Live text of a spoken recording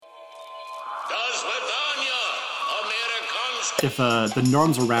If the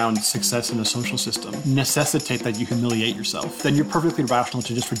norms around success in a social system necessitate that you humiliate yourself, then you're perfectly rational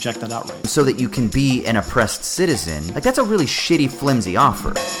to just reject that outright. So that you can be an oppressed citizen, like that's a really shitty, flimsy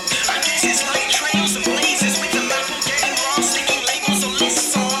offer.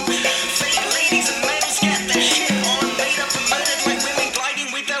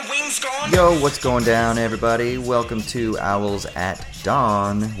 Yo, what's going down, everybody? Welcome to Owls at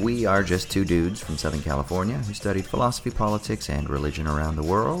Dawn. We are just two dudes from Southern California who studied philosophy, politics, and religion around the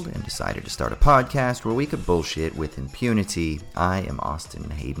world and decided to start a podcast where we could bullshit with impunity. I am Austin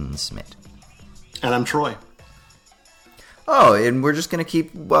Hayden Smith. And I'm Troy. Oh, and we're just going to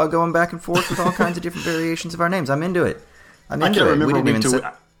keep going back and forth with all kinds of different variations of our names. I'm into it. I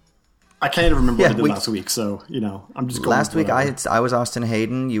can't even remember what I did last week, so, I'm just going last week, I was Austin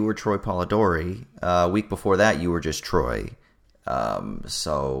Hayden, you were Troy Polidori. Week before that, you were just Troy.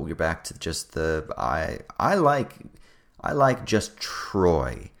 So you're back to just I like just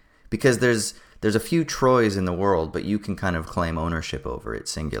Troy. Because there's a few Troys in the world, but you can kind of claim ownership over it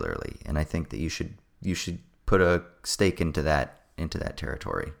singularly. And I think that you should put a stake into that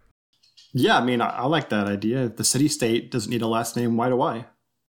territory. Yeah, I mean, I like that idea. If the city-state doesn't need a last name, why do I?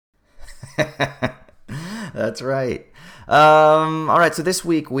 That's right. All right, so this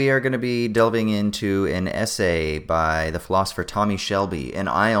week we are going to be delving into an essay by the philosopher Tommy Shelby, and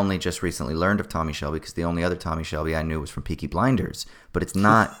I only just recently learned of Tommy Shelby because the only other Tommy Shelby I knew was from Peaky Blinders, but it's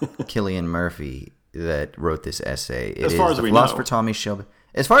not Cillian Murphy that wrote this essay. It is the philosopher Tommy Shelby.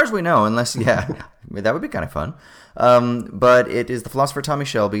 As far as we know, unless, that would be kind of fun. But it is the philosopher Tommy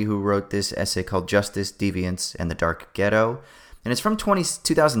Shelby who wrote this essay called Justice, Deviance, and the Dark Ghetto. And it's from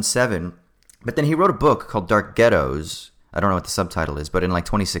 2007, but then he wrote a book called Dark Ghettos. I don't know what the subtitle is, but in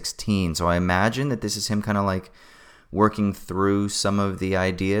 2016. So I imagine that this is him kind of working through some of the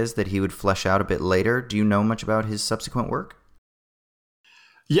ideas that he would flesh out a bit later. Do you know much about his subsequent work?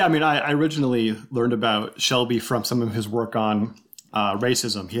 Yeah, I mean, I originally learned about Shelby from some of his work on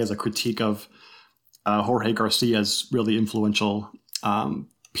racism. He has a critique of Jorge Garcia's really influential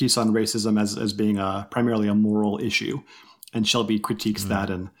piece on racism as being primarily a moral issue. And Shelby critiques that,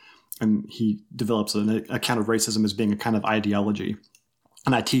 and he develops an account of racism as being a kind of ideology.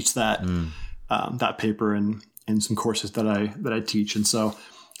 And I teach that that paper in some courses that I teach. And so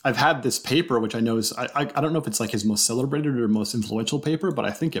I've had this paper, which I know is I don't know if it's his most celebrated or most influential paper, but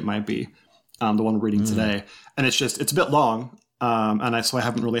I think it might be the one we're reading today. And it's a bit long, so I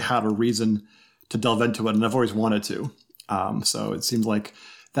haven't really had a reason to delve into it, and I've always wanted to. So it seems like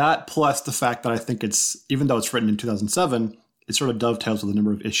that, plus the fact that I think even though it's written in 2007, it sort of dovetails with a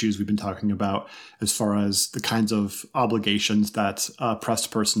number of issues we've been talking about as far as the kinds of obligations that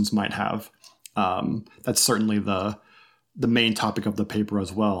oppressed persons might have. That's certainly the main topic of the paper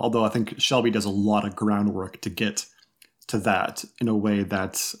as well, although I think Shelby does a lot of groundwork to get to that in a way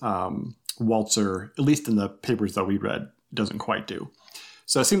that Walzer, at least in the papers that we read, doesn't quite do.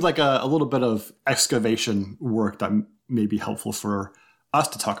 So it seems like a little bit of excavation work that may be helpful for us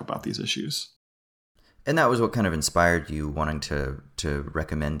to talk about these issues. And that was what kind of inspired you wanting to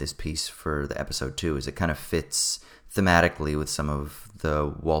recommend this piece for the episode too, is it kind of fits thematically with some of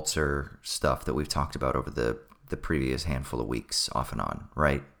the Walzer stuff that we've talked about over the previous handful of weeks off and on,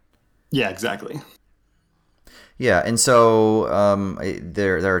 right? Yeah, exactly. Yeah, and so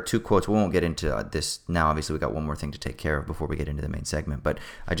there are two quotes. We won't get into this now. Obviously, we got one more thing to take care of before we get into the main segment. But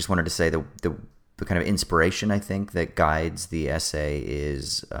I just wanted to say the kind of inspiration, I think, that guides the essay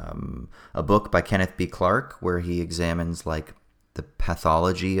is a book by Kenneth B. Clark, where he examines the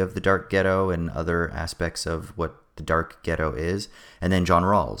pathology of the dark ghetto and other aspects of what the dark ghetto is, and then John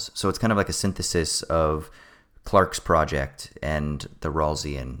Rawls. So it's kind of like a synthesis of Clark's project and the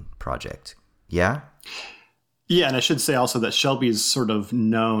Rawlsian project. Yeah? Yeah, and I should say also that Shelby's sort of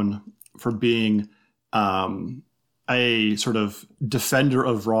known for being a sort of defender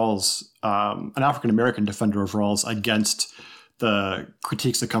of Rawls, an African-American defender of Rawls against the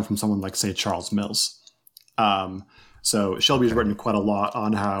critiques that come from someone like, say, Charles Mills. So Shelby's written quite a lot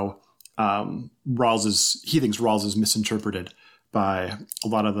on how he thinks Rawls is misinterpreted by a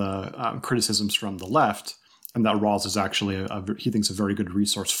lot of the criticisms from the left, and that Rawls is actually, he thinks, a very good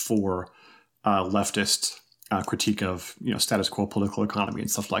resource for leftist critique of status quo political economy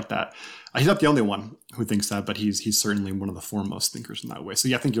and stuff like that. He's not the only one who thinks that, but he's certainly one of the foremost thinkers in that way. So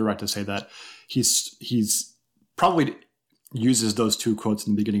yeah, I think you're right to say that he's probably uses those two quotes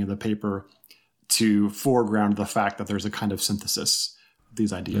in the beginning of the paper to foreground the fact that there's a kind of synthesis of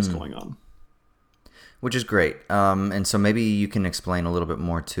these ideas going on. Which is great. And so maybe you can explain a little bit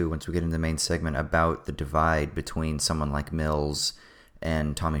more too, once we get into the main segment, about the divide between someone like Mills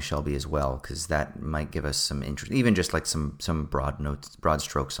and Tommy Shelby as well, because that might give us some interest, even just like some broad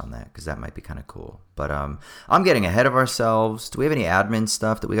strokes on that, because that might be kind of cool. But I'm getting ahead of ourselves. Do we have any admin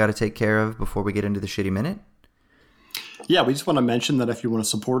stuff that we got to take care of before we get into the shitty minute? Yeah, we just want to mention that if you want to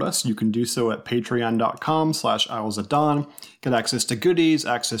support us, you can do so at patreon.com/owlsatdawn. Get access to goodies,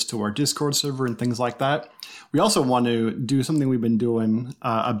 access to our Discord server, and things like that. We also want to do something we've been doing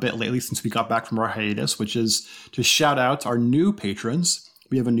a bit lately since we got back from our hiatus, which is to shout out our new patrons.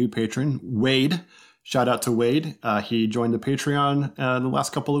 We have a new patron, Wade. Shout out to Wade. He joined the Patreon in the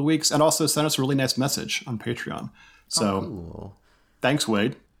last couple of weeks and also sent us a really nice message on Patreon. So cool. Thanks,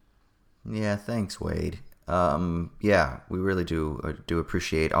 Wade. Yeah, thanks, Wade. Yeah, we really do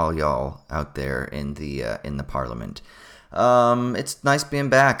appreciate all y'all out there in the Parliament. It's nice being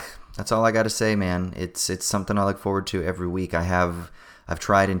back. That's all I got to say, man. It's something I look forward to every week. I've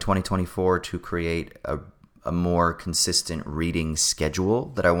tried in 2024 to create a more consistent reading schedule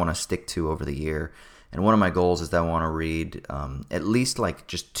that I want to stick to over the year. And one of my goals is that I want to read at least like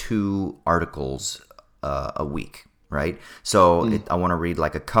just 2 articles a week. Right. So I want to read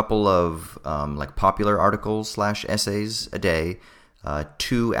like a couple of like popular articles / essays a day,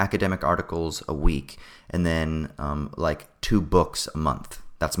 2 academic articles a week, and then like 2 books a month.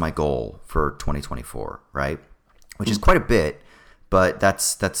 That's my goal for 2024. Right. Which is quite a bit, but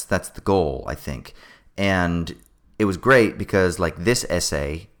that's the goal, I think. And it was great because like this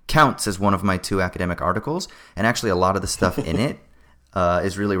essay counts as one of my 2 academic articles, and actually a lot of the stuff in it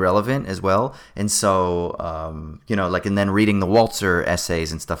is really relevant as well. And so, like, and then reading the Walzer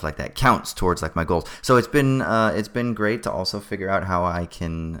essays and stuff like that counts towards like my goals. So it's been great to also figure out how I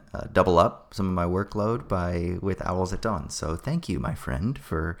can double up some of my workload with Owls at Dawn. So thank you, my friend,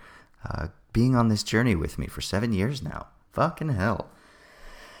 for being on this journey with me for 7 years now. Fucking hell.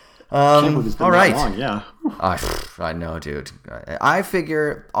 All right. Long, yeah. I know, dude. I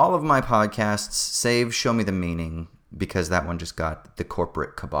figure all of my podcasts save Show Me the Meaning, because that one just got the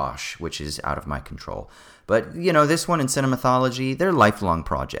corporate kibosh, which is out of my control. But, this one and Cinemathology, they're lifelong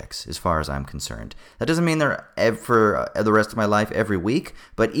projects as far as I'm concerned. That doesn't mean they're for the rest of my life every week,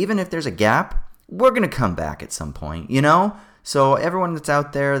 but even if there's a gap, we're going to come back at some point, So everyone that's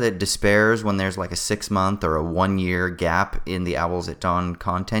out there that despairs when there's like a 6-month or a 1-year gap in the Owls at Dawn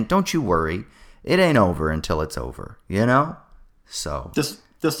content, don't you worry. It ain't over until it's over, So this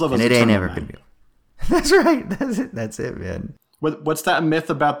love is and it eternal, ain't ever man. going to be. That's right. That's it, man. What's that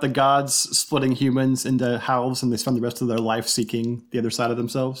myth about the gods splitting humans into halves and they spend the rest of their life seeking the other side of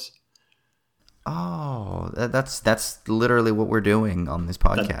themselves? Oh, that's literally what we're doing on this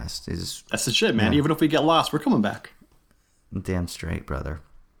podcast. That's the shit, man. Yeah. Even if we get lost, we're coming back. Damn straight, brother.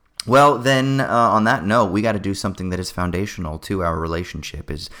 Well, then, on that note, we got to do something that is foundational to our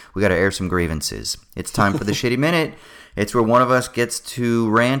relationship. We got to air some grievances. It's time for the Shitty Minute. It's where one of us gets to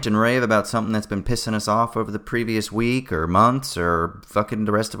rant and rave about something that's been pissing us off over the previous week or months or fucking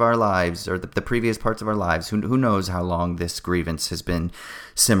the rest of our lives or the previous parts of our lives. Who knows how long this grievance has been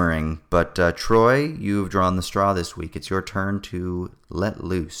simmering. But Troy, you've drawn the straw this week. It's your turn to let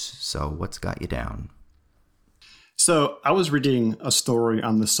loose. So what's got you down? So I was reading a story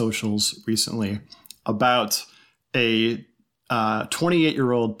on the socials recently about a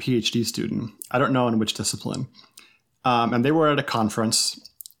 28-year-old PhD student. I don't know in which discipline. And they were at a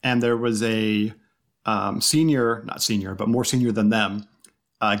conference, and there was a not senior, but more senior than them,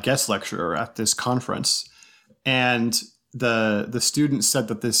 guest lecturer at this conference. And the student said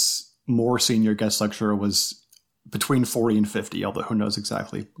that this more senior guest lecturer was between 40 and 50, although who knows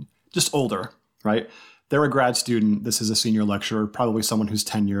exactly, just older, right? They're a grad student. This is a senior lecturer, probably someone who's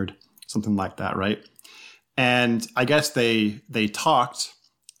tenured, something like that, right? And I guess they talked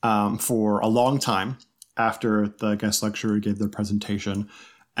for a long time after the guest lecturer gave their presentation,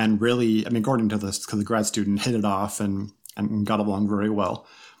 and really, according to this, because the grad student hit it off and got along very well.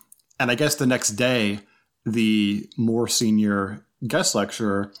 And I guess the next day, the more senior guest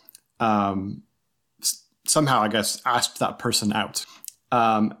lecturer somehow, I guess, asked that person out.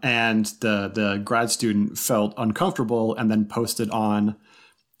 And the grad student felt uncomfortable and then posted on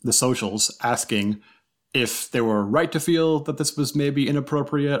the socials asking if they were right to feel that this was maybe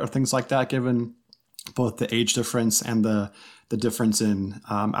inappropriate or things like that, given both the age difference and the difference in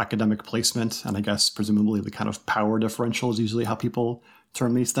academic placement, and I guess presumably the kind of power differential is usually how people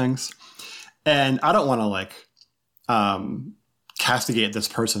term these things. And I don't want to castigate this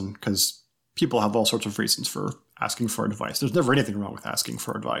person, because people have all sorts of reasons for asking for advice. There's never anything wrong with asking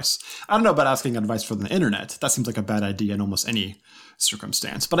for advice. I don't know about asking advice from the internet. That seems like a bad idea in almost any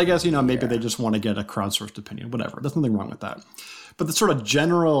circumstance. But I guess, maybe they just want to get a crowdsourced opinion, whatever. There's nothing wrong with that. But the sort of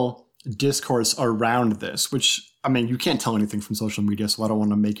general discourse around this, which, I mean, you can't tell anything from social media, so I don't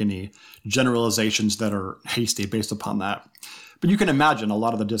want to make any generalizations that are hasty based upon that. But you can imagine a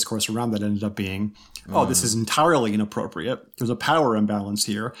lot of the discourse around that ended up being, oh, this is entirely inappropriate. There's a power imbalance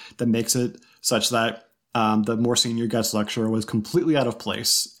here that makes it such that the more senior guest lecturer was completely out of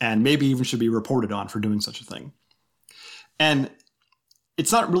place and maybe even should be reported on for doing such a thing. And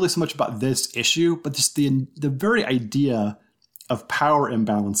it's not really so much about this issue, but just the very idea of power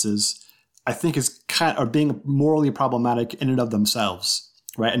imbalances, I think, is kind of being morally problematic in and of themselves,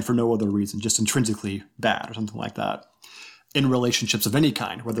 right? And for no other reason, just intrinsically bad or something like that in relationships of any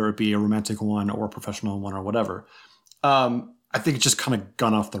kind, whether it be a romantic one or a professional one or whatever. I think it's just kind of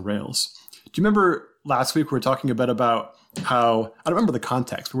gone off the rails. Do you remember last week we were talking a bit about how, I don't remember the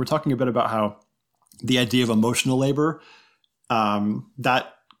context, but we were talking a bit about how the idea of emotional labor,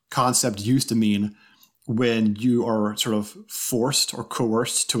 that concept used to mean when you are sort of forced or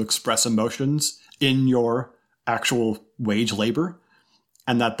coerced to express emotions in your actual wage labor.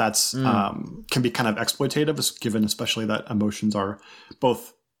 And that's can be kind of exploitative, given especially that emotions are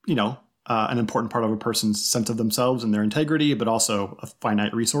both, an important part of a person's sense of themselves and their integrity, but also a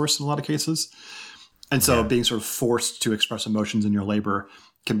finite resource in a lot of cases. And so being sort of forced to express emotions in your labor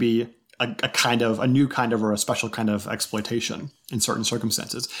can be a new kind of or a special kind of exploitation in certain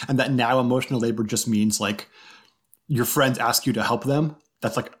circumstances. And that now emotional labor just means like your friends ask you to help them.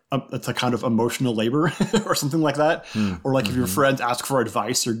 That's that's a kind of emotional labor or something like that. Or like if your friends ask for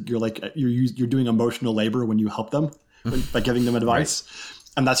advice, or you're doing emotional labor when you help them by giving them advice. Right.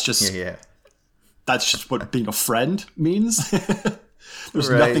 And that's just that's just what being a friend means. There's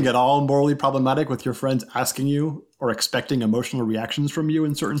nothing at all morally problematic with your friends asking you or expecting emotional reactions from you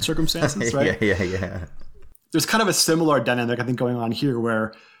in certain circumstances, right? Yeah. There's kind of a similar dynamic, I think, going on here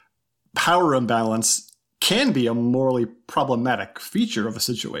where power imbalance can be a morally problematic feature of a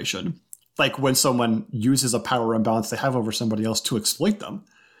situation. Like when someone uses a power imbalance they have over somebody else to exploit them,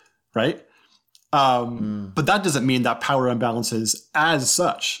 right? But that doesn't mean that power imbalances as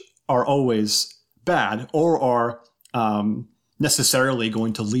such are always bad or are necessarily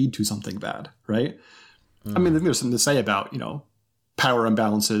going to lead to something bad, right? I mean, there's something to say about, power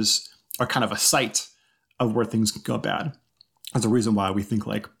imbalances are kind of a site of where things can go bad. There's a reason why we think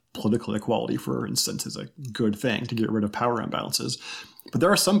like political equality, for instance, is a good thing to get rid of power imbalances. But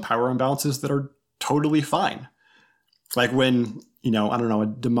there are some power imbalances that are totally fine. Like when, a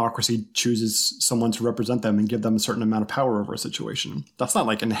democracy chooses someone to represent them and give them a certain amount of power over a situation. That's not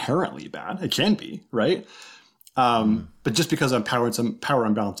like inherently bad. It can be, right? But just because a power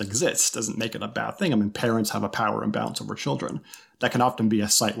imbalance exists doesn't make it a bad thing. I mean, parents have a power imbalance over children. That can often be a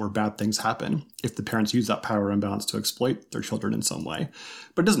site where bad things happen if the parents use that power imbalance to exploit their children in some way.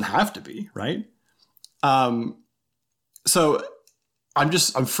 But it doesn't have to be, right? So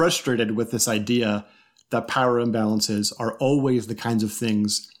I'm frustrated with this idea that power imbalances are always the kinds of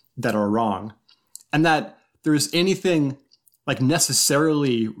things that are wrong, and that there's anything like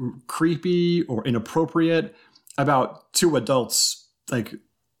necessarily creepy or inappropriate about two adults like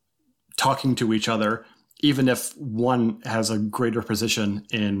talking to each other, even if one has a greater position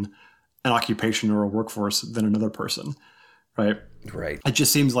in an occupation or a workforce than another person, right? Right. It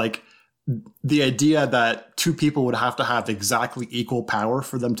just seems like the idea that two people would have to have exactly equal power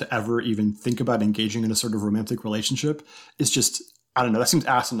for them to ever even think about engaging in a sort of romantic relationship is just, I don't know, that seems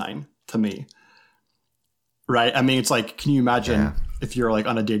asinine to me. Right? I mean, it's like, can you imagine if you're like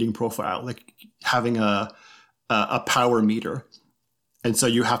on a dating profile, like having a power meter, and so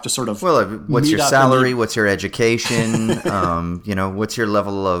you have to sort of what's your salary, what's your education, what's your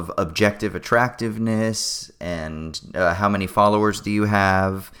level of objective attractiveness, and how many followers do you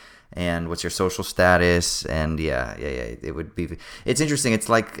have, and what's your social status, and it would be. It's interesting. It's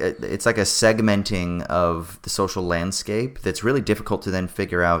like a segmenting of the social landscape that's really difficult to then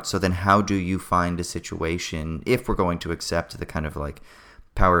figure out. So then, how do you find a situation if we're going to accept the kind of like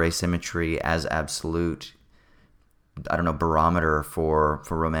power asymmetry as absolute? I don't know, barometer for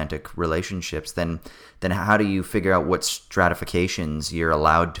romantic relationships, then how do you figure out what stratifications you're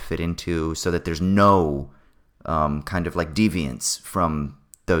allowed to fit into so that there's no kind of like deviance from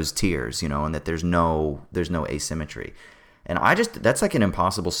those tiers, and that there's no asymmetry. And that's like an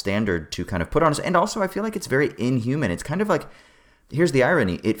impossible standard to kind of put on us. And also I feel like it's very inhuman. It's kind of like, here's the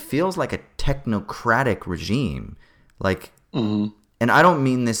irony, it feels like a technocratic regime. Like, and I don't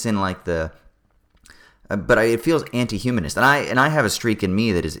mean this in like but it feels anti-humanist, and I have a streak in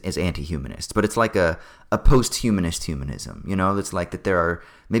me that is anti-humanist, but it's like a post-humanist humanism, that's like that there are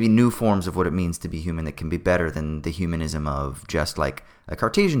maybe new forms of what it means to be human that can be better than the humanism of just like a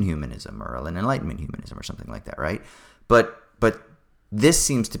Cartesian humanism or an Enlightenment humanism or something like that, right? But this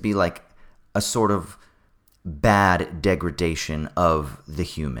seems to be like a sort of bad degradation of the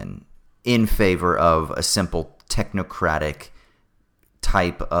human in favor of a simple technocratic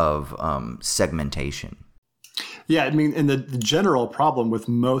type of segmentation. Yeah, I mean, and the general problem with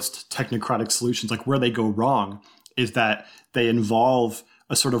most technocratic solutions, like where they go wrong, is that they involve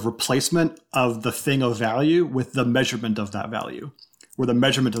a sort of replacement of the thing of value with the measurement of that value, where the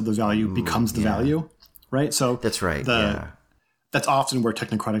measurement of the value becomes the value, right? So that's right. That's often where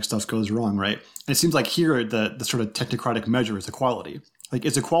technocratic stuff goes wrong, right? And it seems like here the sort of technocratic measure is equality. Like,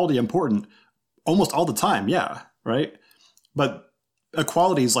 is equality important? Almost all the time, yeah, right? But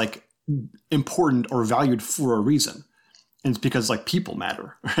equality is like important or valued for a reason. And it's because like people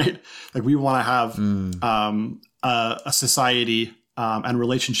matter, right? Like we want to have a society and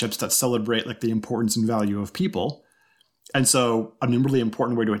relationships that celebrate like the importance and value of people. And so a really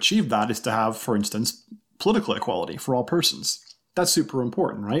important way to achieve that is to have, for instance, political equality for all persons. That's super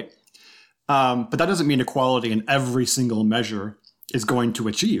important, right? But that doesn't mean equality in every single measure is going to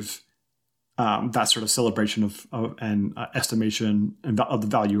achieve that sort of celebration of and estimation of the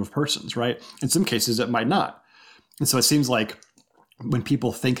value of persons, right? In some cases, it might not. And so it seems like when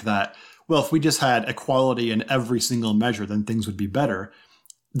people think that, well, if we just had equality in every single measure, then things would be better,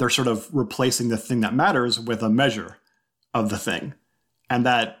 they're sort of replacing the thing that matters with a measure of the thing. And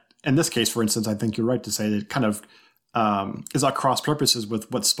that, in this case, for instance, I think you're right to say that it kind of is at cross purposes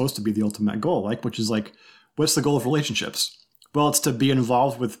with what's supposed to be the ultimate goal, like, which is like, what's the goal of relationships? Well, it's to be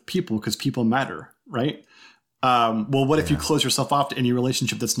involved with people because people matter, right? Well, what if you close yourself off to any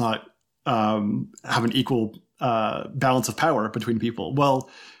relationship that's not have an equal balance of power between people? Well,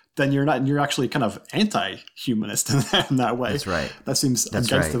 then you're actually kind of anti-humanist in that way. That's right. That seems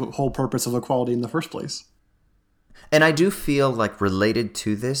against the whole purpose of equality in the first place. And I do feel like related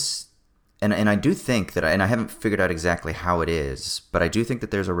to this, and I do think that, and I haven't figured out exactly how it is, but I do think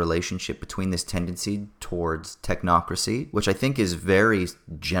that there's a relationship between this tendency towards technocracy, which I think is very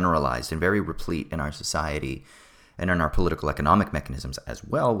generalized and very replete in our society and in our political economic mechanisms as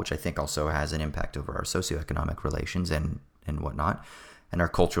well, which I think also has an impact over our socioeconomic relations and whatnot, and our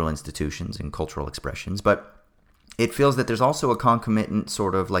cultural institutions and cultural expressions. But it feels that there's also a concomitant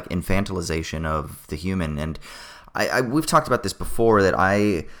sort of like infantilization of the human. And we've talked about this before, that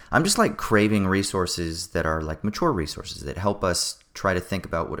I'm just like craving resources that are like mature resources that help us try to think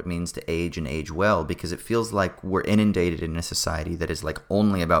about what it means to age and age well, because it feels like we're inundated in a society that is like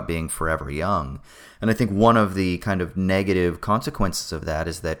only about being forever young. And I think one of the kind of negative consequences of that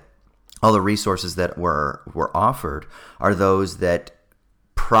is that all the resources that were offered are those that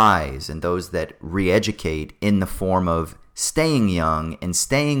prize and those that re-educate in the form of staying young and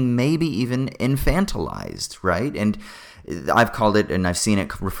staying maybe even infantilized, right? And I've called it, and I've seen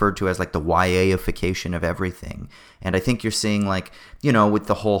it referred to as like the YA-ification of everything. And I think you're seeing like, you know, with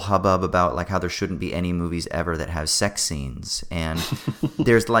the whole hubbub about like how there shouldn't be any movies ever that have sex scenes. And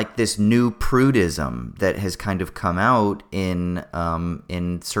there's like this new prudism that has kind of come out in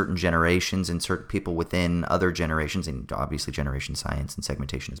certain generations and certain people within other generations. And obviously generation science and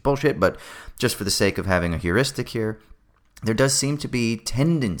segmentation is bullshit, but just for the sake of having a heuristic here, there does seem to be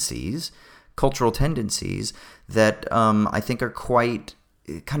tendencies, cultural tendencies, that I think are quite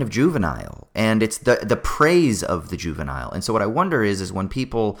kind of juvenile, and it's the praise of the juvenile. And so what I wonder is when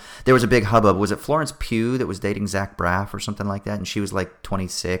people, there was a big hubbub, was it Florence Pugh that was dating Zach Braff or something like that, and she was like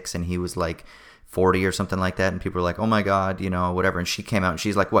 26 and he was like 40 or something like that, and people were like, oh my god, you know, whatever. And she came out and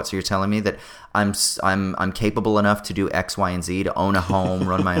she's like, what, so you're telling me that I'm capable enough to do X, Y, and Z, to own a home,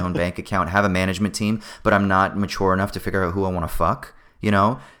 run my own bank account, have a management team, but I'm not mature enough to figure out who I want to fuck, you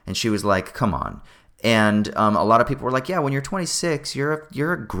know? And she was like, come on. And a lot of people were like, yeah, when you're 26,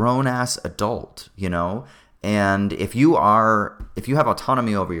 you're a grown-ass adult, you know? And if you have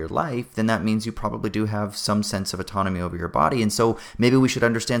autonomy over your life, then that means you probably do have some sense of autonomy over your body. And so maybe we should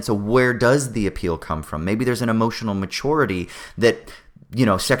understand, so where does the appeal come from? Maybe there's an emotional maturity that, you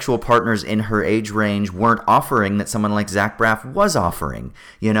know, sexual partners in her age range weren't offering that someone like Zach Braff was offering,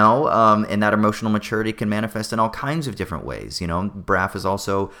 you know, and that emotional maturity can manifest in all kinds of different ways. You know, Braff is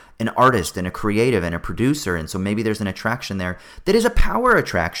also an artist and a creative and a producer, and so maybe there's an attraction there that is a power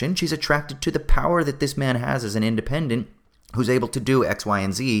attraction. She's attracted to the power that this man has as an independent who's able to do X, Y,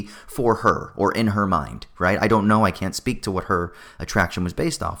 and Z for her or in her mind, right? I don't know. I can't speak to what her attraction was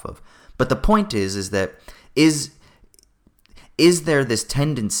based off of. But the point is that is there this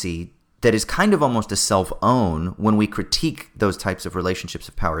tendency that is kind of almost a self-own when we critique those types of relationships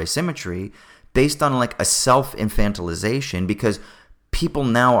of power asymmetry based on like a self-infantilization, because people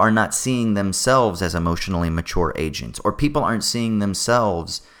now are not seeing themselves as emotionally mature agents, or people aren't seeing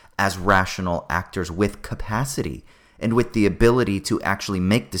themselves as rational actors with capacity. and with the ability to actually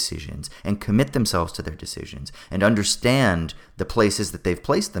make decisions and commit themselves to their decisions and understand the places that they've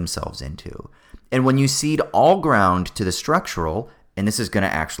placed themselves into. And when you cede all ground to the structural, and this is going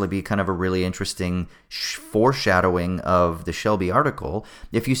to actually be kind of a really interesting foreshadowing of the Shelby article,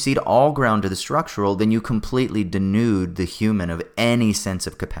 if you cede all ground to the structural, then you completely denude the human of any sense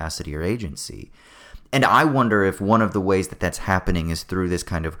of capacity or agency. And I wonder if one of the ways that that's happening is through this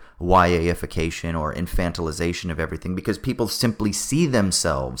kind of YA-ification or infantilization of everything, because people simply see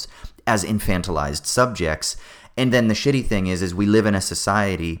themselves as infantilized subjects. And then the shitty thing is we live in a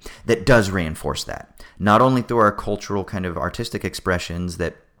society that does reinforce that, not only through our cultural kind of artistic expressions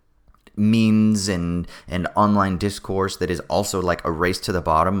that memes and online discourse that is also like a race to the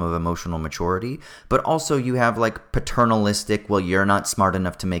bottom of emotional maturity, but also you have like paternalistic, well, you're not smart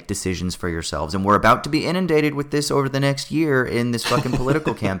enough to make decisions for yourselves. And we're about to be inundated with this over the next year in this fucking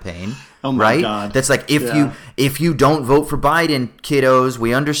political campaign. Oh my right? God. That's like, if you don't vote for Biden, kiddos,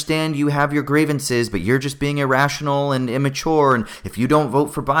 we understand you have your grievances, but you're just being irrational and immature. And if you don't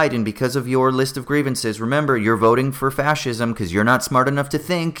vote for Biden because of your list of grievances, remember, you're voting for fascism because you're not smart enough to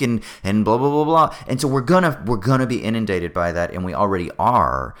think and blah, blah, blah, blah. And so we're gonna be inundated by that, and we already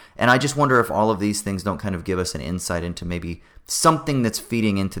are. And I just wonder if all of these things don't kind of give us an insight into maybe something that's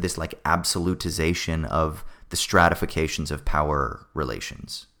feeding into this like absolutization of the stratifications of power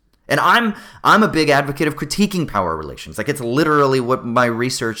relations. And I'm a big advocate of critiquing power relations. Like, it's literally what my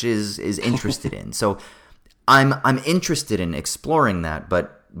research is interested in. So I'm interested in exploring that,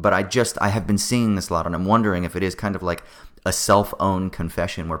 but I have been seeing this a lot, and I'm wondering if it is kind of like a self-owned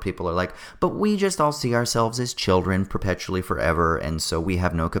confession where people are like, but we just all see ourselves as children perpetually forever, and so we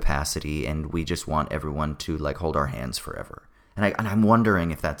have no capacity, and we just want everyone to like hold our hands forever. And I'm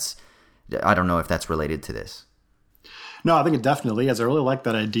wondering if I don't know if that's related to this. No, I think it definitely is. I really like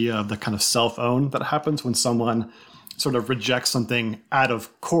that idea of the kind of self-own that happens when someone sort of rejects something out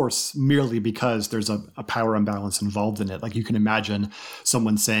of course merely because there's a power imbalance involved in it. Like, you can imagine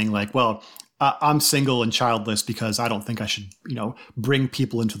someone saying like, well, I'm single and childless because I don't think I should, bring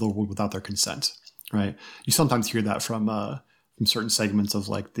people into the world without their consent, right? You sometimes hear that from certain segments of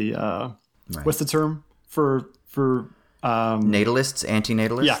like the Right. What's the term for Natalists,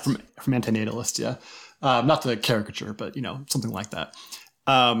 anti-natalists? Yeah, from anti-natalists, yeah. Not the caricature, but something like that.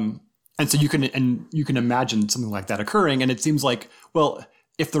 And so you can imagine something like that occurring, and it seems like, well,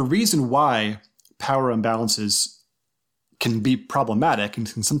 if the reason why power imbalances can be problematic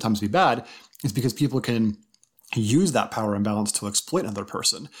and can sometimes be bad is because people can use that power imbalance to exploit another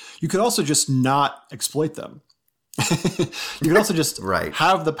person, you could also just not exploit them. You can also just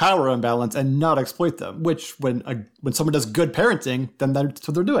have the power imbalance and not exploit them, which when someone does good parenting, then that's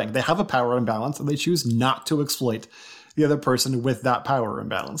what they're doing. They have a power imbalance and they choose not to exploit the other person with that power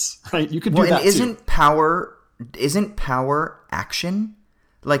imbalance, right? You could do that too. Isn't power action?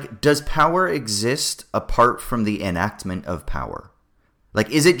 Like, does power exist apart from the enactment of power? Like,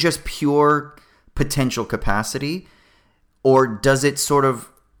 is it just pure potential capacity, or does it sort of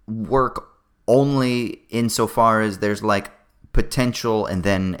work only insofar as there's like potential and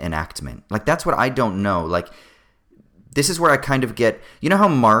then enactment? Like, that's what I don't know. Like, this is where I kind of get, how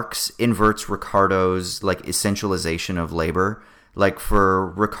Marx inverts Ricardo's like essentialization of labor? Like,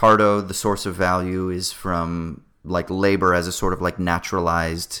 for Ricardo, the source of value is from like labor as a sort of like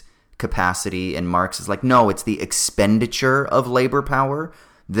naturalized capacity, and Marx is like, no, it's the expenditure of labor power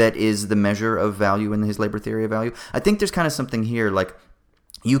that is the measure of value in his labor theory of value. I think there's kind of something here, like,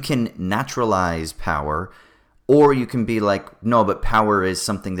 you can naturalize power, or you can be like, no, but power is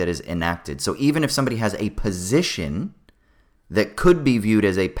something that is enacted. So even if somebody has a position that could be viewed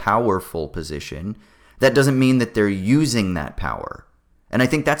as a powerful position, that doesn't mean that they're using that power. And I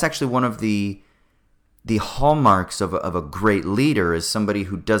think that's actually one of the hallmarks of a great leader, is somebody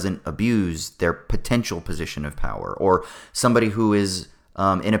who doesn't abuse their potential position of power, or somebody who is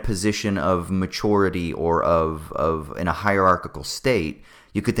in a position of maturity or of in a hierarchical state.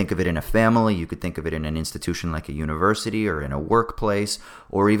 You could think of it in a family, you could think of it in an institution like a university, or in a workplace,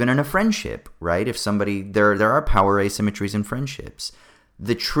 or even in a friendship, right? If somebody, there are power asymmetries in friendships.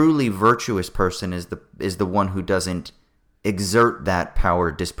 The truly virtuous person is the one who doesn't exert that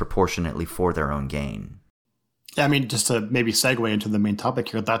power disproportionately for their own gain. Yeah, I mean, just to maybe segue into the main topic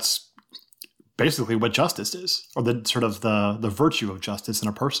here, that's basically what justice is, or the sort of the virtue of justice in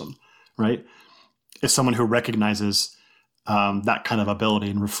a person, right? Is someone who recognizes that kind of ability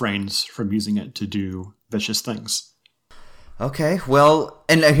and refrains from using it to do vicious things. Okay, well,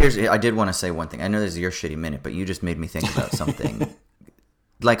 and I did want to say one thing. I know this is your shitty minute, but you just made me think about something.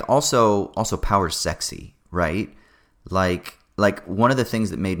 Like, also power's sexy, right? Like one of the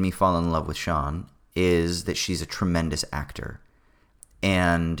things that made me fall in love with Sean is that she's a tremendous actor.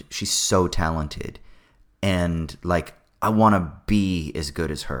 And she's so talented. And, like, I want to be as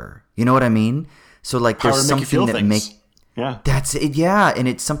good as her. You know what I mean? So, like, there's something that makes... Yeah. That's it, yeah. And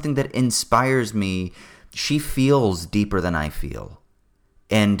it's something that inspires me. She feels deeper than I feel.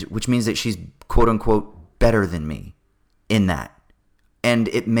 And which means that she's, quote unquote, better than me in that. And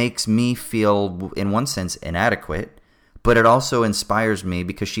it makes me feel, in one sense, inadequate. But it also inspires me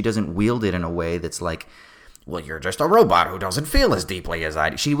because she doesn't wield it in a way that's like, well, you're just a robot who doesn't feel as deeply as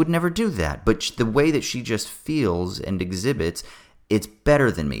I do. She would never do that. But the way that she just feels and exhibits, it's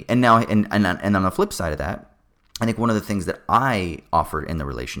better than me. And now, and on the flip side of that, I think one of the things that I offered in the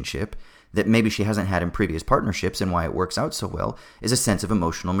relationship that maybe she hasn't had in previous partnerships and why it works out so well is a sense of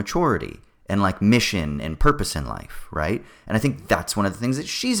emotional maturity and like mission and purpose in life, right? And I think that's one of the things that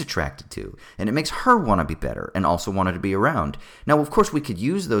she's attracted to. And it makes her want to be better and also want to be around. Now, of course, we could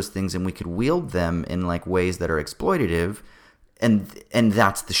use those things and we could wield them in like ways that are exploitative. And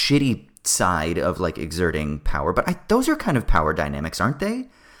that's the shitty side of like exerting power. But those are kind of power dynamics, aren't they?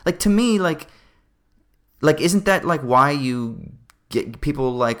 Like to me, like isn't that like why you get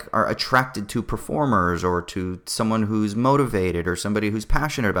people like are attracted to performers or to someone who's motivated or somebody who's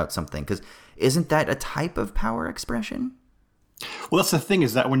passionate about something? Because isn't that a type of power expression? Well, that's the thing,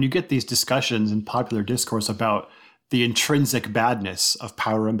 is that when you get these discussions in popular discourse about the intrinsic badness of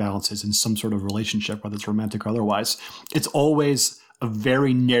power imbalances in some sort of relationship, whether it's romantic or otherwise, it's always a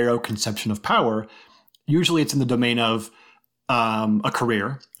very narrow conception of power. Usually it's in the domain of a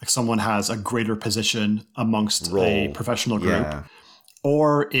career, like someone has a greater position amongst a professional group. Yeah.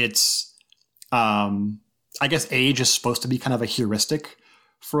 Or it's, I guess age is supposed to be kind of a heuristic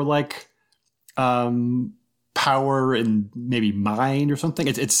for like power in maybe mind or something.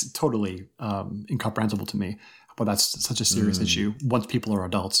 It's totally incomprehensible to me, but that's such a serious issue once people are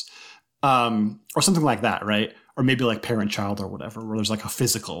adults. Or something like that, right? Or maybe like parent-child or whatever, where there's like a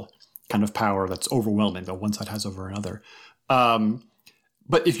physical kind of power that's overwhelming that one side has over another.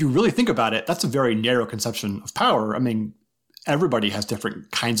 But if you really think about it, that's a very narrow conception of power. I mean, everybody has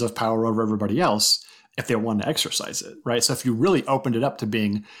different kinds of power over everybody else if they want to exercise it, right? So if you really opened it up to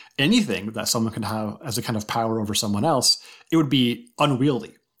being anything that someone can have as a kind of power over someone else, it would be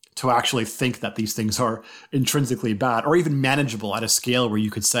unwieldy to actually think that these things are intrinsically bad or even manageable at a scale where you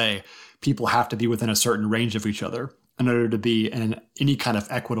could say people have to be within a certain range of each other in order to be in any kind of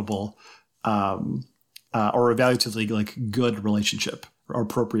equitable or evaluatively like good relationship or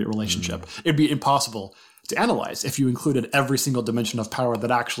appropriate relationship. It'd be impossible to analyze if you included every single dimension of power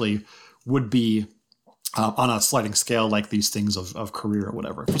that actually would be on a sliding scale like these things of career or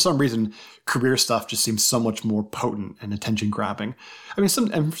whatever. For some reason, career stuff just seems so much more potent and attention grabbing. I mean,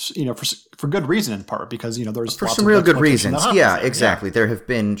 for good reason in part, because, there's for some real good reasons. Yeah, exactly. Yeah. There have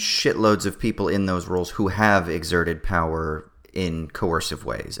been shitloads of people in those roles who have exerted power in coercive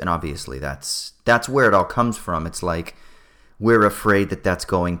ways. And obviously that's where it all comes from. It's like, we're afraid that that's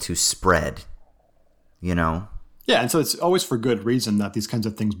going to spread, Yeah, and so it's always for good reason that these kinds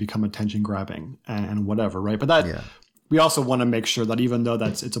of things become attention grabbing and whatever, right? But we also want to make sure that even though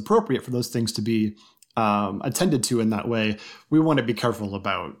it's appropriate for those things to be attended to in that way, we want to be careful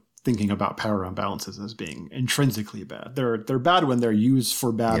about thinking about power imbalances as being intrinsically bad. They're bad when they're used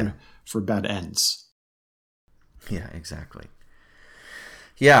for bad ends. Yeah, exactly.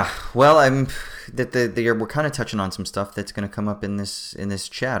 Yeah, well, we're kind of touching on some stuff that's going to come up in this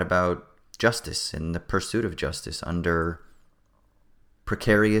chat about justice and the pursuit of justice under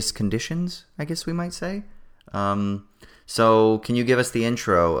precarious conditions, I guess we might say. So can you give us the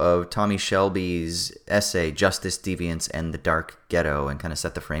intro of Tommy Shelby's essay, Justice, Deviance, and the Dark Ghetto, and kind of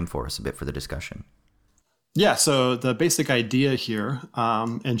set the frame for us a bit for the discussion? Yeah, so the basic idea here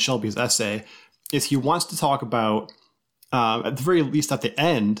in Shelby's essay is he wants to talk about, at the very least at the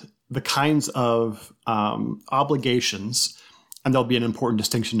end, the kinds of obligations. And there'll be an important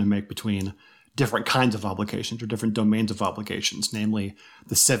distinction to make between different kinds of obligations or different domains of obligations, namely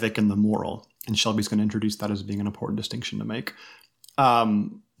the civic and the moral. And Shelby's going to introduce that as being an important distinction to make. But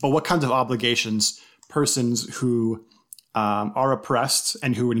what kinds of obligations persons who are oppressed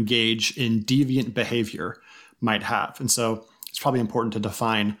and who engage in deviant behavior might have. And so it's probably important to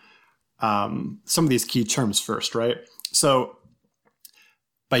define some of these key terms first, right? So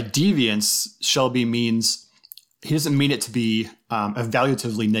by deviance, Shelby means... he doesn't mean it to be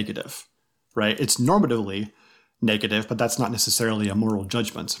evaluatively negative, right? It's normatively negative, but that's not necessarily a moral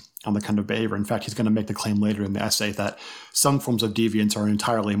judgment on the kind of behavior. In fact, he's going to make the claim later in the essay that some forms of deviance are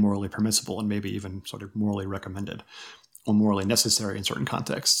entirely morally permissible and maybe even sort of morally recommended or morally necessary in certain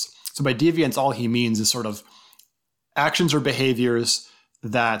contexts. So by deviance, all he means is sort of actions or behaviors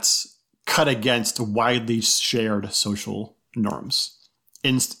that cut against widely shared social norms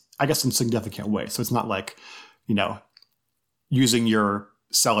in, I guess, in significant ways. So it's not like, using your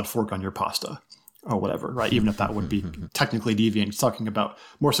salad fork on your pasta or whatever, right? Even if that would be technically deviant, it's talking about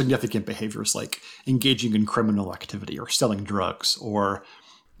more significant behaviors like engaging in criminal activity or selling drugs or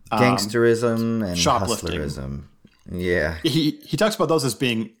gangsterism and shoplifting. hustlerism. Yeah. He talks about those as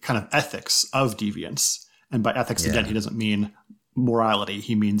being kind of ethics of deviance. And by ethics, again, he doesn't mean morality.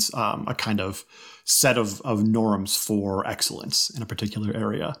 He means a kind of set of norms for excellence in a particular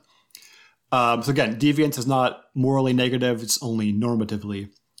area. So again, deviance is not morally negative. It's only normatively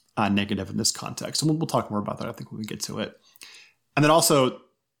negative in this context. And we'll talk more about that, I think, when we get to it. And then also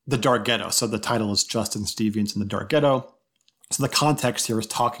the Dark Ghetto. So the title is Justin's Deviance in the Dark Ghetto. So the context here is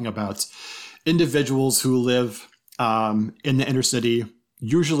talking about individuals who live in the inner city.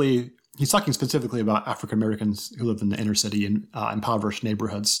 Usually, he's talking specifically about African Americans who live in the inner city in impoverished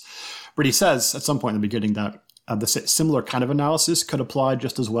neighborhoods. But he says at some point in the beginning that the similar kind of analysis could apply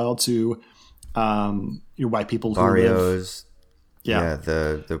just as well to white people who barrios. Live.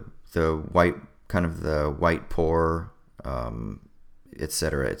 The white, kind of the white poor,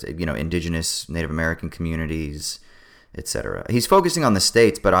 etc. It's, indigenous Native American communities, etc. He's focusing on the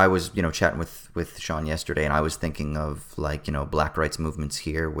States, but I was, chatting with Sean yesterday, and I was thinking of black rights movements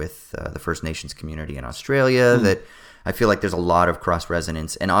here with the First Nations community in Australia. That I feel like there's a lot of cross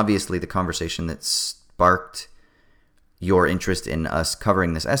resonance, and obviously the conversation that sparked your interest in us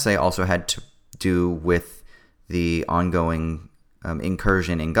covering this essay also had to do with the ongoing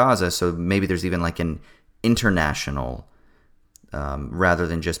incursion in Gaza. So maybe there's even an international, rather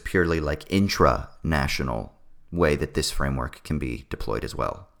than just purely intra-national way that this framework can be deployed as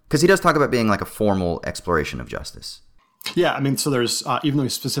well. Because he does talk about being a formal exploration of justice. Yeah, I mean, so there's, even though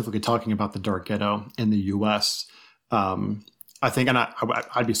he's specifically talking about the Dark Ghetto in the U.S., I think, and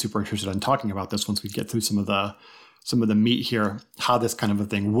I'd be super interested in talking about this once we get through some of the meat here, how this kind of a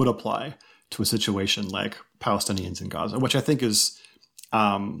thing would apply to a situation like Palestinians in Gaza, which I think is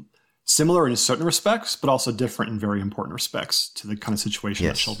similar in certain respects, but also different in very important respects to the kind of situation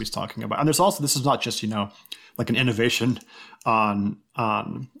that Shelby's talking about. And there's also, this is not just, an innovation on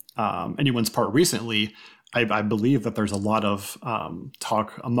anyone's part recently. I believe that there's a lot of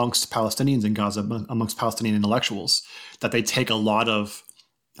talk amongst Palestinians in Gaza, amongst Palestinian intellectuals, that they take a lot of,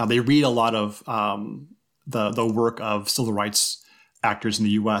 they read a lot of the work of civil rights actors in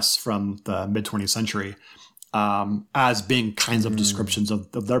the U.S. from the mid-20th century as being kinds of descriptions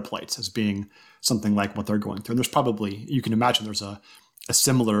of their plights, as being something like what they're going through. And there's probably, you can imagine there's a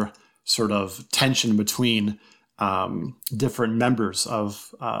similar sort of tension between different members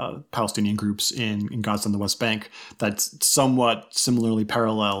of Palestinian groups in Gaza and the West Bank that's somewhat similarly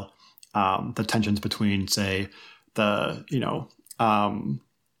parallel the tensions between, say, the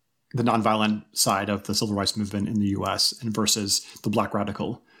nonviolent side of the civil rights movement in the U.S. and versus the Black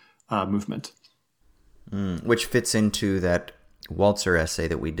radical movement. Which fits into that Walzer essay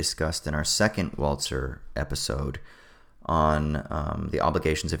that we discussed in our second Walzer episode on the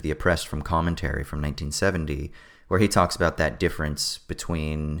obligations of the oppressed from Commentary from 1970, where he talks about that difference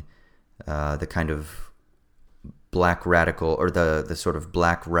between the kind of Black radical or the sort of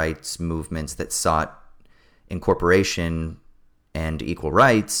Black rights movements that sought incorporation and equal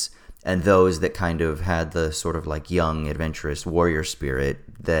rights, and those that kind of had the sort of young, adventurous warrior spirit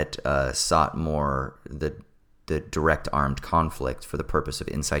that sought more the direct armed conflict for the purpose of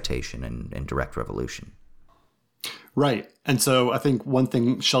incitation and direct revolution. Right. And so I think one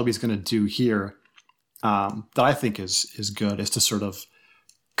thing Shelby's going to do here that I think is good is to sort of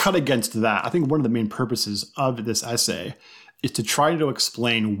cut against that. I think one of the main purposes of this essay is to try to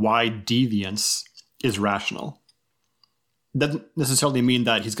explain why deviance is rational. Doesn't necessarily mean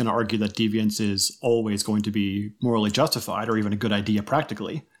that he's going to argue that deviance is always going to be morally justified or even a good idea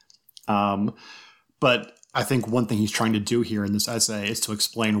practically. But I think one thing he's trying to do here in this essay is to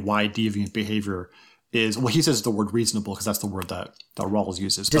explain why deviant behavior is, well, he says the word reasonable because that's the word that Rawls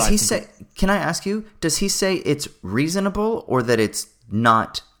uses. Does he say, can I ask you, does he say it's reasonable or that it's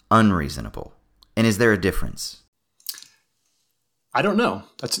not unreasonable? And is there a difference? I don't know.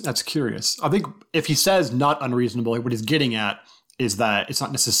 That's curious. I think if he says not unreasonable, what he's getting at is that it's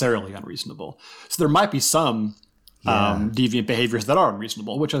not necessarily unreasonable. So there might be some deviant behaviors that are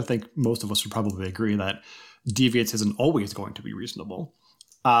unreasonable, which I think most of us would probably agree that deviance isn't always going to be reasonable.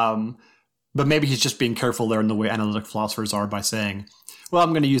 But maybe he's just being careful there in the way analytic philosophers are by saying, well,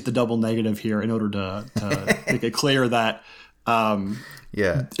 I'm going to use the double negative here in order to make it clear that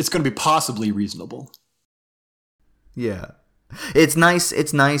it's going to be possibly reasonable. Yeah. It's nice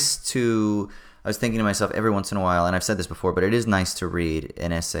to I was thinking to myself every once in a while, and I've said this before, but it is nice to read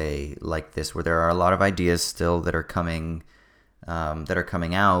an essay like this where there are a lot of ideas still that are coming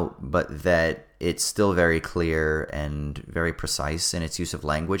out, but that it's still very clear and very precise in its use of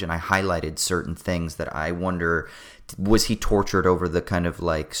language. And I highlighted certain things that I wonder, was he tortured over the kind of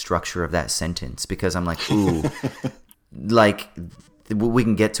like structure of that sentence? Because I'm like, ooh, like we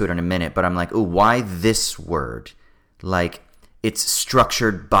can get to it in a minute, but I'm like, ooh, why this word? Like, it's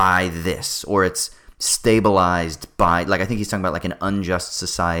structured by this, or it's stabilized by, like, I think he's talking about like an unjust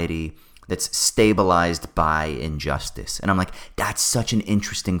society that's stabilized by injustice. And I'm like, that's such an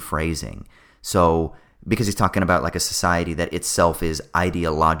interesting phrasing. So, because he's talking about like a society that itself is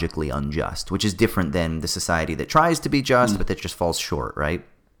ideologically unjust, which is different than the society that tries to be just, but that just falls short, right?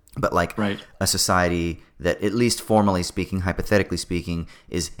 But like a society that, at least formally speaking, hypothetically speaking,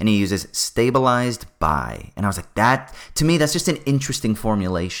 is, and he uses stabilized by. And I was like, that, to me, that's just an interesting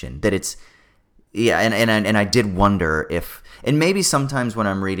formulation. That it's, yeah, and I did wonder if, and maybe sometimes when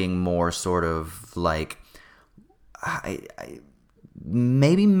I'm reading more sort of like,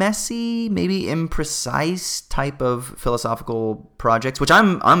 maybe messy, maybe imprecise type of philosophical projects, which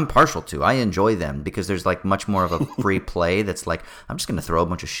I'm partial to. I enjoy them because there's like much more of a free play that's like, I'm just going to throw a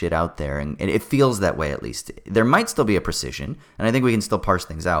bunch of shit out there. And it feels that way, at least. There might still be a precision, and I think we can still parse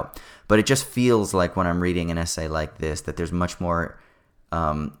things out. But it just feels like when I'm reading an essay like this that there's much more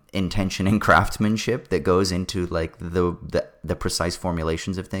intention and craftsmanship that goes into like the precise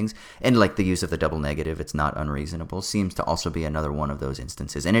formulations of things, and like the use of the double negative, it's not unreasonable, seems to also be another one of those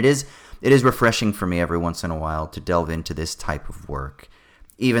instances. And it is refreshing for me every once in a while to delve into this type of work,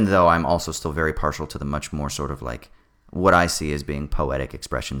 even though I'm also still very partial to the much more sort of like what I see as being poetic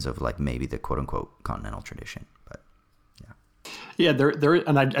expressions of like maybe the quote unquote continental tradition. But yeah, there,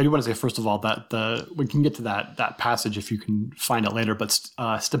 and I do want to say first of all that we can get to that passage if you can find it later. But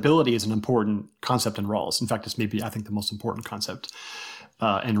stability is an important concept in Rawls. In fact, it's maybe I think the most important concept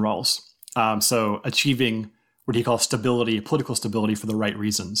in Rawls. So achieving what he calls stability, political stability for the right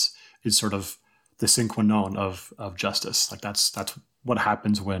reasons, is sort of the sine qua non of justice. Like that's what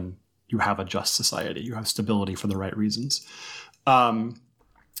happens when you have a just society. You have stability for the right reasons. But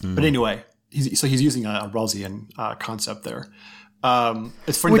anyway, he's using a Rawlsian concept there.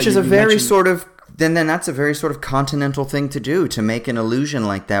 It's funny, which is a very sort of then that's a very sort of continental thing to do, to make an illusion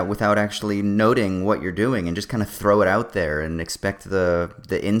like that without actually noting what you're doing and just kind of throw it out there and expect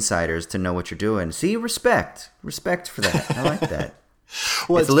the insiders to know what you're doing. See, respect for that. I like that.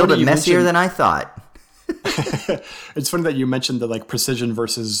 Well, it's a little bit messier than I thought. It's funny that you mentioned the like precision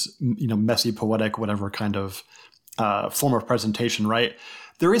versus messy, poetic, whatever kind of form of presentation, right?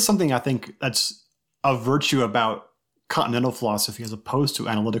 There is something I think that's a virtue about continental philosophy as opposed to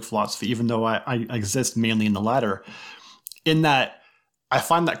analytic philosophy, even though I exist mainly in the latter, in that I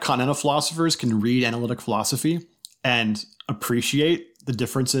find that continental philosophers can read analytic philosophy and appreciate the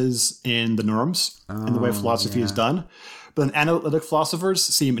differences in the norms and the way philosophy is done. But then analytic philosophers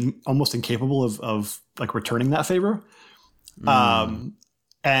seem almost incapable of like returning that favor.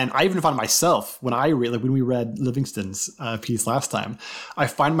 And I even find myself, when we read Livingston's piece last time, I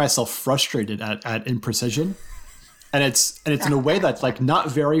find myself frustrated at imprecision. And it's in a way that's like not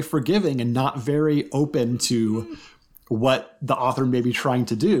very forgiving and not very open to what the author may be trying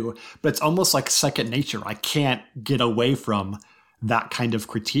to do. But it's almost like second nature. I can't get away from that kind of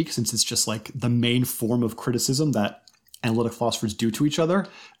critique, since it's just like the main form of criticism that analytic philosophers do to each other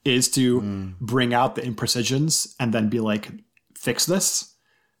is to bring out the imprecisions and then be like, fix this,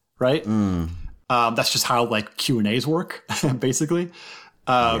 right? That's just how like Q&As work, basically.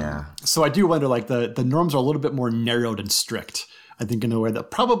 So I do wonder, like the norms are a little bit more narrowed and strict, I think, in a way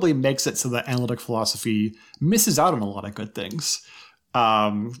that probably makes it so that analytic philosophy misses out on a lot of good things.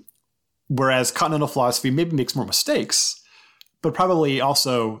 Whereas continental philosophy maybe makes more mistakes, but probably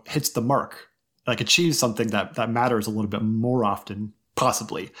also hits the mark, like achieves something that matters a little bit more often,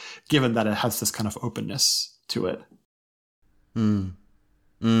 possibly, given that it has this kind of openness to it.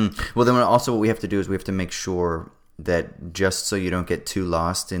 Well, then also what we have to do is we have to make sure that, just so you don't get too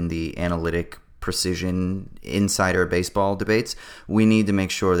lost in the analytic precision insider baseball debates, we need to make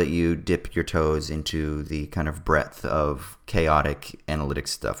sure that you dip your toes into the kind of breadth of chaotic analytic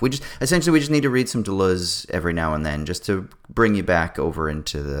stuff. We just need to read some Deleuze every now and then, just to bring you back over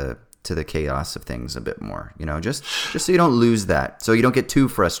into the chaos of things a bit more, just so you don't lose that, so you don't get too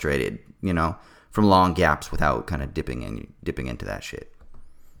frustrated, from long gaps without kind of dipping into that shit.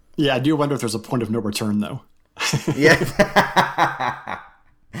 Yeah, I do wonder if there's a point of no return, though. Yeah.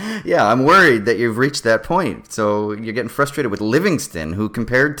 Yeah, I'm worried that you've reached that point. So you're getting frustrated with Livingston, who,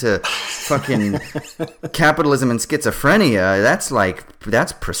 compared to fucking capitalism and schizophrenia,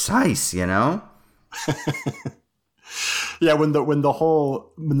 that's precise, Yeah, when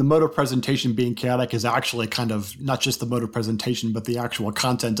the mode of presentation being chaotic is actually kind of not just the mode of presentation, but the actual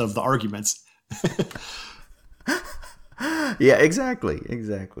content of the arguments. Yeah, exactly.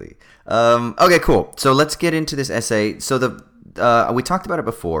 Okay, cool. So let's get into this essay. So we talked about it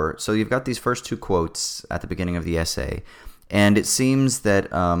before. So you've got these first two quotes at the beginning of the essay, and it seems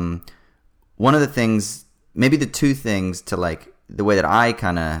that one of the things, maybe the two things to like the way that I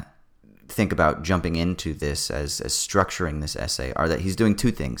kind of think about jumping into this as structuring this essay are that he's doing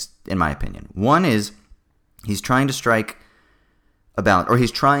two things, in my opinion. One is he's trying to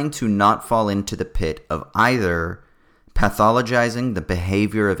he's trying to not fall into the pit of either pathologizing the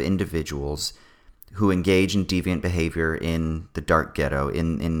behavior of individuals who engage in deviant behavior in the dark ghetto,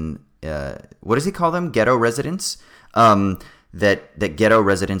 in what does he call them? Ghetto residents? That ghetto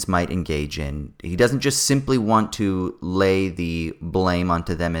residents might engage in. He doesn't just simply want to lay the blame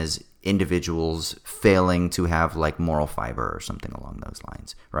onto them as individuals failing to have like moral fiber or something along those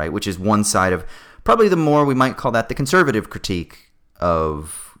lines, right? Which is one side of probably the more we might call that the conservative critique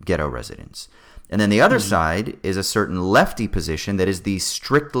of ghetto residents. And then the other side is a certain lefty position that is the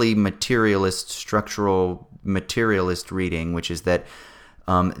strictly materialist, structural materialist reading, which is that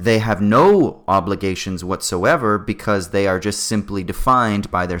they have no obligations whatsoever because they are just simply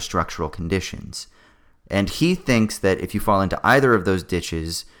defined by their structural conditions. And he thinks that if you fall into either of those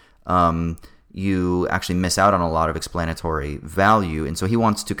ditches, you actually miss out on a lot of explanatory value. And so he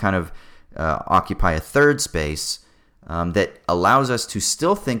wants to kind of occupy a third space that allows us to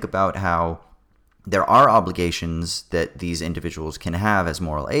still think about how there are obligations that these individuals can have as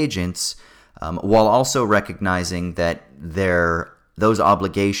moral agents, while also recognizing that those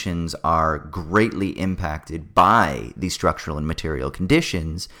obligations are greatly impacted by the structural and material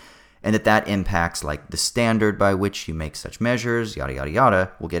conditions, and that impacts like the standard by which you make such measures, yada, yada,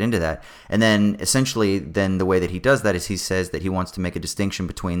 yada. We'll get into that. And then essentially the way that he does that is he says that he wants to make a distinction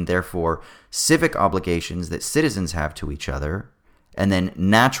between, therefore, civic obligations that citizens have to each other and then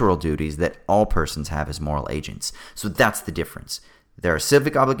natural duties that all persons have as moral agents. So that's the difference. There are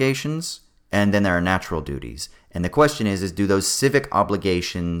civic obligations, and then there are natural duties. And the question is do those civic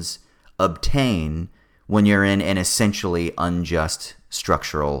obligations obtain when you're in an essentially unjust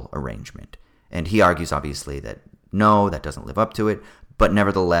structural arrangement? And he argues, obviously, that no, that doesn't live up to it. But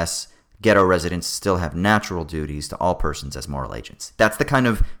nevertheless, ghetto residents still have natural duties to all persons as moral agents. That's the kind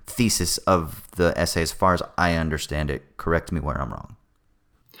of thesis of the essay as far as I understand it. Correct me where I'm wrong.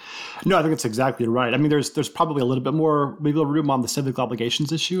 No, I think it's exactly right. I mean, there's probably a little bit more wiggle room on the civic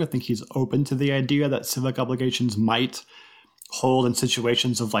obligations issue. I think he's open to the idea that civic obligations might hold in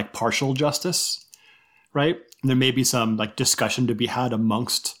situations of like partial justice, right? And there may be some like discussion to be had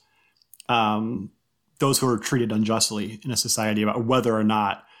amongst those who are treated unjustly in a society about whether or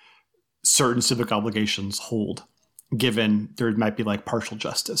not certain civic obligations hold, given there might be like partial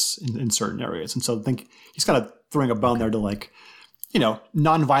justice in certain areas. And so I think he's kind of throwing a bone there to like,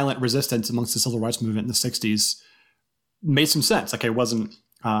 nonviolent resistance amongst the civil rights movement in the 60s made some sense. Like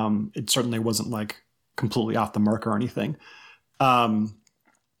it certainly wasn't like completely off the mark or anything.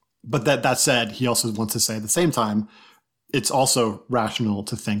 But that said, he also wants to say at the same time, it's also rational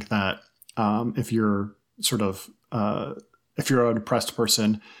to think that if you're if you're an oppressed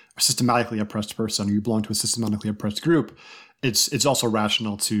person, a systematically oppressed person, or you belong to a systematically oppressed group, it's also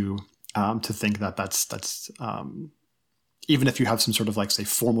rational to think that that's even if you have some sort of like say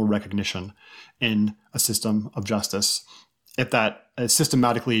formal recognition in a system of justice, if that is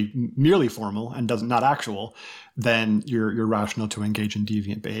systematically merely formal and not actual, then you're rational to engage in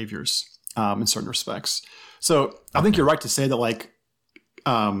deviant behaviors in certain respects. So I think you're right to say that like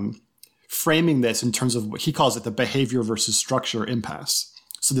framing this in terms of what he calls it the behavior versus structure impasse.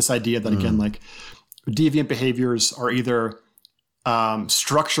 So this idea that again, like deviant behaviors are either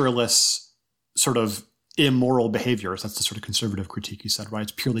structureless sort of immoral behaviors. That's the sort of conservative critique you said, right?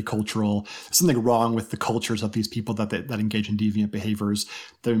 It's purely cultural. There's something wrong with the cultures of these people that engage in deviant behaviors.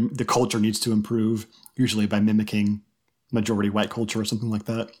 The culture needs to improve, usually by mimicking majority white culture or something like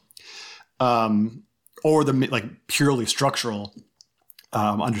that. Or the like purely structural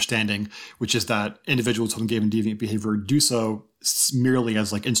understanding, which is that individuals who engage in deviant behavior do so merely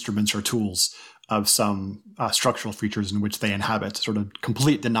as like instruments or tools of some structural features in which they inhabit, sort of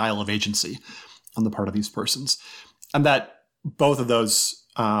complete denial of agency on the part of these persons. And that both of those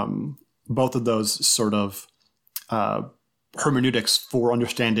sort of hermeneutics for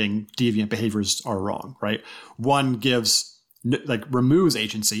understanding deviant behaviors are wrong, right? One removes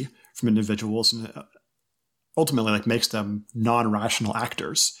agency from individuals and ultimately like makes them non-rational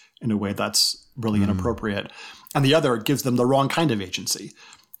actors in a way that's really inappropriate. And the other gives them the wrong kind of agency.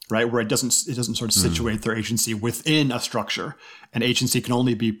 right? Where it doesn't sort of situate their agency within a structure. And agency can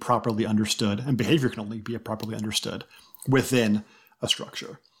only be properly understood, and behavior can only be properly understood within a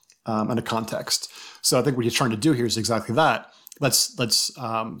structure and a context. So I think what he's trying to do here is exactly that. Let's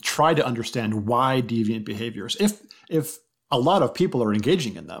try to understand why deviant behaviors, if a lot of people are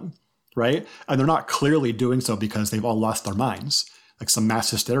engaging in them, right, and they're not clearly doing so because they've all lost their minds, like some mass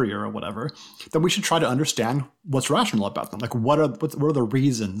hysteria or whatever, then we should try to understand what's rational about them. Like what are the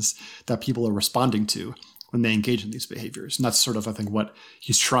reasons that people are responding to when they engage in these behaviors? And that's sort of, I think, what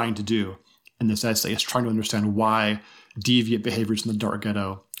he's trying to do in this essay, is trying to understand why deviant behaviors in the dark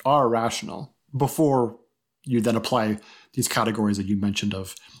ghetto are rational before you then apply these categories that you mentioned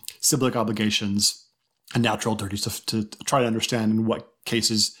of civic obligations and natural duties to try to understand in what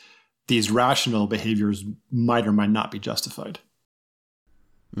cases these rational behaviors might or might not be justified.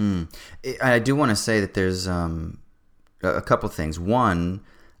 I do want to say that there's a couple things. One,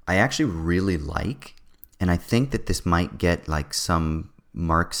 I actually really like, and I think that this might get like some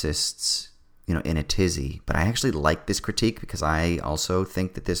Marxists, in a tizzy, but I actually like this critique because I also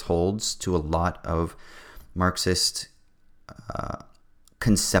think that this holds to a lot of Marxist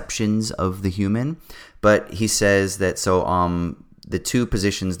conceptions of the human. But he says that the two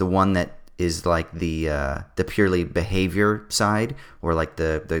positions, the one that is like the purely behavior side, or like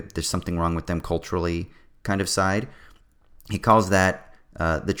the there's something wrong with them culturally kind of side, he calls that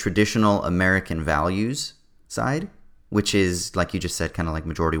the traditional American values side, which is, like you just said, kind of like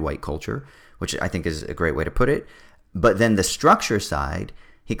majority white culture, which I think is a great way to put it. But then the structure side,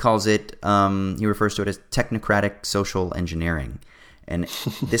 he calls it, he refers to it as technocratic social engineering. And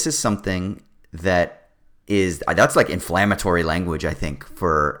this is something that's like inflammatory language, I think,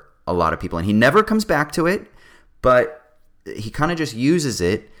 for a lot of people. And he never comes back to it, but he kind of just uses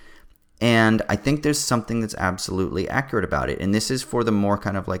it. And I think there's something that's absolutely accurate about it. And this is for the more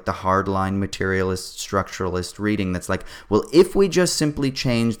kind of like the hardline materialist, structuralist reading that's like, well, if we just simply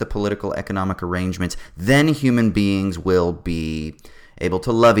change the political economic arrangements, then human beings will be able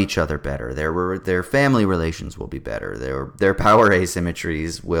to love each other better. Their family relations will be better. Their power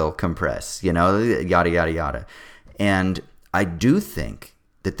asymmetries will compress, yada, yada, yada. And I do think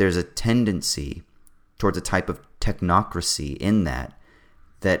that there's a tendency towards a type of technocracy in that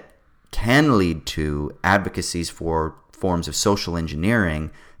can lead to advocacies for forms of social engineering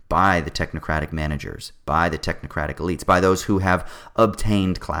by the technocratic managers, by the technocratic elites, by those who have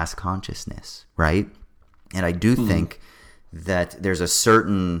obtained class consciousness, right? And I do think that there's a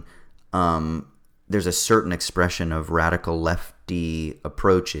certain expression of radical lefty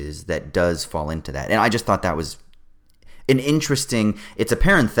approaches that does fall into that. And I just thought that was an interesting, it's a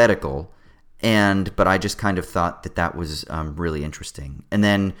parenthetical, but I just kind of thought that was really interesting. And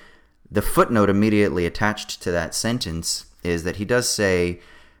then the footnote immediately attached to that sentence is that he does say,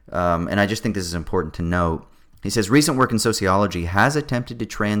 and I just think this is important to note, he says, recent work in sociology has attempted to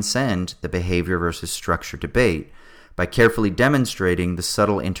transcend the behavior versus structure debate by carefully demonstrating the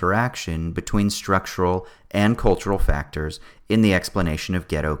subtle interaction between structural and cultural factors in the explanation of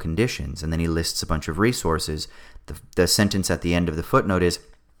ghetto conditions. And then he lists a bunch of resources. The sentence at the end of the footnote is,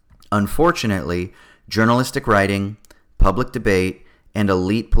 unfortunately, journalistic writing, public debate, and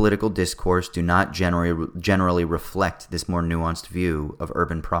elite political discourse do not generally reflect this more nuanced view of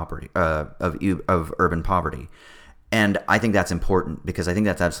urban urban poverty. And I think that's important because I think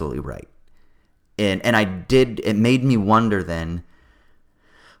that's absolutely right. And it made me wonder then,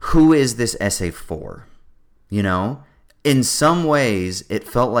 who is this essay for? In some ways, it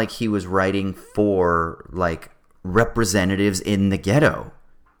felt like he was writing for like representatives in the ghetto,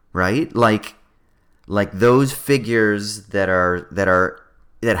 right? Like those figures that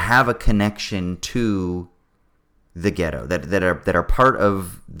have a connection to the ghetto, that are part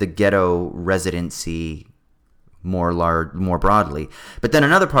of the ghetto residency more broadly. But then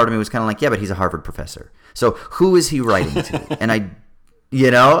another part of me was kind of like, yeah, but he's a Harvard professor. So who is he writing to? And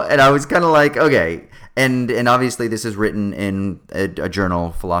I was kind of like, okay. And obviously this is written in a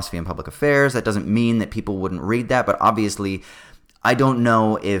journal, Philosophy and Public Affairs. That doesn't mean that people wouldn't read that, but obviously I don't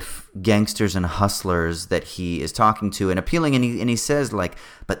know if gangsters and hustlers that he is talking to and appealing, and he says like,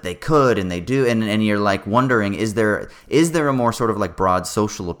 but they could and they do, and you're like wondering, is there a more sort of like broad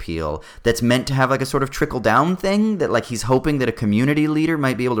social appeal that's meant to have like a sort of trickle down thing that like he's hoping that a community leader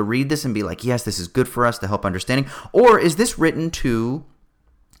might be able to read this and be like, yes, this is good for us to help understanding, or is this written to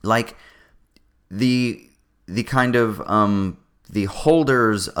like the kind of the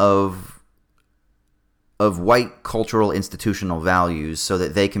holders of white cultural institutional values so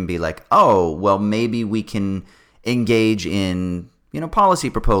that they can be like, oh, well, maybe we can engage in, policy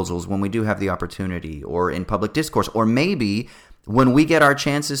proposals when we do have the opportunity, or in public discourse, or maybe when we get our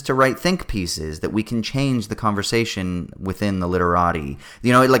chances to write think pieces, that we can change the conversation within the literati.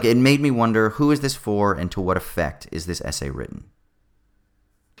 It made me wonder, who is this for and to what effect is this essay written?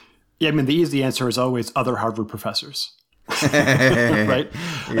 Yeah, I mean, the easy answer is always other Harvard professors, right?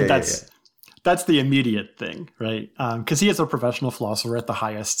 That's the immediate thing, right? Because he is a professional philosopher at the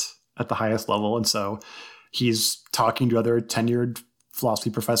highest level, and so he's talking to other tenured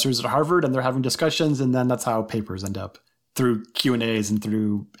philosophy professors at Harvard, and they're having discussions, and then that's how papers end up, through Q&As and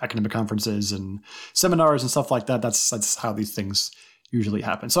through academic conferences and seminars and stuff like that. That's how these things usually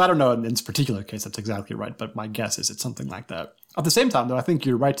happen. So I don't know in this particular case that's exactly right, but my guess is it's something like that. At the same time, though, I think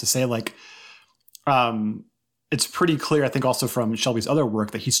you're right to say, it's pretty clear, I think, also from Shelby's other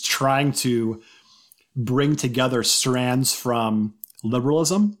work, that he's trying to bring together strands from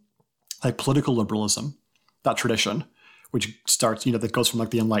liberalism, like political liberalism, that tradition, which starts, that goes from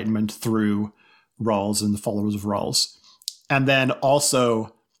the Enlightenment through Rawls and the followers of Rawls. And then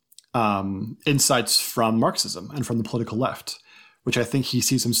also insights from Marxism and from the political left, which I think he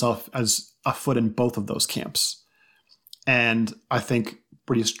sees himself as a foot in both of those camps. And I think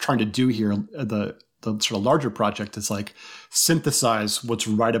what he's trying to do here, the sort of larger project, is synthesize what's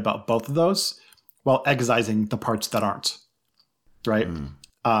right about both of those while excising the parts that aren't, right?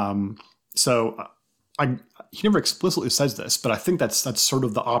 So he never explicitly says this, but I think that's sort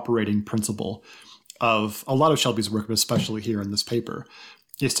of the operating principle of a lot of Shelby's work, but especially here in this paper,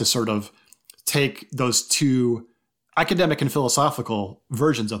 is to sort of take those two academic and philosophical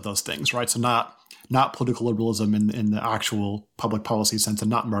versions of those things, right? So not political liberalism in the actual public policy sense,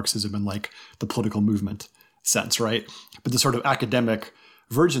 and not Marxism in the political movement sense, right? But the sort of academic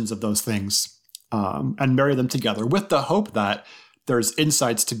versions of those things, and marry them together with the hope that there's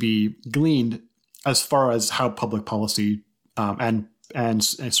insights to be gleaned as far as how public policy and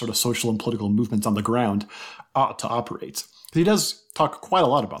sort of social and political movements on the ground ought to operate. He does talk quite a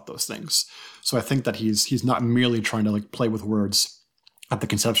lot about those things. So I think that he's not merely trying to play with words at the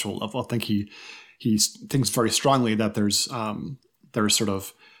conceptual level. I think he thinks very strongly that there's sort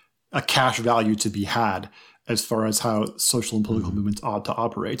of a cash value to be had as far as how social and political movements ought to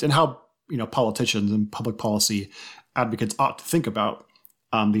operate, and how politicians and public policy advocates ought to think about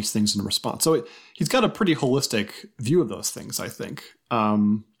these things in response. So he's got a pretty holistic view of those things, I think. I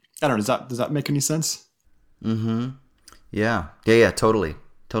don't know. Does that make any sense? Mm-hmm. Yeah. Totally.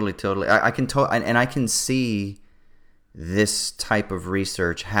 I can see this type of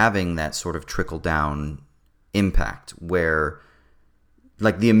research having that sort of trickle down impact, where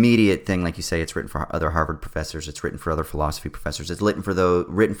the immediate thing, like you say, it's written for other Harvard professors, it's written for other philosophy professors, it's written for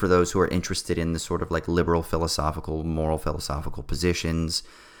those who are interested in the sort of liberal philosophical, moral philosophical positions.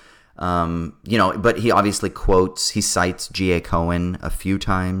 But he obviously he cites G.A. Cohen a few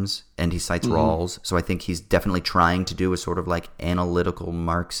times, and he cites Rawls. So I think he's definitely trying to do a sort of analytical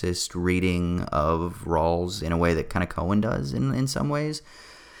Marxist reading of Rawls in a way that kind of Cohen does in some ways.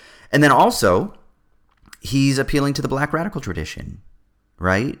 And then also, he's appealing to the Black radical tradition,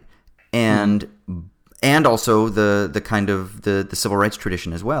 right? And also the kind of the civil rights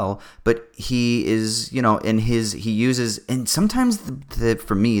tradition as well. But he is, he uses, and sometimes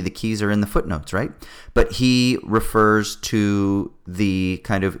for me, the keys are in the footnotes, right? But he refers to the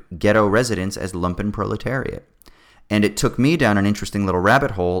kind of ghetto residents as lumpen proletariat. And it took me down an interesting little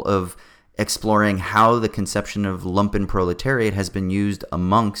rabbit hole of exploring how the conception of lumpen proletariat has been used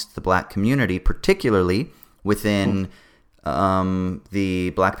amongst the Black community, particularly within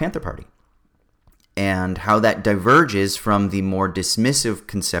the Black Panther Party, and how that diverges from the more dismissive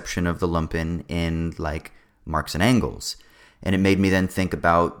conception of the lumpen in Marx and Engels. And it made me then think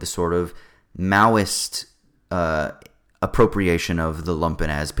about the sort of Maoist appropriation of the lumpen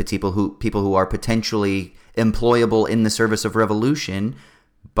as people who are potentially employable in the service of revolution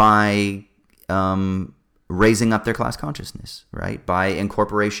by raising up their class consciousness, right? By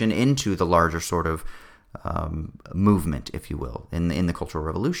incorporation into the larger sort of movement, if you will, in the Cultural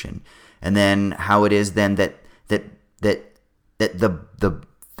Revolution. And then how it is then that the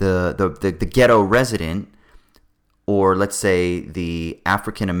ghetto resident, or let's say the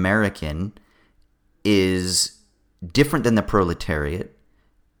African American, is different than the proletariat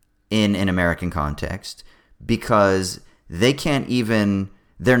in an American context, because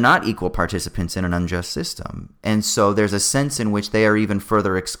they're not equal participants in an unjust system. And so there's a sense in which they are even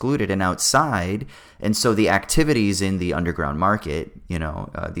further excluded and outside. And so the activities in the underground market,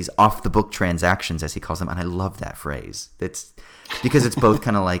 these off-the-book transactions, as he calls them, and I love that phrase. It's because it's both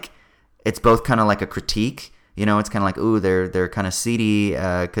kind of like a critique. It's kind of like, ooh, they're kind of seedy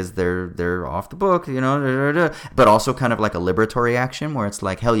because they're off the book, but also kind of like a liberatory action where it's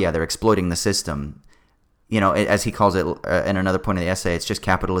like, hell yeah, they're exploiting the system. as he calls it in another point of the essay, it's just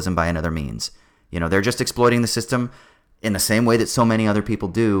capitalism by another means. They're just exploiting the system in the same way that so many other people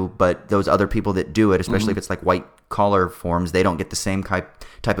do, but those other people that do it, especially if it's like white collar forms, they don't get the same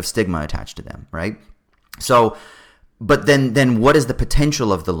type of stigma attached to them, right? So, but then what is the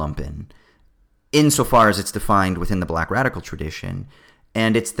potential of the lumpen insofar as it's defined within the Black radical tradition?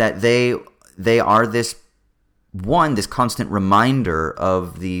 And it's that they are this constant reminder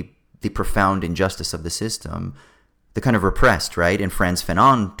of the profound injustice of the system, the kind of repressed, right? And Frantz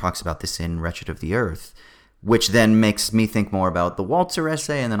Fanon talks about this in Wretched of the Earth, which then makes me think more about the Walzer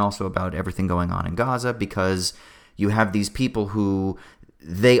essay and then also about everything going on in Gaza, because you have these people who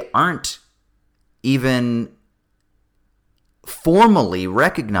they aren't even formally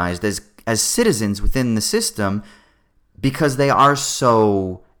recognized as citizens within the system because they are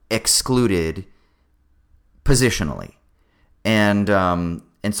so excluded positionally. And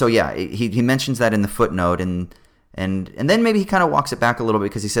so, yeah, he mentions that in the footnote, and then maybe he kind of walks it back a little bit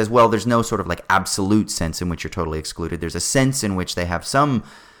because he says, well, there's no sort of like absolute sense in which you're totally excluded. There's a sense in which they have some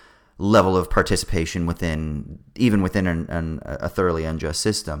level of participation within a thoroughly unjust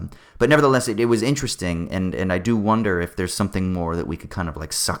system. But nevertheless, it was interesting, and I do wonder if there's something more that we could kind of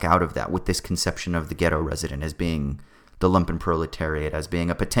like suck out of that with this conception of the ghetto resident as being the lumpen proletariat, as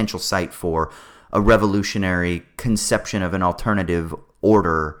being a potential site for a revolutionary conception of an alternative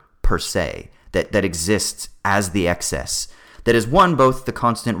order per se that exists as the excess, that is both the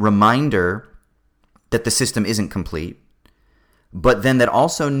constant reminder that the system isn't complete, but then that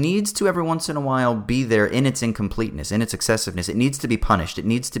also needs to every once in a while be there in its incompleteness, in its excessiveness. It needs to be punished. It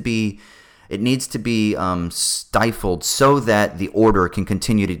needs to be stifled so that the order can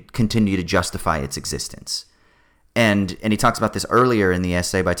continue to justify its existence. And he talks about this earlier in the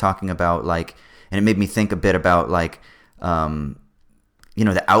essay by talking about like, and it made me think a bit about like,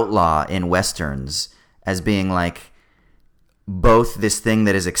 the outlaw in Westerns as being like both this thing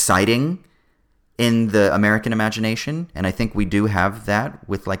that is exciting in the American imagination, and I think we do have that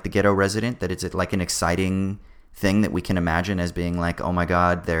with like the ghetto resident, that it's like an exciting thing that we can imagine as being like, oh my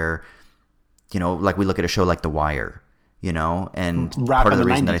God, they're, like we look at a show like The Wire, and Rap part of the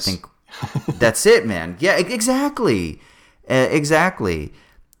reason 90s. that I think that's it, man. Yeah, exactly.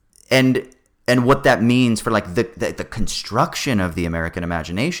 And what that means for like the construction of the American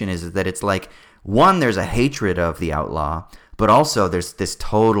imagination is that it's like, one, there's a hatred of the outlaw, but also there's this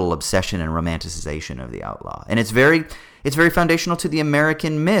total obsession and romanticization of the outlaw. And it's very foundational to the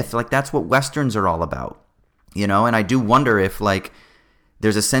American myth. Like that's what Westerns are all about, and I do wonder if like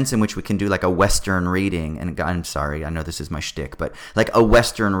there's a sense in which we can do like a Western reading, and I'm sorry, I know this is my shtick, but like a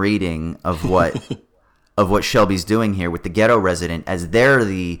Western reading of what of what Shelby's doing here with the ghetto resident as they're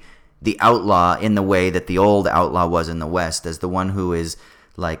the outlaw in the way that the old outlaw was in the West, as the one who is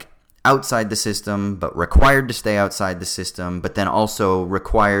like outside the system but required to stay outside the system, but then also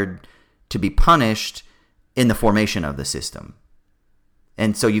required to be punished in the formation of the system.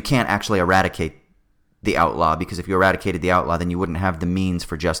 And so you can't actually eradicate the outlaw, because if you eradicated the outlaw, then you wouldn't have the means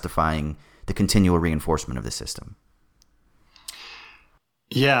for justifying the continual reinforcement of the system.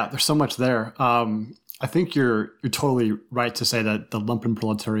 Yeah, there's so much there. I think you're totally right to say that the lumpen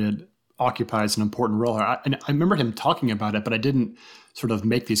proletariat occupies an important role here. And I remember him talking about it, but I didn't sort of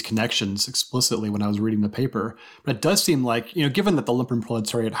make these connections explicitly when I was reading the paper. But it does seem like, given that the lumpen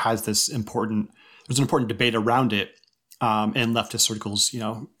proletariat has there's an important debate around it in leftist circles,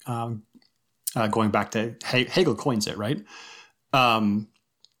 going back to Hegel coins it, right?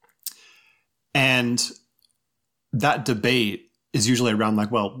 And that debate is usually around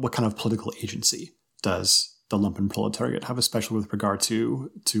like, well, what kind of political agency does the lumpen proletariat have, especially with regard to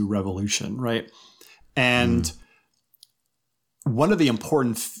revolution, right? And one of the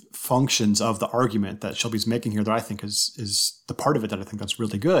important functions of the argument that Shelby's making here that I think is the part of it that I think that's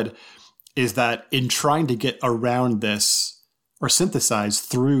really good is that in trying to get around this or synthesize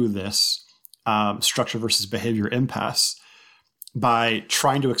through this structure versus behavior impasse by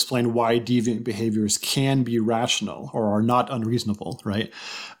trying to explain why deviant behaviors can be rational or are not unreasonable, right?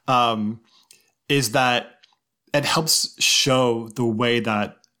 Is that it helps show the way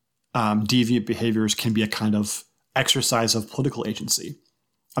that deviant behaviors can be a kind of exercise of political agency.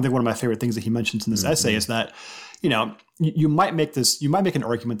 I think one of my favorite things that he mentions in this essay is that, you might make an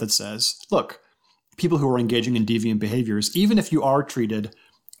argument that says, look, people who are engaging in deviant behaviors, even if you are treated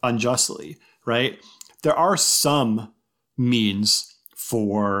unjustly, right, there are some means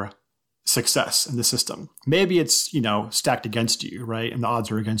for success in the system. Maybe it's, stacked against you, right? And the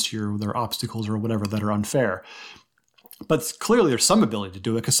odds are against you, or there are obstacles or whatever that are unfair. But clearly there's some ability to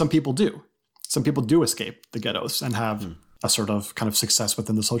do it because some people do. Some people do escape the ghettos and have a sort of kind of success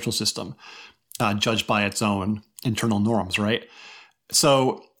within the social system. judged by its own internal norms, right?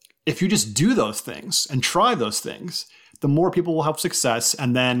 So if you just do those things and try those things, the more people will have success,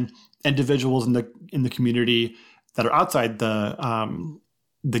 and then individuals in the community that are outside the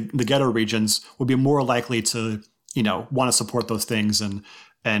ghetto regions will be more likely to want to support those things and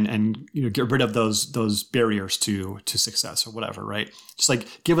get rid of those barriers to success or whatever, right? Just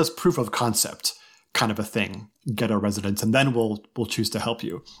like give us proof of concept kind of a thing, ghetto residents, and then we'll choose to help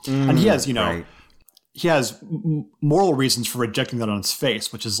you. And he has right. he has moral reasons for rejecting that on its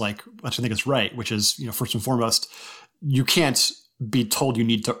face, which I think is right, which is first and foremost, you can't be told you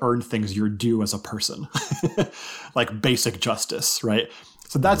need to earn things you're due as a person, like basic justice, right?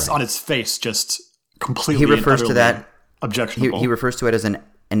 So that's on its face just completely. He refers to that objectionable. He refers to it as an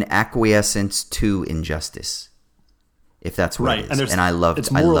acquiescence to injustice, if that's what it is. And I love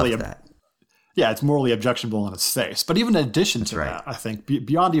that. Yeah, it's morally objectionable on its face. But even in addition to that, I think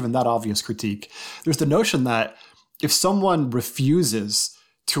beyond even that obvious critique, there's the notion that if someone refuses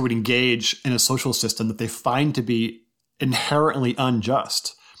to engage in a social system that they find to be inherently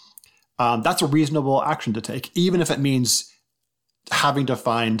unjust, that's a reasonable action to take, even if it means having to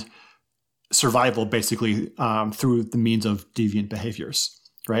find survival basically through the means of deviant behaviors,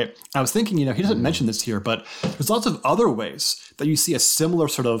 right? I was thinking, he doesn't mention this here, but there's lots of other ways that you see a similar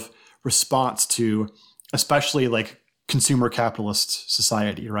sort of response to especially like consumer capitalist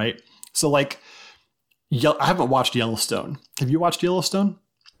society, right? So like, I haven't watched Yellowstone. Have you watched Yellowstone?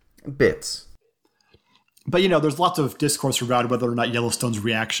 Bits. But, there's lots of discourse around whether or not Yellowstone's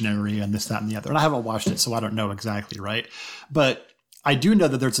reactionary and this, that, and the other. And I haven't watched it, so I don't know exactly, right? But I do know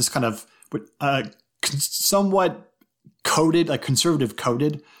that there's this kind of somewhat coded, like conservative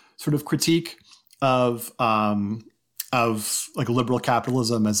coded sort of critique of like liberal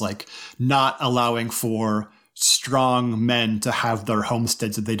capitalism as like not allowing for strong men to have their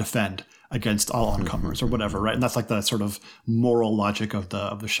homesteads that they defend against all oncomers or whatever, right? And that's like the sort of moral logic of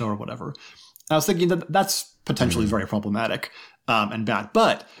the show or whatever. And I was thinking that that's potentially very problematic and bad.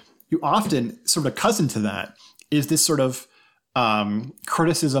 But you often sort of cousin to that is this sort of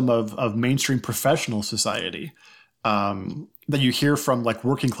criticism of mainstream professional society that you hear from like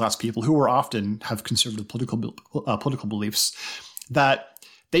working class people who are often have conservative political beliefs, that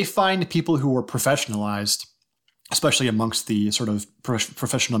they find people who are professionalized, especially amongst the sort of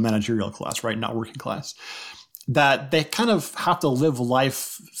professional managerial class, right, not working class, that they kind of have to live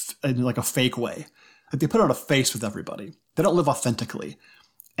life in like a fake way. Like they put on a face with everybody. They don't live authentically.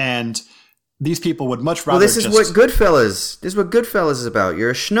 And these people would much rather this is what Goodfellas is about.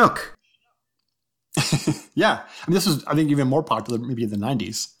 You're a schnook. Yeah. I mean, this was, I think, even more popular maybe in the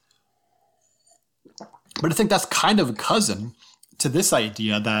 90s. But I think that's kind of a cousin to this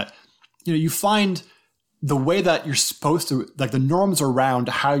idea that, you find the way that you're supposed to, like the norms around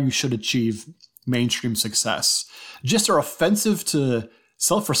how you should achieve mainstream success just are offensive to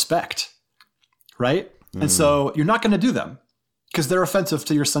self-respect, right? And so you're not going to do them because they're offensive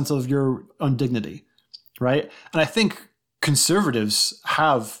to your sense of your own dignity, right? And I think conservatives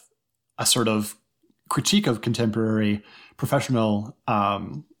have a sort of critique of contemporary professional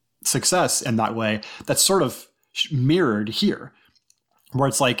success in that way that's sort of mirrored here, where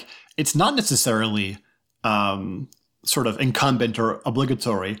it's like it's not necessarily sort of incumbent or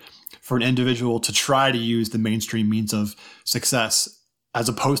obligatory for an individual to try to use the mainstream means of success as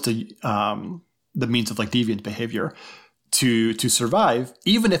opposed to the means of like deviant behavior to survive,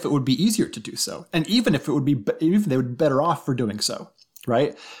 even if it would be easier to do so, and even if they would be better off for doing so,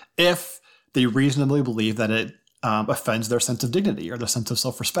 right? If they reasonably believe that it offends their sense of dignity or their sense of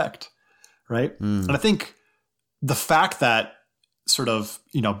self-respect, right? And I think the fact that sort of,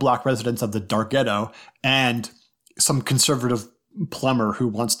 black residents of the dark ghetto and some conservative plumber who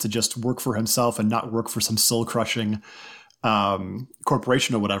wants to just work for himself and not work for some soul-crushing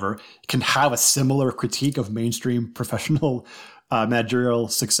corporation or whatever can have a similar critique of mainstream professional managerial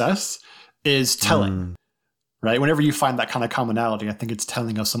success is telling. Right? Whenever you find that kind of commonality, I think it's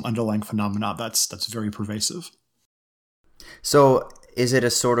telling us some underlying phenomena that's very pervasive. So is it a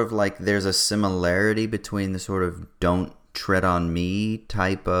sort of like there's a similarity between the sort of don't tread on me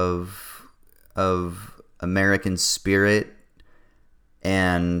type of American spirit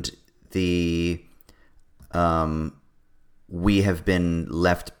and the we have been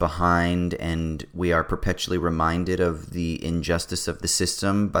left behind and we are perpetually reminded of the injustice of the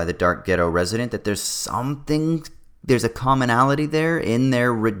system by the dark ghetto resident, that there's a commonality there in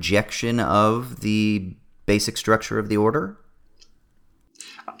their rejection of the basic structure of the order?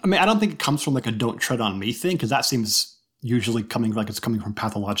 I mean, I don't think it comes from like a don't tread on me thing, because that seems usually coming from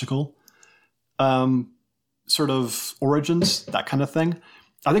pathological sort of origins, that kind of thing.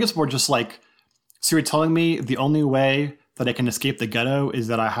 I think it's more just like So you're telling me the only way that I can escape the ghetto is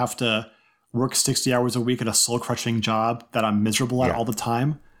that I have to work 60 hours a week at a soul-crushing job that I'm miserable at all the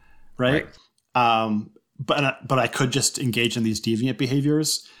time, right? But I could just engage in these deviant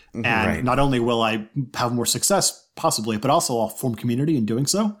behaviors, and not only will I have more success, possibly, but also I'll form community in doing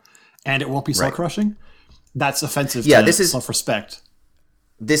so, and it won't be soul-crushing. That's offensive to self-respect.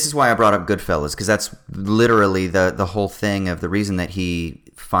 This is why I brought up Goodfellas, because that's literally the whole thing of the reason that he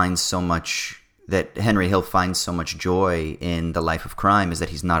finds so much, that Henry Hill finds so much joy in the life of crime, is that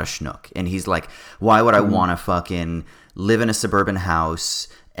he's not a schnook. And he's like, why would I want to fucking live in a suburban house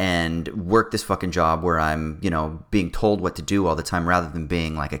and work this fucking job where I'm, being told what to do all the time rather than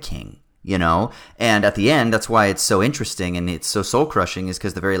being like a king, And at the end, that's why it's so interesting and it's so soul-crushing, is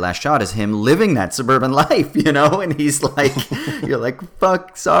because the very last shot is him living that suburban life, And he's like, you're like,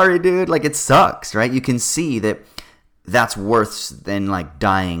 fuck, sorry, dude. Like, it sucks, right? You can see that that's worse than, like,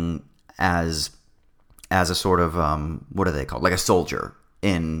 dying as a sort of, what are they called? Like a soldier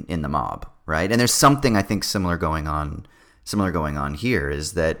in the mob, right? And there's something, I think, similar going on here,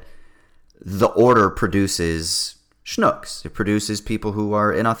 is that the order produces schnooks. It produces people who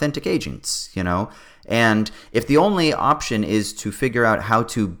are inauthentic agents, And if the only option is to figure out how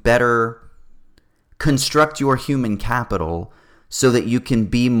to better construct your human capital so that you can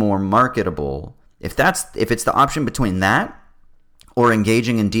be more marketable, if it's the option between that or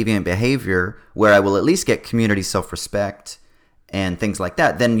engaging in deviant behavior where I will at least get community self-respect and things like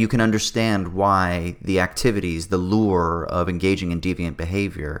that, then you can understand why the activities, the lure of engaging in deviant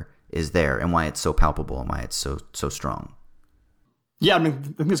behavior is there, and why it's so palpable and why it's so strong. Yeah, I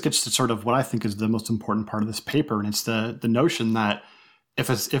think this gets to sort of what I think is the most important part of this paper, and it's the notion that if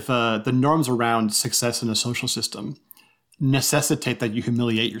the norms around success in a social system necessitate that you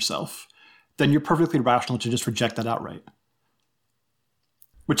humiliate yourself, then you're perfectly rational to just reject that outright,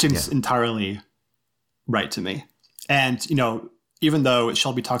 which seems entirely right to me. And, even though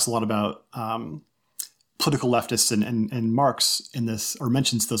Shelby talks a lot about political leftists and Marx in this, or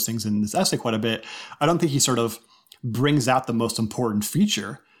mentions those things in this essay quite a bit, I don't think he sort of brings out the most important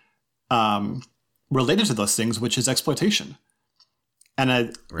feature related to those things, which is exploitation. And I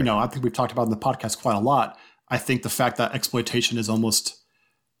think we've talked about in the podcast quite a lot. I think the fact that exploitation is almost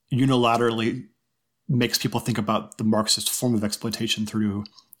unilaterally makes people think about the Marxist form of exploitation through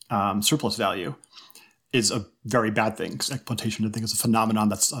surplus value is a very bad thing, because exploitation, I think, is a phenomenon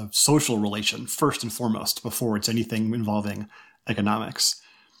that's a social relation first and foremost before it's anything involving economics.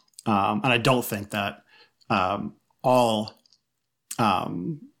 And I don't think that all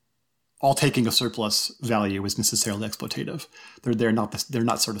taking a surplus value is necessarily exploitative. They're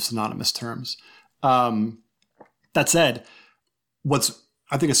not sort of synonymous terms. That said, what's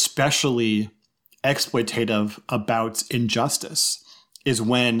I think especially exploitative about injustice is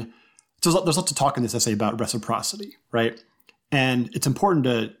when there's lots of talk in this essay about reciprocity, right? And it's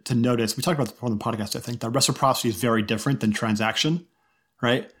important to notice, we talked about this before on the podcast, I think, that reciprocity is very different than transaction,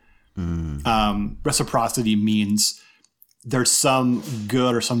 right? Reciprocity means there's some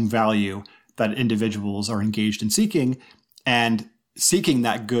good or some value that individuals are engaged in seeking, and seeking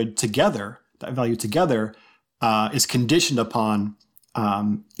that good together, that value together, is conditioned upon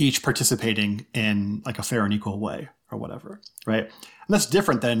each participating in like a fair and equal way or whatever, right? And that's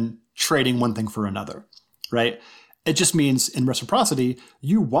different than trading one thing for another, right? It just means in reciprocity,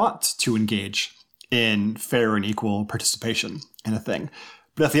 you want to engage in fair and equal participation in a thing.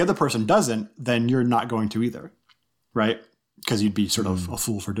 But if the other person doesn't, then you're not going to either, right? Because you'd be sort of a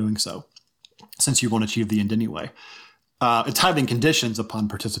fool for doing so, since you won't achieve the end anyway. It's having conditions upon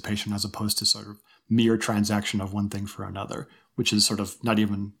participation as opposed to sort of mere transaction of one thing for another, which is sort of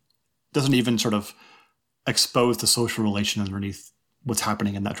doesn't even sort of expose the social relation underneath what's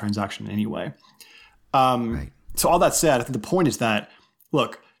happening in that transaction anyway. Right. So all that said, I think the point is that,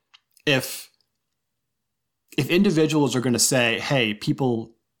 look, if individuals are going to say, hey,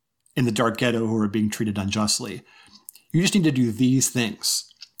 people in the dark ghetto who are being treated unjustly, you just need to do these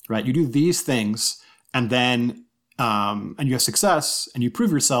things, right? You do these things, and then and you have success and you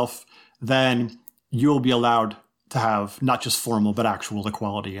prove yourself, then you'll be allowed to have not just formal but actual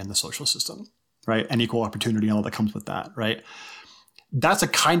equality in the social system, right? And equal opportunity and all that comes with that, right? That's a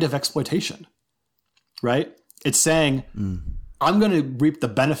kind of exploitation, right? It's saying, I'm going to reap the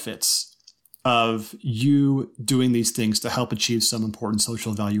benefits of you doing these things to help achieve some important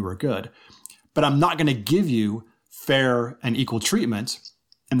social value or good, but I'm not going to give you fair and equal treatment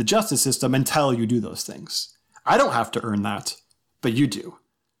in the justice system until you do those things. I don't have to earn that, but you do,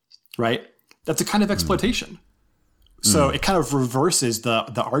 right? That's a kind of exploitation. So it kind of reverses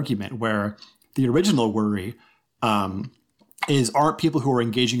the argument where the original worry is aren't people who are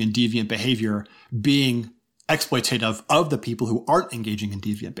engaging in deviant behavior being exploitative of the people who aren't engaging in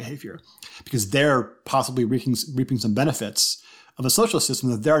deviant behavior, because they're possibly reaping some benefits of a social system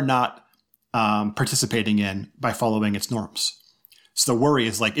that they're not participating in by following its norms. So the worry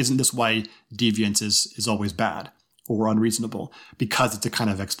is like, isn't this why deviance is always bad or unreasonable? Because it's a kind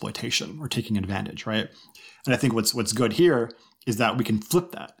of exploitation or taking advantage, right? And I think what's good here is that we can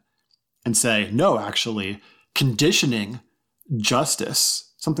flip that and say, no, actually, conditioning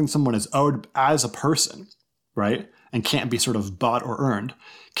justice, something someone is owed as a person, right, and can't be sort of bought or earned,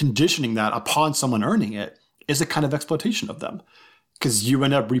 conditioning that upon someone earning it is a kind of exploitation of them, because you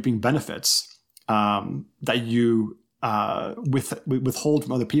end up reaping benefits that you withhold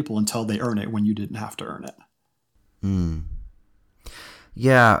from other people until they earn it when you didn't have to earn it.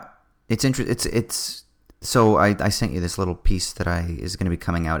 Yeah, it's interesting. It's so I sent you this little piece that is going to be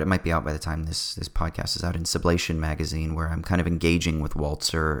coming out. It might be out by the time this podcast is out, in Sublation magazine, where I'm kind of engaging with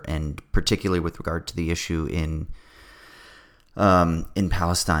Walzer, and particularly with regard to the issue in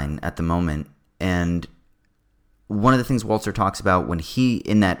Palestine at the moment. And one of the things Walzer talks about when he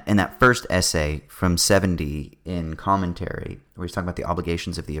in that first essay from 70 in Commentary, where he's talking about the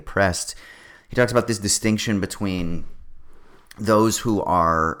obligations of the oppressed, he talks about this distinction between those who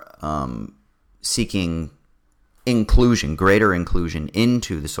are seeking inclusion, greater inclusion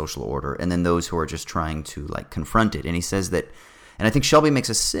into the social order, and then those who are just trying to like confront it. And he says that, and I think Shelby makes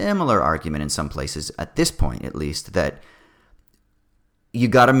a similar argument in some places, at this point at least, that you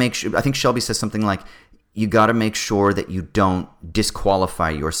got to make sure, I think Shelby says something like, you got to make sure that you don't disqualify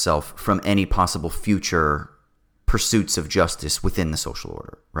yourself from any possible future pursuits of justice within the social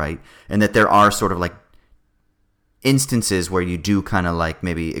order, right? And that there are sort of like instances where you do kind of like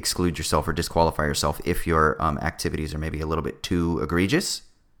maybe exclude yourself or disqualify yourself if your activities are maybe a little bit too egregious,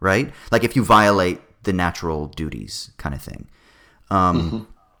 right? Like if you violate the natural duties kind of thing. And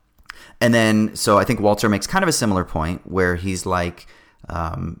then, so I think Walzer makes kind of a similar point where he's like,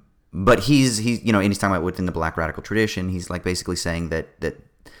 but he's you know, and he's talking about within the Black radical tradition, he's like basically saying that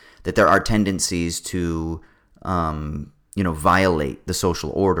there are tendencies to, you know, violate the social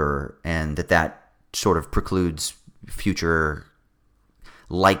order, and that sort of precludes future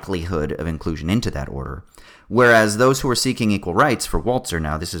likelihood of inclusion into that order. Whereas those who are seeking equal rights, for Walzer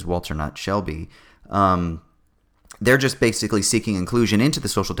now, this is Walzer, not Shelby, they're just basically seeking inclusion into the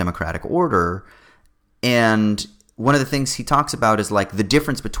social democratic order. And one of the things he talks about is like the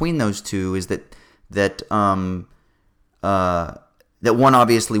difference between those two is that one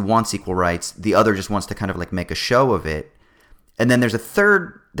obviously wants equal rights, the other just wants to kind of like make a show of it. And then there's a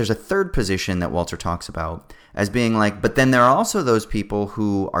third position that Walzer talks about as being like, but then there are also those people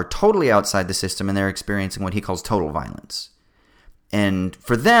who are totally outside the system and they're experiencing what he calls total violence. And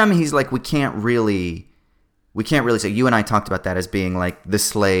for them, he's like, we can't really say, you and I talked about that as being like the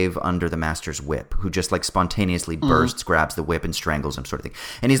slave under the master's whip who just like spontaneously bursts, grabs the whip and strangles him, sort of thing.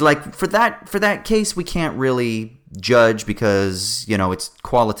 And he's like, for that case, we can't really judge because, you know, it's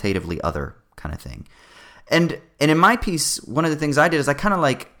qualitatively other kind of thing. And in my piece, one of the things I did is I kind of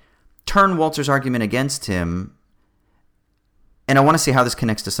like turn Walzer's argument against him, and I want to see how this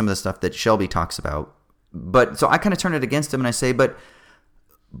connects to some of the stuff that Shelby talks about. But so I kind of turn it against him, and I say, but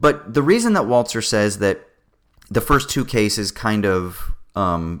the reason that Walzer says that the first two cases kind of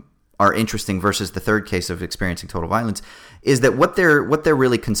are interesting versus the third case of experiencing total violence is that what they're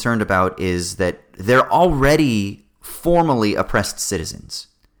really concerned about is that they're already formally oppressed citizens,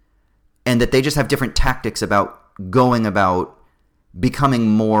 and that they just have different tactics about going about becoming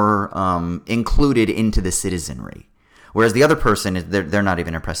more included into the citizenry, whereas the other person they're not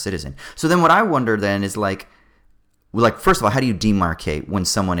even an oppressed citizen. So then what I wonder then is like first of all, how do you demarcate when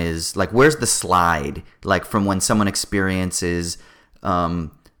someone is like, where's the slide like from when someone experiences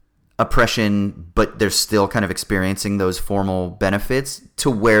oppression but they're still kind of experiencing those formal benefits to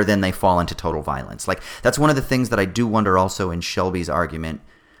where then they fall into total violence? Like that's one of the things that I do wonder also in Shelby's argument.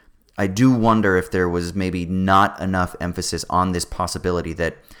 I do wonder if there was maybe not enough emphasis on this possibility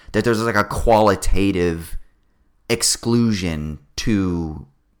that there's like a qualitative exclusion to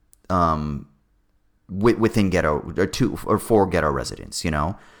within ghetto or for ghetto residents. You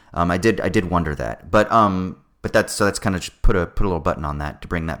know, I did wonder that, but that's kind of just put a little button on that to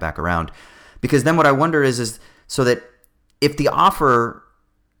bring that back around, because then what I wonder is so that if the offer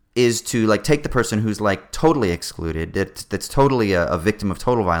is to like take the person who's like totally excluded, that's totally a victim of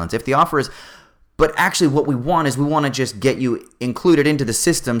total violence. If the offer is, but actually what we want to just get you included into the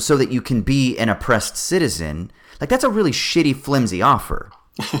system so that you can be an oppressed citizen, like that's a really shitty, flimsy offer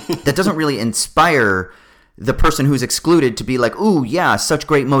that doesn't really inspire the person who's excluded to be like, ooh, yeah, such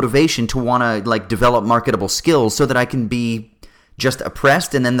great motivation to want to like develop marketable skills so that I can be just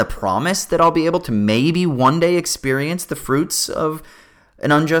oppressed, and then the promise that I'll be able to maybe one day experience the fruits of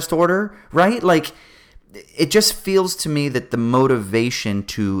an unjust order, right? Like, it just feels to me that the motivation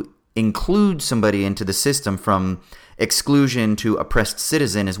to include somebody into the system from exclusion to oppressed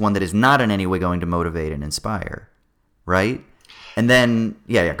citizen is one that is not in any way going to motivate and inspire, right? And then,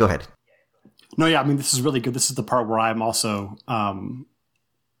 yeah, go ahead. No, yeah, I mean, this is really good. This is the part where I'm also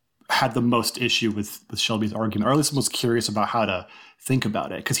had the most issue with Shelby's argument, or at least most curious about how to think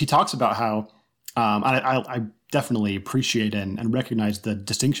about it. Because he talks about how, I definitely appreciate and recognize the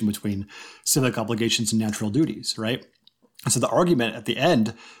distinction between civic obligations and natural duties, right? And so the argument at the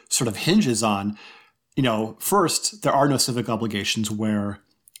end sort of hinges on, first, there are no civic obligations where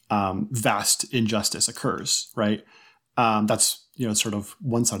vast injustice occurs, right? That's, sort of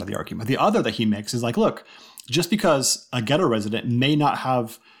one side of the argument. The other that he makes is like, look, just because a ghetto resident may not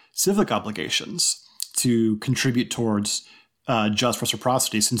have civic obligations to contribute towards just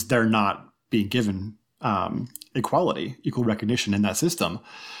reciprocity, since they're not being given equal recognition in that system,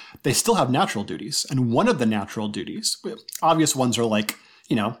 they still have natural duties. And one of the natural duties, obvious ones are like,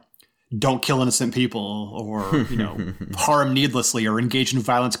 don't kill innocent people, or, harm needlessly, or engage in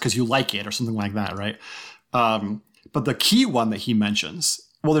violence because you like it, or something like that, right? But the key one that he mentions,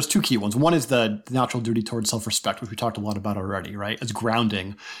 well, there's two key ones. One is the natural duty towards self-respect, which we talked a lot about already, right? As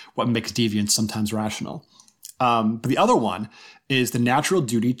grounding what makes deviance sometimes rational. But the other one is the natural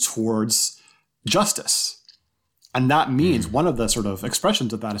duty towards justice. And that means one of the sort of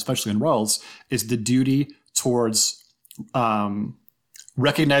expressions of that, especially in Rawls, is the duty towards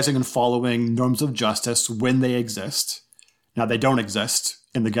recognizing and following norms of justice when they exist. Now, they don't exist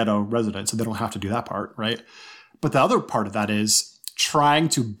in the ghetto resident, so they don't have to do that part, right? But the other part of that is trying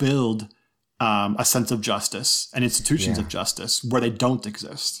to build a sense of justice and institutions of justice where they don't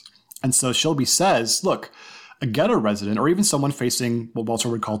exist. And so Shelby says, look, a ghetto resident, or even someone facing what Walter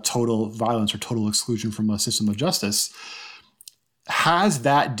would call total violence or total exclusion from a system of justice, has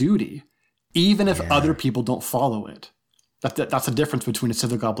that duty, even if other people don't follow it. That's the difference between a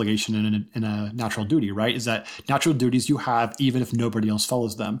civic obligation and a natural duty, right? Is that natural duties you have even if nobody else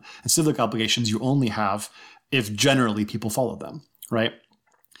follows them. And civic obligations you only have if generally people follow them, right?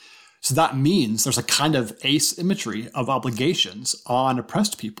 So that means there's a kind of asymmetry of obligations on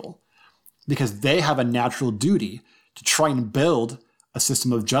oppressed people, because they have a natural duty to try and build a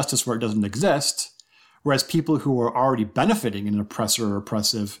system of justice where it doesn't exist, whereas people who are already benefiting in an oppressor or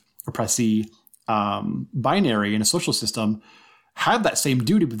oppressee binary in a social system have that same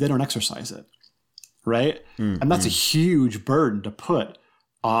duty, but they don't exercise it, right? And that's a huge burden to put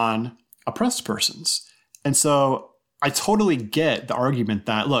on oppressed persons. And so I totally get the argument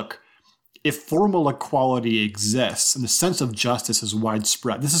that, look, if formal equality exists and the sense of justice is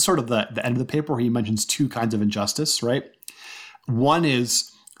widespread, this is sort of the end of the paper where he mentions two kinds of injustice, right? One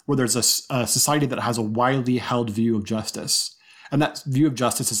is where there's a society that has a widely held view of justice. And that view of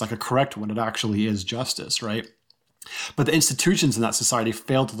justice is like a correct one. It actually is justice, right? But the institutions in that society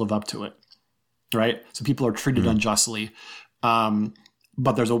fail to live up to it, right? So people are treated unjustly.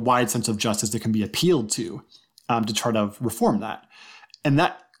 But there's a wide sense of justice that can be appealed to try to reform that. And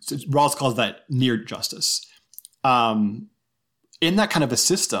that, Rawls calls that near justice. In that kind of a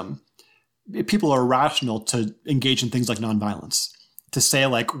system, people are rational to engage in things like nonviolence, to say,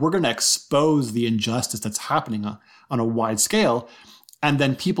 like, we're going to expose the injustice that's happening on a wide scale. And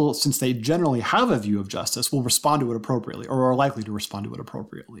then people, since they generally have a view of justice, will respond to it appropriately, or are likely to respond to it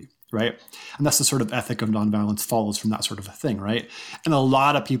appropriately, right? And that's the sort of ethic of nonviolence follows from that sort of a thing, right? And a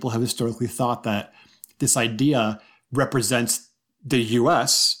lot of people have historically thought that this idea represents the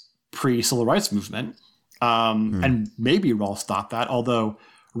U.S. pre-civil rights movement. And maybe Rawls thought that, although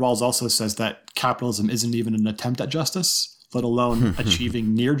Rawls also says that capitalism isn't even an attempt at justice, let alone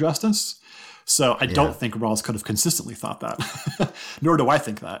achieving near justice. So I don't think Rawls could have consistently thought that, nor do I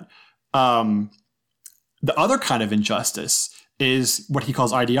think that. The other kind of injustice is what he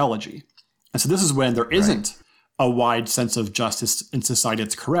calls ideology. And so this is when there isn't a wide sense of justice in society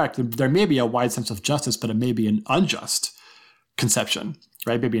that's correct. There may be a wide sense of justice, but it may be an unjust conception,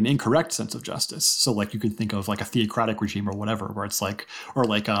 right? Maybe an incorrect sense of justice. So like you could think of like a theocratic regime or whatever, where it's like, or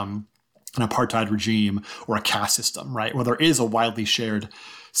like an apartheid regime or a caste system, right? Where there is a widely shared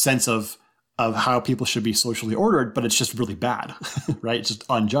sense of how people should be socially ordered, but it's just really bad, right? It's just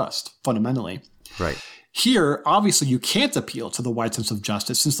unjust fundamentally. Right. Here, obviously, you can't appeal to the wide sense of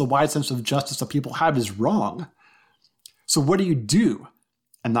justice, since the wide sense of justice that people have is wrong. So what do you do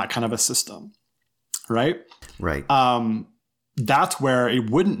in that kind of a system, right? Right. That's where it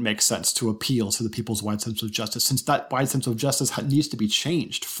wouldn't make sense to appeal to the people's wide sense of justice, since that wide sense of justice needs to be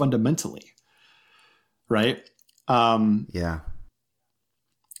changed fundamentally, right? Yeah.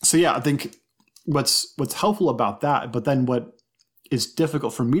 So yeah, I think what's helpful about that, but then what is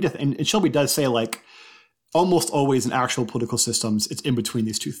difficult for me to, and Shelby does say like almost always in actual political systems, it's in between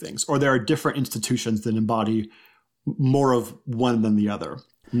these two things, or there are different institutions that embody more of one than the other,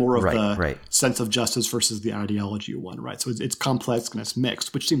 more of the sense of justice versus the ideology of one, right? So it's complex and it's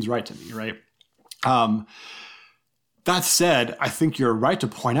mixed, which seems right to me, right? That said, I think you're right to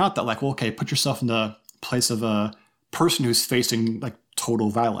point out that like, well, okay, put yourself in the place of a person who's facing like total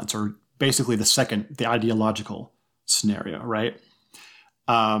violence, or basically the ideological scenario, right?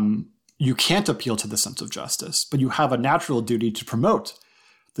 You can't appeal to the sense of justice, but you have a natural duty to promote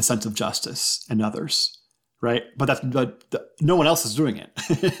the sense of justice in others, right? But no one else is doing it.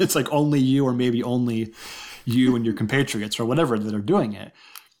 It's like only you, or maybe only you and your compatriots or whatever that are doing it.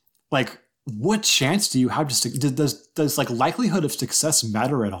 Like, what chance do you have does like likelihood of success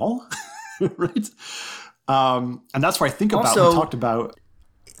matter at all? Right? And that's where I think about also, we talked about.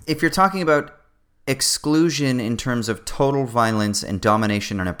 If you're talking about exclusion in terms of total violence and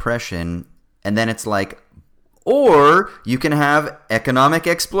domination and oppression, and then it's like, or you can have economic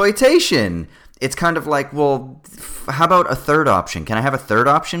exploitation. It's kind of like, well, how about a third option? Can I have a third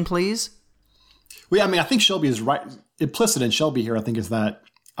option, please? Well, yeah, I mean, I think Shelby is right. Implicit in Shelby here, I think, is that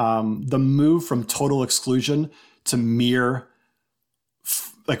the move from total exclusion to mere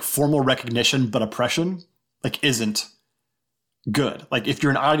like formal recognition but oppression like isn't good. Like if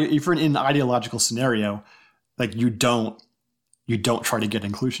you're in an ideological scenario, like you don't try to get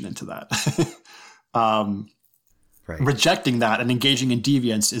inclusion into that. Right. Rejecting that and engaging in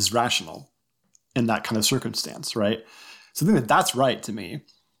deviance is rational in that kind of circumstance, right? So I think that's right to me.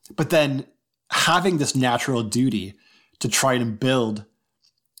 But then having this natural duty to try and build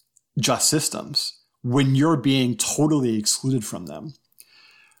just systems when you're being totally excluded from them,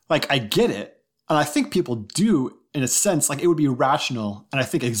 like I get it, and I think people do. In a sense, like it would be rational and I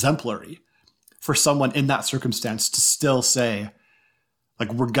think exemplary for someone in that circumstance to still say,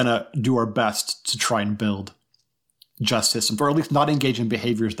 like, we're going to do our best to try and build just systems, or at least not engage in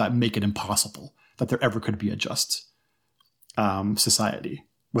behaviors that make it impossible that there ever could be a just society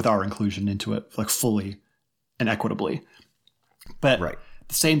with our inclusion into it, like fully and equitably. But at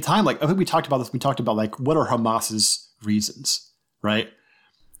the same time, like I think we talked about this. We talked about like, what are Hamas's reasons, right?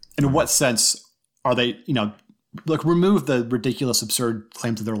 And in what sense are they, like remove the ridiculous, absurd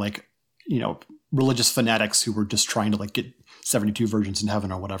claims that they're like, religious fanatics who were just trying to like get 72 virgins in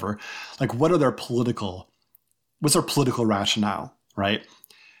heaven or whatever. Like, what's their political rationale, right?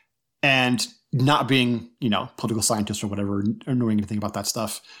 And not being, political scientist or whatever, or knowing anything about that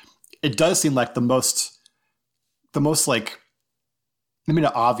stuff, it does seem like the most like, maybe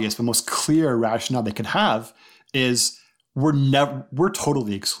not obvious, but most clear rationale they could have is we're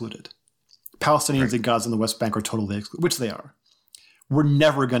totally excluded. Palestinians in Gaza and the West Bank are totally excluded, which they are. We're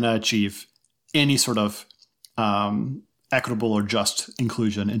never going to achieve any sort of equitable or just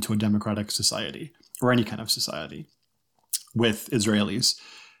inclusion into a democratic society or any kind of society with Israelis.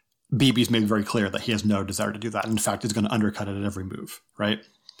 Bibi's made very clear that he has no desire to do that. In fact, he's going to undercut it at every move, right?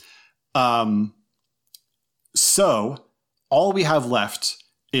 So all we have left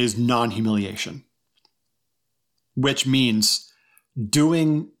is non-humiliation, which means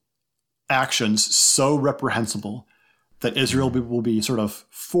doing actions so reprehensible that Israel will be sort of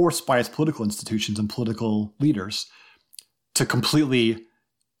forced by its political institutions and political leaders to completely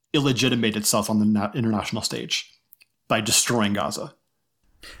illegitimate itself on the international stage by destroying Gaza.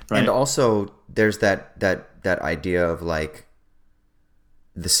 Right? And also there's that idea of like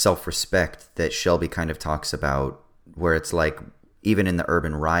the self-respect that Shelby kind of talks about, where it's like, even in the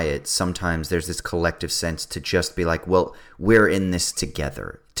urban riots, sometimes there's this collective sense to just be like, well, we're in this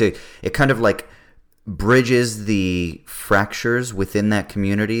together. It kind of like bridges the fractures within that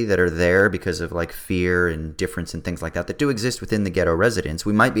community that are there because of like fear and difference and things like that do exist within the ghetto residents.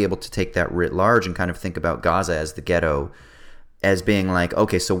 We might be able to take that writ large and kind of think about Gaza as the ghetto, as being like,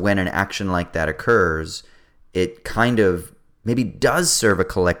 okay, so when an action like that occurs, it kind of maybe does serve a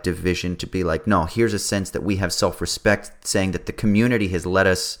collective vision to be like, no, here's a sense that we have self-respect, saying that the community has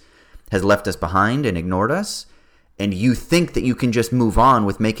left us behind and ignored us. And you think that you can just move on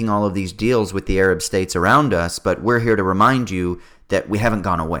with making all of these deals with the Arab states around us, but we're here to remind you that we haven't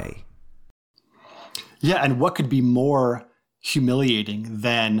gone away. Yeah, and what could be more humiliating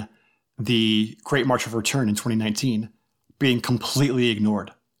than the Great March of Return in 2019 being completely ignored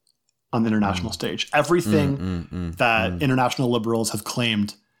on the international stage? Everything that international liberals have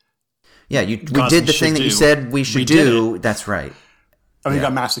claimed. Yeah, we did the thing that you said we should do. That's right. And we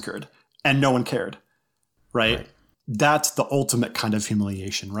got massacred, and no one cared, right? that's the ultimate kind of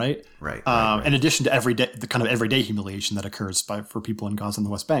humiliation, right? Right. In addition to the kind of everyday humiliation that occurs for people in Gaza and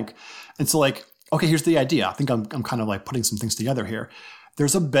the West Bank. And so like, okay, here's the idea. I think I'm kind of like putting some things together here.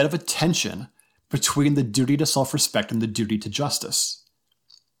 There's a bit of a tension between the duty to self-respect and the duty to justice,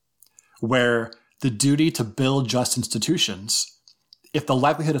 where the duty to build just institutions, if the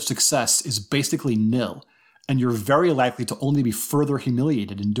likelihood of success is basically nil, and you're very likely to only be further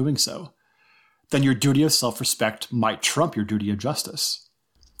humiliated in doing so, then your duty of self-respect might trump your duty of justice.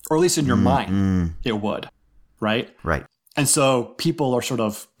 Or at least in your mind, it would, right? Right. And so people are sort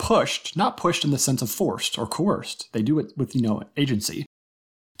of pushed, not pushed in the sense of forced or coerced. They do it with, agency,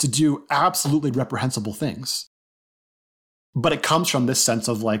 to do absolutely reprehensible things. But it comes from this sense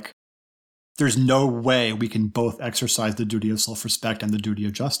of like, there's no way we can both exercise the duty of self-respect and the duty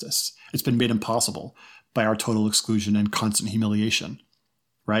of justice. It's been made impossible by our total exclusion and constant humiliation,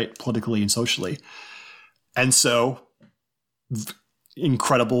 right? Politically and socially. And so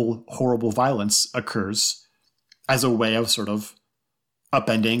incredible, horrible violence occurs as a way of sort of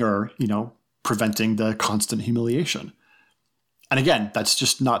upending or, preventing the constant humiliation. And again, that's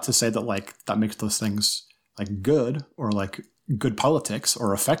just not to say that like that makes those things like good or like good politics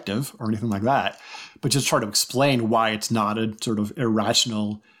or effective or anything like that, but just try to explain why it's not a sort of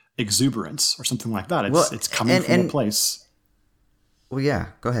irrational exuberance or something like that. It's coming from a place. Well, yeah,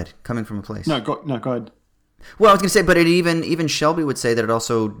 go ahead. Coming from a place. No, go ahead. Well, I was going to say, but it even Shelby would say that it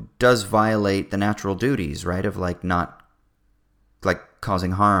also does violate the natural duties, right? Of like not like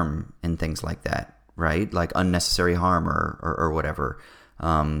causing harm and things like that, right? Like unnecessary harm or whatever.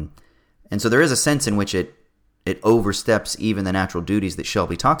 And so there is a sense in which it oversteps even the natural duties that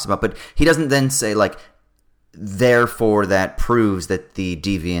Shelby talks about. But he doesn't then say like, therefore that proves that the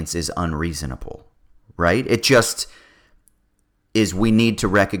deviance is unreasonable, right? It just is we need to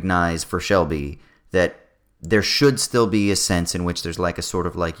recognize for Shelby that there should still be a sense in which there's like a sort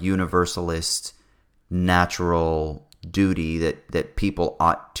of like universalist natural duty that people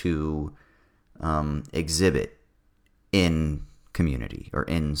ought to exhibit in community or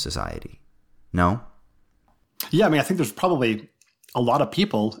in society. No? Yeah, I mean, I think there's probably a lot of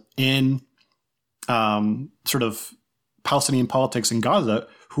people in sort of Palestinian politics in Gaza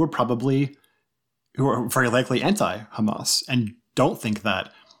who are very likely anti-Hamas and don't think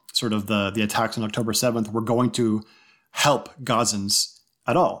that sort of the attacks on October 7th were going to help Gazans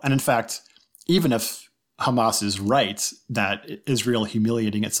at all. And in fact, even if Hamas is right that Israel not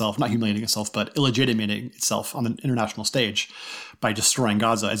humiliating itself, but illegitimating itself on the international stage by destroying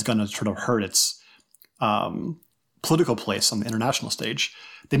Gaza is going to sort of hurt its political place on the international stage.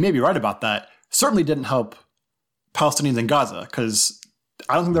 They may be right about that. Certainly didn't help Palestinians in Gaza because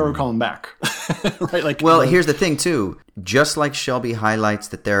I don't think they were coming back. Right? Like, well, here's the thing too. Just like Shelby highlights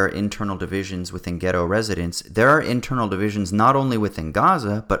that there are internal divisions within ghetto residents, there are internal divisions not only within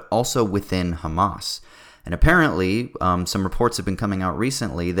Gaza, but also within Hamas. And apparently, some reports have been coming out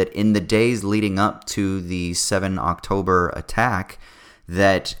recently that in the days leading up to the 7 October attack,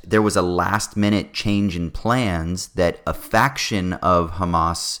 that there was a last-minute change in plans that a faction of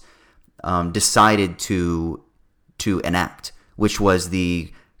Hamas decided to enact, which was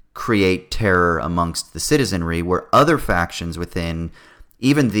the create terror amongst the citizenry, where other factions within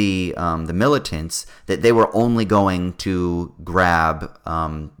even the militants, that they were only going to grab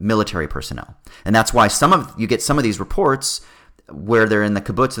military personnel. And that's why you get some of these reports where they're in the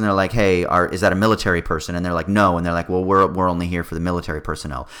kibbutz and they're like, hey, is that a military person? And they're like, no. And they're like, well, we're only here for the military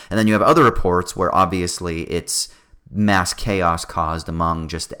personnel. And then you have other reports where obviously it's mass chaos caused among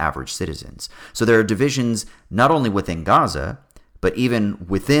just average citizens. So there are divisions not only within Gaza, but even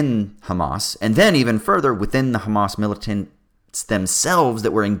within Hamas, and then even further within the Hamas militants themselves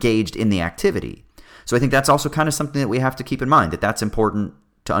that were engaged in the activity. So I think that's also kind of something that we have to keep in mind, that that's important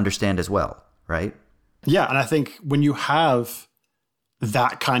to understand as well, right? Yeah, and I think when you have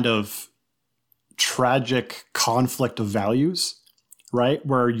that kind of tragic conflict of values, right,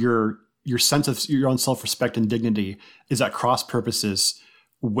 where your sense of your own self-respect and dignity is at cross purposes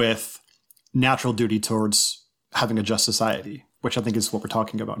with natural duty towards having a just society, which I think is what we're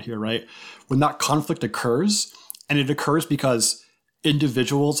talking about here, right? When that conflict occurs, and it occurs because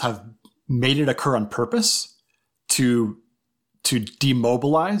individuals have made it occur on purpose to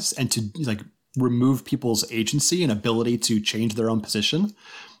demobilize and to like remove people's agency and ability to change their own position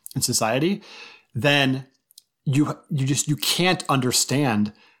in society, then you can't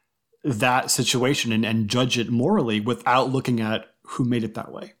understand that situation and judge it morally without looking at who made it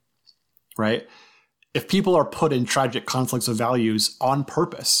that way, right? If people are put in tragic conflicts of values on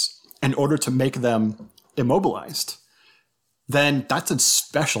purpose in order to make them immobilized, then that's a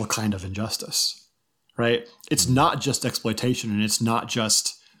special kind of injustice, right? It's not just exploitation, and it's not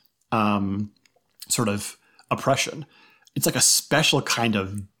just sort of oppression. It's like a special kind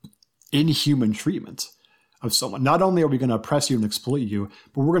of inhuman treatment of someone. Not only are we going to oppress you and exploit you,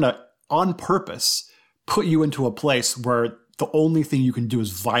 but we're going to, on purpose, put you into a place where the only thing you can do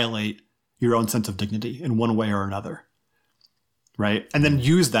is violate your own sense of dignity in one way or another, right? And then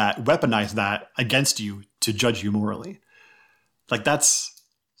use that, weaponize that against you to judge you morally. Like that's,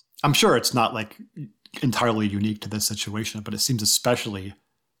 I'm sure it's not like entirely unique to this situation, but it seems especially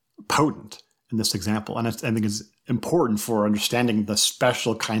potent in this example. And I think it's important for understanding the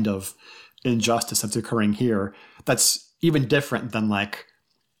special kind of injustice that's occurring here that's even different than like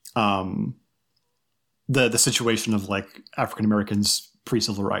the situation of like African Americans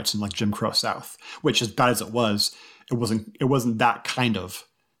pre-civil rights and like Jim Crow South, which, as bad as it wasn't that kind of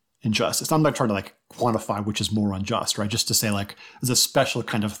injustice. I'm not trying to like quantify which is more unjust, right? Just to say like there's a special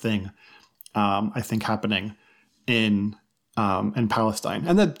kind of thing I think happening in Palestine,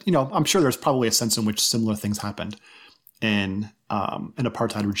 and then I'm sure there's probably a sense in which similar things happened in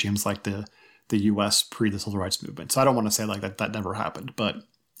apartheid regimes like the U.S. pre the civil rights movement. So I don't want to say like that never happened, but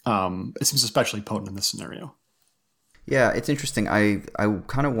it seems especially potent in this scenario. Yeah, it's interesting. I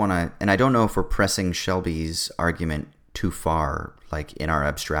kind of want to, and I don't know if we're pressing Shelby's argument too far, like in our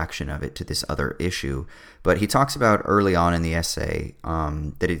abstraction of it to this other issue, but he talks about early on in the essay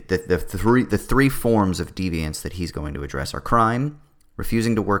that the three forms of deviance that he's going to address are crime,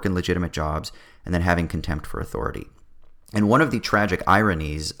 refusing to work in legitimate jobs, and then having contempt for authority. And one of the tragic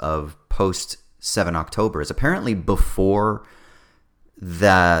ironies of post 7 October is apparently before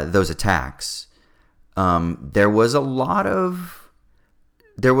those attacks, there was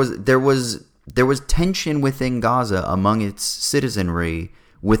tension within Gaza among its citizenry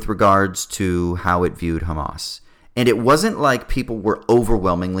with regards to how it viewed Hamas. And it wasn't like people were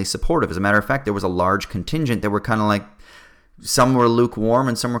overwhelmingly supportive. As a matter of fact, there was a large contingent that were kind of like, some were lukewarm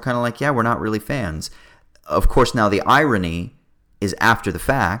and some were kind of like, yeah, we're not really fans. Of course, now the irony is after the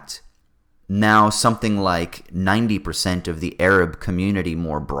fact, now something like 90% of the Arab community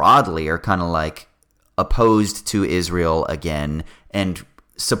more broadly are kind of like opposed to Israel again and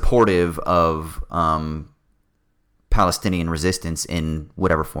supportive of Palestinian resistance in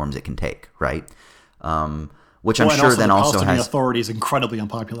whatever forms it can take, right? Which I'm sure then also Palestinian has... Authority is incredibly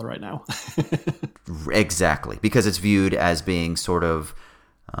unpopular right now. Exactly, because it's viewed as being sort of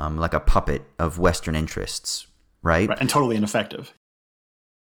like a puppet of Western interests, right? And totally ineffective.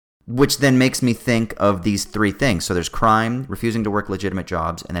 Which then makes me think of these three things. So there's crime, refusing to work legitimate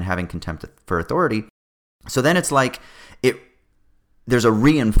jobs, and then having contempt for authority. So then it's like there's a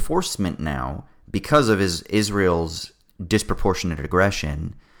reinforcement now because of Israel's disproportionate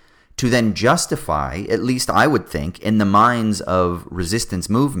aggression to then justify, at least I would think, in the minds of resistance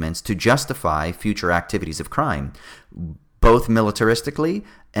movements, to justify future activities of crime, both militaristically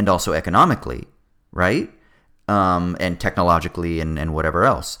and also economically, right? And technologically and whatever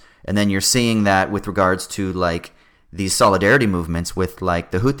else. And then you're seeing that with regards to like these solidarity movements with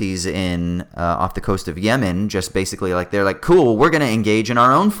like the Houthis in off the coast of Yemen, just basically like they're like, cool, we're going to engage in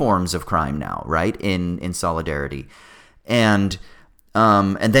our own forms of crime now, right? In solidarity. And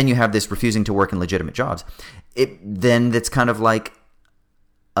then you have this refusing to work in legitimate jobs. Then that's kind of like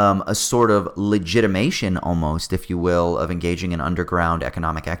a sort of legitimation almost, if you will, of engaging in underground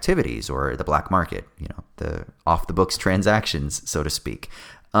economic activities or the black market, the off the books transactions, so to speak,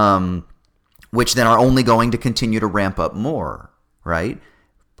 which then are only going to continue to ramp up more, right?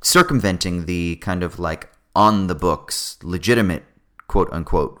 Circumventing the kind of like on the books, legitimate, quote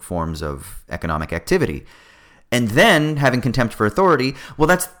unquote, forms of economic activity. And then having contempt for authority, well,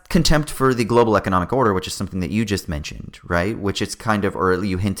 that's contempt for the global economic order, which is something that you just mentioned, right? Which it's kind of, or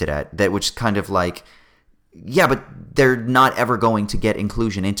you hinted at, that which kind of like, yeah, but they're not ever going to get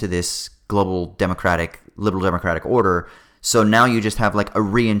inclusion into this global liberal democratic order. So now you just have like a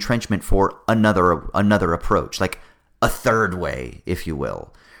re-entrenchment for another approach, like a third way, if you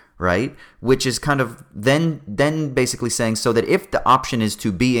will, right? Which is kind of then basically saying so that if the option is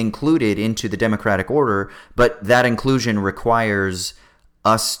to be included into the democratic order, but that inclusion requires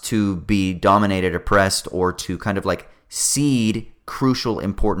us to be dominated, oppressed, or to kind of like cede crucial,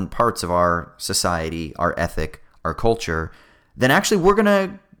 important parts of our society, our ethic, our culture, then actually we're going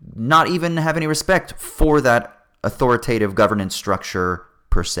to not even have any respect for that authoritative governance structure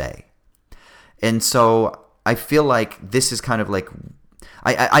per se. And so I feel like this is kind of like,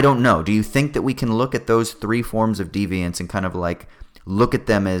 I don't know. Do you think that we can look at those three forms of deviance and kind of like look at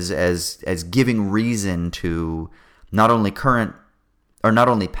them as giving reason to not only current or not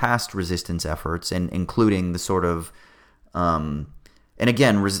only past resistance efforts, and including the sort of and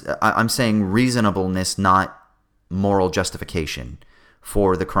again, I'm saying reasonableness, not moral justification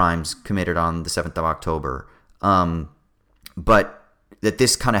for the crimes committed on the 7th of October. But that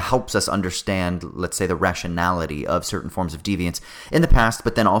this kind of helps us understand, let's say, the rationality of certain forms of deviance in the past,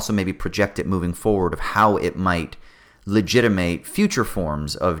 but then also maybe project it moving forward of how it might legitimate future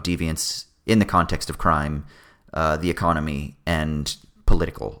forms of deviance in the context of crime, the economy, and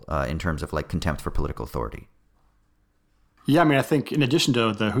political, in terms of like contempt for political authority. Yeah, I mean, I think in addition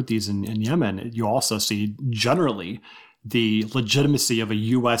to the Houthis in Yemen, you also see generally the legitimacy of a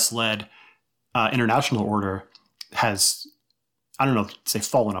U.S.-led international order has, I don't know, say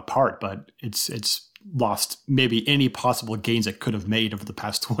fallen apart, but it's lost maybe any possible gains it could have made over the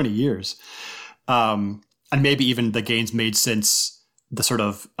past 20 years. And maybe even the gains made since the sort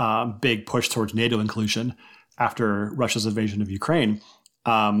of big push towards NATO inclusion after Russia's invasion of Ukraine.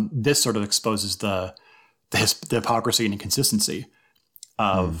 This sort of exposes the hypocrisy and inconsistency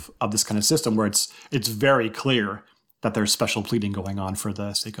of this kind of system, where it's very clear that there's special pleading going on for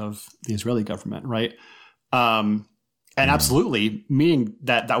the sake of the Israeli government, right? And absolutely, meaning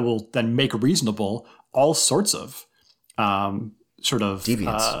that will then make reasonable all sorts of sort of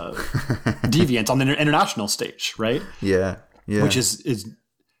deviance on the international stage, right? Yeah. Which is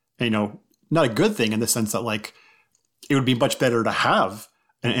not a good thing in the sense that like it would be much better to have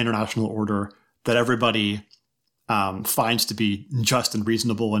an international order that everybody finds to be just and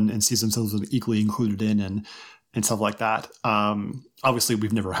reasonable and sees themselves as equally included in and stuff like that. Obviously,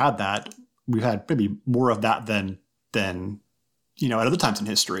 we've never had that. We've had maybe more of that than at other times in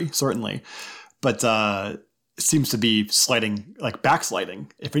history, certainly. But it seems to be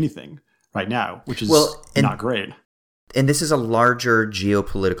backsliding, if anything, right now, which is not great. And this is a larger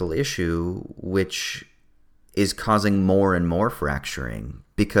geopolitical issue, which is causing more and more fracturing,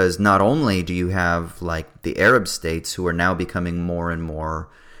 because not only do you have like the Arab states who are now becoming more and more,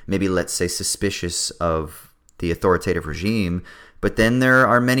 maybe let's say, suspicious of the authoritative regime, but then there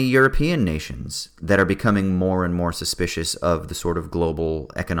are many European nations that are becoming more and more suspicious of the sort of global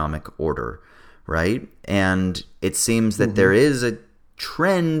economic order, right? And it seems that there is a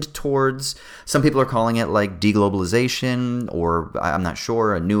trend towards, some people are calling it like deglobalization, or I'm not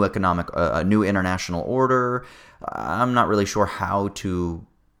sure, a new international order. I'm not really sure how to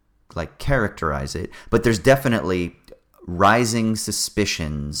like characterize it, but there's definitely rising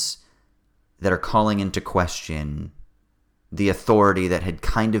suspicions that are calling into question the authority that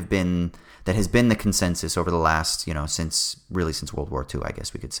has been the consensus over the last, since World War II, I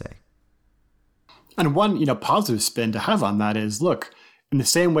guess we could say. And one, positive spin to have on that is, look, in the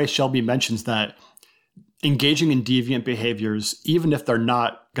same way Shelby mentions that engaging in deviant behaviors, even if they're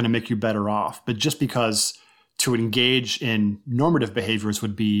not going to make you better off, but just because to engage in normative behaviors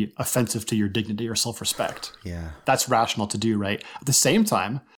would be offensive to your dignity or self-respect. Yeah. That's rational to do, right? At the same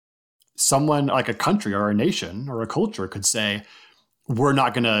time, someone like a country or a nation or a culture could say, we're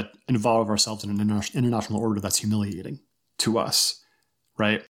not going to involve ourselves in an international order that's humiliating to us,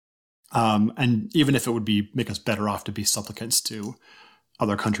 right? And even if it would make us better off to be supplicants to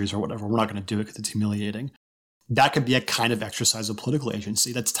other countries or whatever, we're not going to do it because it's humiliating. That could be a kind of exercise of political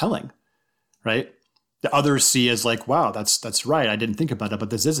agency that's telling, right? The others see as like, wow, that's right. I didn't think about it, but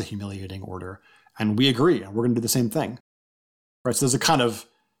this is a humiliating order. And we agree, and we're going to do the same thing. Right? So there's a kind of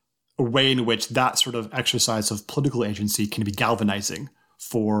a way in which that sort of exercise of political agency can be galvanizing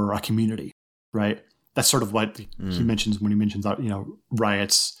for a community, right? That's sort of what he mentions when he mentions that,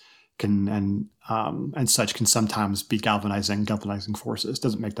 riots and such can sometimes be galvanizing forces.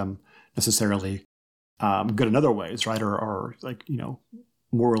 Doesn't make them necessarily good in other ways, right? Or like,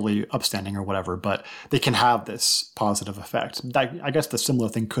 morally upstanding or whatever, but they can have this positive effect. I guess the similar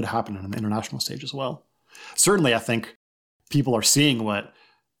thing could happen on an international stage as well. Certainly, I think people are seeing what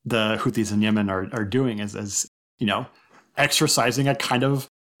the Houthis in Yemen are doing as exercising a kind of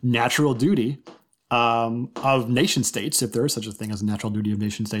natural duty of nation states, if there is such a thing as a natural duty of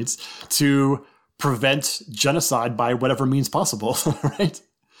nation states, to prevent genocide by whatever means possible, right?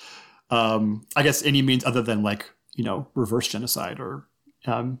 I guess any means other than reverse genocide or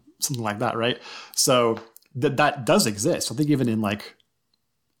something like that, right? So that does exist. I think even in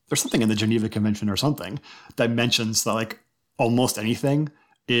there's something in the Geneva Convention or something that mentions that almost anything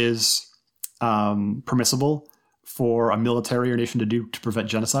is permissible for a military or nation to do to prevent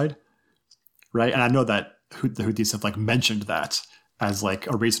genocide, right? And I know that the Houthis have mentioned that as a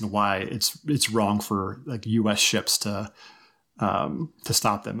reason why it's wrong for U.S. ships to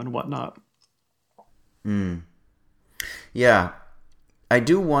stop them and whatnot. Yeah. I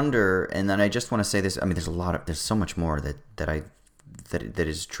do wonder, and then I just want to say this. I mean, there's so much more that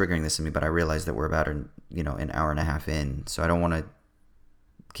is triggering this in me, but I realize that we're about an hour and a half in, so I don't want to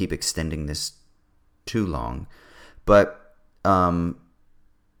keep extending this too long. But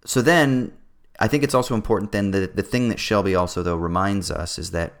so then I think it's also important then the thing that Shelby also though reminds us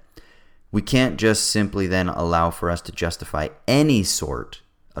is that we can't just simply then allow for us to justify any sort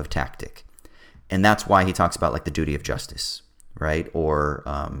of tactic. And that's why he talks about like the duty of justice, right? Or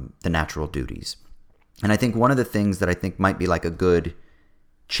the natural duties. And I think one of the things that I think might be like a good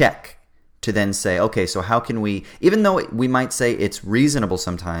check to then say, okay, so how can we, even though we might say it's reasonable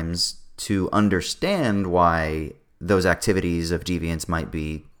sometimes to understand why those activities of deviance might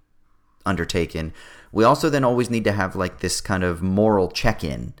be undertaken, we also then always need to have like this kind of moral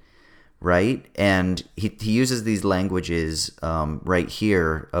check-in, right? And he uses these languages right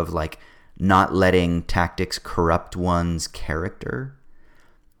here of like not letting tactics corrupt one's character.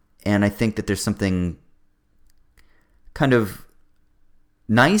 And I think that there's something kind of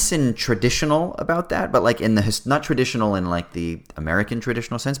nice and traditional about that, but like in the not traditional in like the American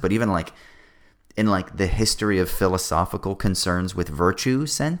traditional sense, but even like in like the history of philosophical concerns with virtue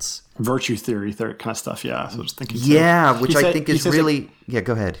sense, virtue theory kind of stuff. Yeah, so I was thinking. Yeah, which I think is really. Yeah,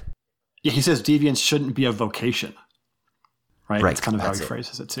 go ahead. Yeah, he says deviance shouldn't be a vocation, right? Right. That's kind of how he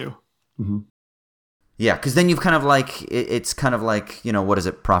phrases it too. Mm-hmm. Yeah, because then you've kind of like, it's kind of like, you know, what does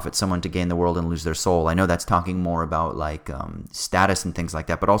it profit someone to gain the world and lose their soul? I know that's talking more about like status and things like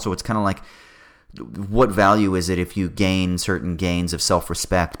that, but also it's kind of like, what value is it if you gain certain gains of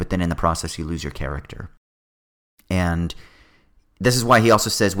self-respect, but then in the process you lose your character? And this is why he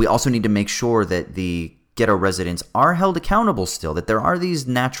also says we also need to make sure that the ghetto residents are held accountable still, that there are these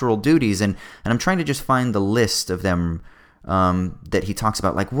natural duties, and I'm trying to just find the list of them that he talks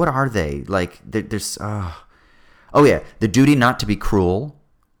about. Like, what are they? Like, there's oh yeah, the duty not to be cruel,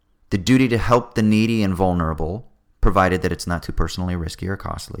 the duty to help the needy and vulnerable, provided that it's not too personally risky or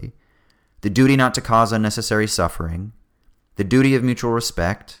costly, the duty not to cause unnecessary suffering, the duty of mutual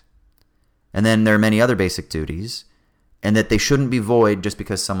respect, and then there are many other basic duties, and that they shouldn't be void just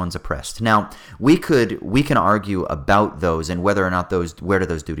because someone's oppressed. Now, we can argue about those and whether or not where do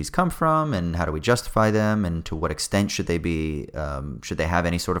those duties come from, and how do we justify them, and to what extent should they be, should they have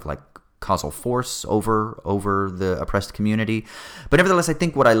any sort of like causal force over the oppressed community. But nevertheless, I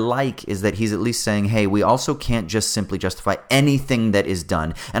think what I like is that he's at least saying, hey, we also can't just simply justify anything that is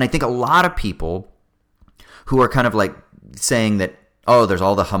done. And I think a lot of people who are kind of like saying that, oh, there's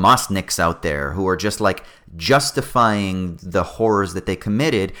all the Hamasniks out there who are just like justifying the horrors that they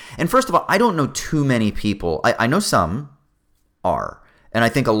committed. And first of all, I don't know too many people. I know some are. And I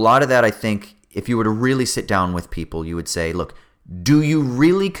think a lot of that, I think if you were to really sit down with people, you would say, look, do you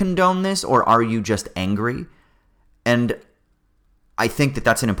really condone this, or are you just angry? And I think that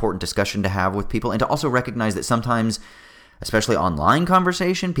that's an important discussion to have with people, and to also recognize that sometimes, especially online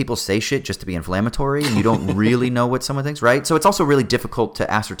conversation, people say shit just to be inflammatory, and you don't really know what someone thinks, right? So it's also really difficult to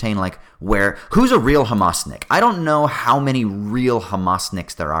ascertain, like, who's a real Hamasnik? I don't know how many real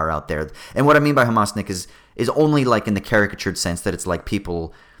Hamasniks there are out there. And what I mean by Hamasnik is only like in the caricatured sense that it's like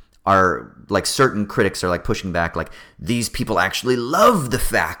people are, like certain critics are like pushing back, like these people actually love the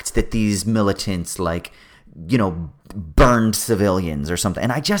fact that these militants, like, you know, burned civilians or something.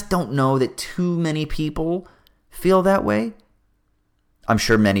 And I just don't know that too many people feel that way. I'm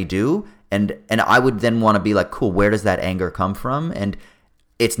sure many do, and I would then want to be like, cool, where does that anger come from? And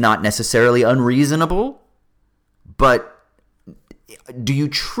it's not necessarily unreasonable, but do you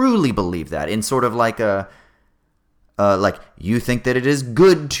truly believe that in sort of like a like you think that it is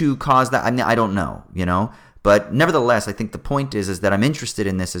good to cause that? I mean, I don't know, you know, but nevertheless, I think the point is that I'm interested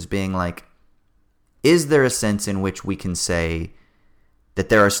in this as being like, is there a sense in which we can say that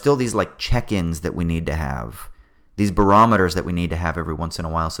there are still these like check-ins that we need to have, these barometers that we need to have every once in a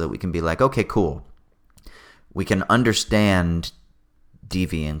while, so that we can be like, okay, cool, we can understand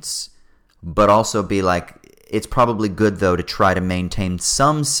deviance, but also be like, it's probably good though to try to maintain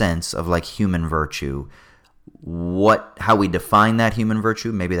some sense of like human virtue. How we define that human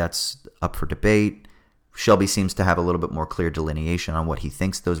virtue, maybe that's up for debate. Shelby seems to have a little bit more clear delineation on what he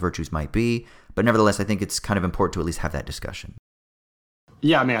thinks those virtues might be, but nevertheless, I think it's kind of important to at least have that discussion.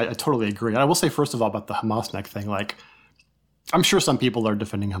 Yeah, I mean, I totally agree. And I will say, first of all, about the Hamasnik thing, like, I'm sure some people are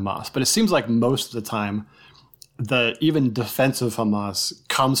defending Hamas, but it seems like most of the time, the even defense of Hamas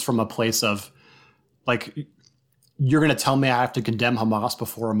comes from a place of, like, you're going to tell me I have to condemn Hamas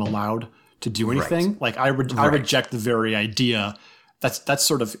before I'm allowed to do anything? Right. Like, I reject the very idea. That's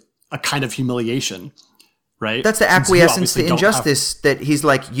sort of a kind of humiliation, right? That's the acquiescence to injustice that he's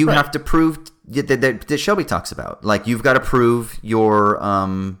like, you right. have to prove that Shelby talks about. Like, you've got to prove your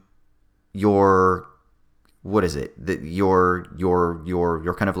what is it? Your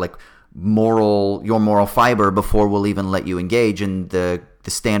kind of like moral fiber before we'll even let you engage. And the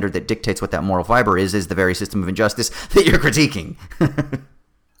the standard that dictates what that moral fiber is the very system of injustice that you're critiquing.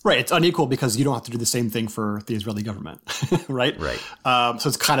 Right. It's unequal because you don't have to do the same thing for the Israeli government, right? Right. So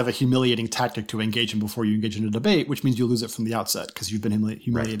it's kind of a humiliating tactic to engage in before you engage in a debate, which means you lose it from the outset because you've been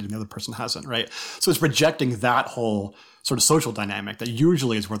humiliated and the other person hasn't, right? So it's rejecting that whole sort of social dynamic that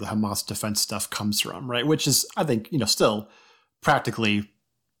usually is where the Hamas defense stuff comes from, right? Which is, I think, still practically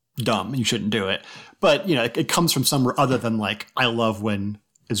dumb. You shouldn't do it. But, it comes from somewhere other than like, I love when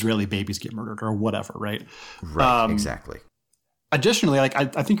Israeli babies get murdered or whatever, right? Right, exactly. Additionally, like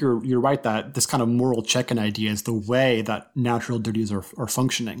I think you're right that this kind of moral check-in idea is the way that natural duties are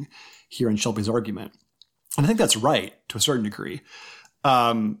functioning here in Shelby's argument, and I think that's right to a certain degree.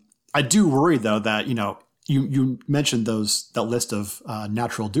 I do worry though that you mentioned that list of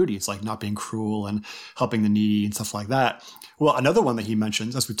natural duties like not being cruel and helping the needy and stuff like that. Well, another one that he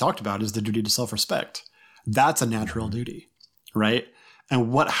mentions, as we talked about, is the duty to self-respect. That's a natural duty, right? And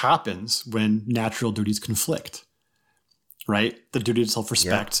what happens when natural duties conflict? Right, the duty to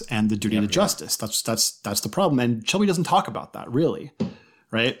self-respect and the duty to justice. That's the problem, and Shelby doesn't talk about that really,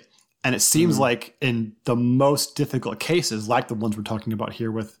 right? And it seems like in the most difficult cases, like the ones we're talking about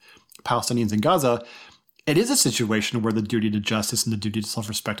here with Palestinians in Gaza, it is a situation where the duty to justice and the duty to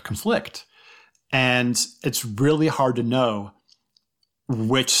self-respect conflict, and it's really hard to know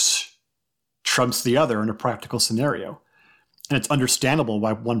which trumps the other in a practical scenario. And it's understandable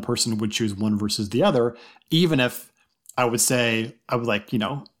why one person would choose one versus the other, even if I would say, I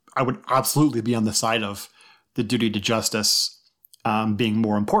would absolutely be on the side of the duty to justice being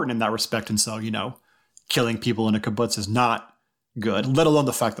more important in that respect. And so, killing people in a kibbutz is not good, let alone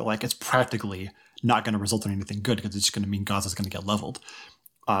the fact that like it's practically not going to result in anything good because it's just going to mean Gaza's going to get leveled,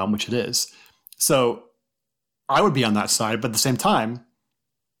 which it is. So I would be on that side. But at the same time,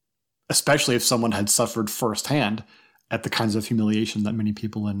 especially if someone had suffered firsthand at the kinds of humiliation that many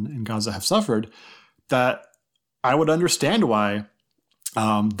people in Gaza have suffered, that I would understand why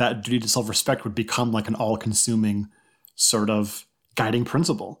that duty to self-respect would become like an all-consuming sort of guiding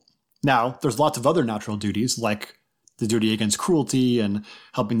principle. Now, there's lots of other natural duties, like the duty against cruelty and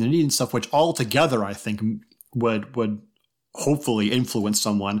helping the needy and stuff, which altogether I think would hopefully influence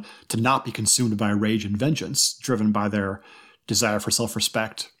someone to not be consumed by rage and vengeance, driven by their desire for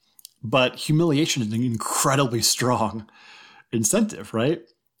self-respect. But humiliation is an incredibly strong incentive, right?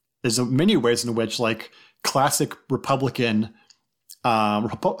 There's many ways in which like classic republicanism,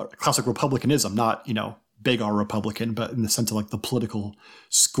 not, big R Republican, but in the sense of like the political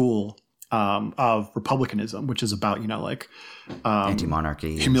school of republicanism, which is about,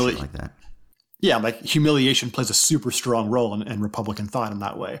 anti-monarchy and shit like that. Yeah, like humiliation plays a super strong role in Republican thought in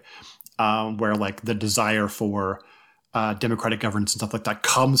that way, where like the desire for democratic governance and stuff like that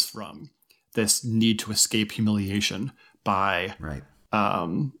comes from this need to escape humiliation by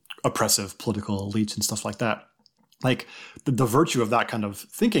oppressive political elites and stuff like that. Like the virtue of that kind of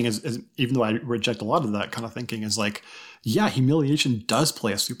thinking is, even though I reject a lot of that kind of thinking, is like, yeah, humiliation does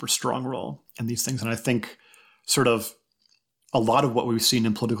play a super strong role in these things. And I think sort of a lot of what we've seen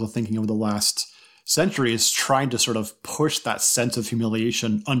in political thinking over the last century is trying to sort of push that sense of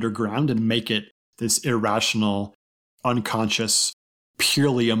humiliation underground and make it this irrational, unconscious,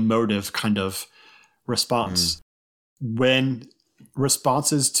 purely emotive kind of response. When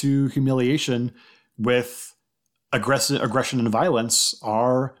responses to humiliation with aggression and violence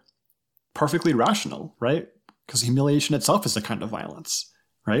are perfectly rational, right? Because humiliation itself is a kind of violence,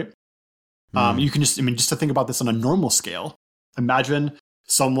 right? You can just to think about this on a normal scale, imagine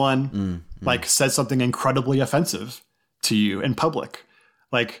someone like said something incredibly offensive to you in public.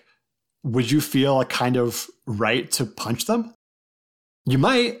 Like, would you feel a kind of right to punch them? You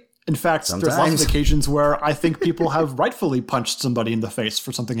might. In fact, There's lots of occasions where I think people have rightfully punched somebody in the face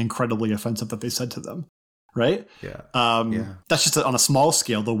for something incredibly offensive that they said to them, right? Yeah. That's just on a small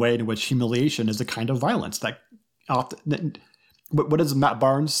scale, the way in which humiliation is a kind of violence. That often, what is Matt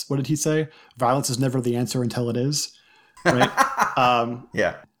Barnes? What did he say? Violence is never the answer until it is, right?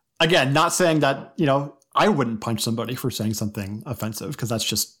 Yeah. Again, not saying that, I wouldn't punch somebody for saying something offensive because that's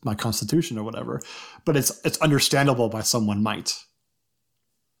just my constitution or whatever. But it's understandable why someone might.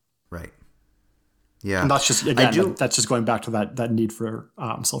 Right. Yeah. And that's just, again, that's just going back to that need for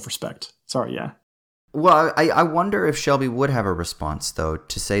self-respect. Sorry, yeah. Well, I wonder if Shelby would have a response, though,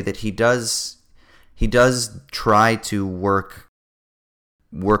 to say that he does try to work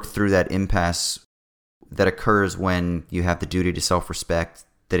through that impasse that occurs when you have the duty to self-respect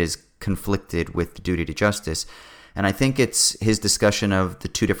that is conflicted with the duty to justice. And I think it's his discussion of the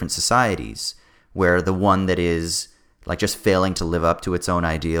two different societies, where the one that is like just failing to live up to its own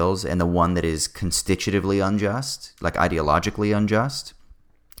ideals and the one that is constitutively unjust, like ideologically unjust,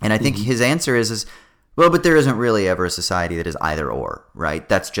 And I think his answer is, well, but there isn't really ever a society that is either or, right?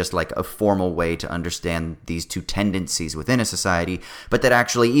 That's just like a formal way to understand these two tendencies within a society, but that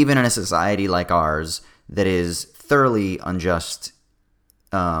actually even in a society like ours that is thoroughly unjust,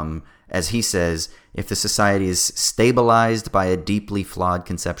 as he says, if the society is stabilized by a deeply flawed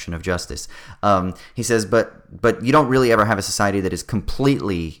conception of justice. He says, but you don't really ever have a society that is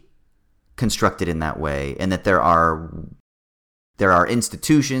completely constructed in that way, and that there are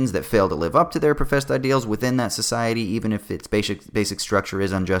institutions that fail to live up to their professed ideals within that society, even if its basic structure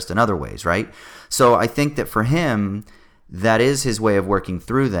is unjust in other ways, right? So I think that for him, that is his way of working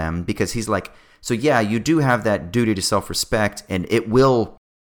through them, because he's like, so yeah, you do have that duty to self-respect, and it will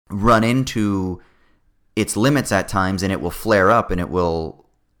run into its limits at times, and it will flare up, and it will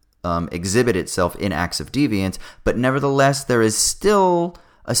exhibit itself in acts of deviance, but nevertheless, there is still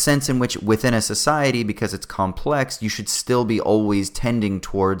a sense in which within a society, because it's complex, you should still be always tending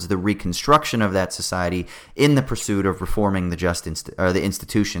towards the reconstruction of that society in the pursuit of reforming the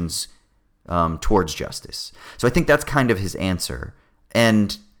institutions towards justice. So I think that's kind of his answer.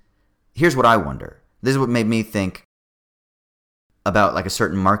 And here's what I wonder. This is what made me think about like a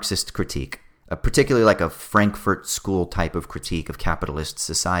certain Marxist critique, particularly like a Frankfurt School type of critique of capitalist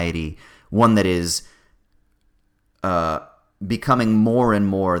society, one that is becoming more and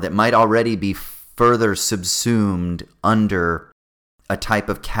more, that might already be further subsumed under a type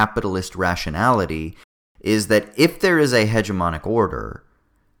of capitalist rationality, is that if there is a hegemonic order,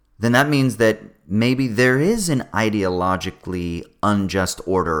 then that means that maybe there is an ideologically unjust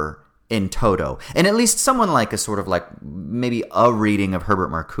order in toto. And at least someone like a sort of like maybe a reading of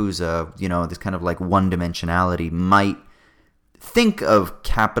Herbert Marcuse, this kind of like one-dimensionality, might think of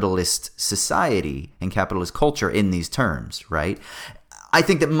capitalist society and capitalist culture in these terms, right? I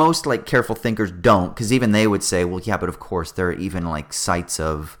think that most like careful thinkers don't, because even they would say, well, yeah, but of course there are even like sites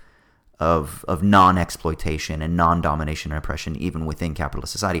of non-exploitation and non-domination and oppression even within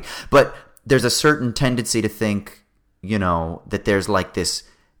capitalist society. But there's a certain tendency to think, that there's like this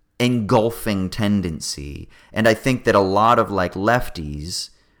engulfing tendency. And I think that a lot of like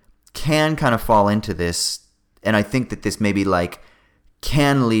lefties can kind of fall into this. And I think that this maybe like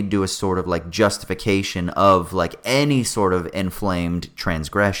can lead to a sort of like justification of like any sort of inflamed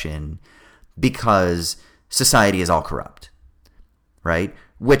transgression because society is all corrupt, right?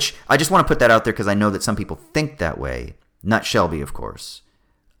 Which I just want to put that out there because I know that some people think that way, not Shelby, of course.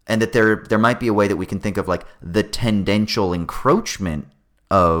 And that there might be a way that we can think of like the tendential encroachment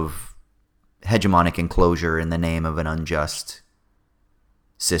of hegemonic enclosure in the name of an unjust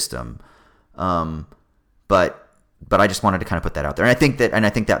system. But I just wanted to kind of put that out there. And I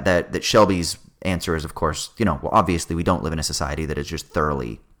think that Shelby's answer is, of course, well, obviously we don't live in a society that is just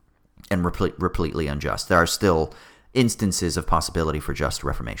thoroughly and repletely unjust. There are still instances of possibility for just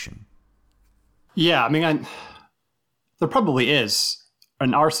reformation. Yeah, I mean, there probably is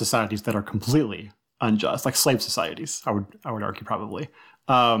in our societies that are completely unjust, like slave societies, I would argue probably.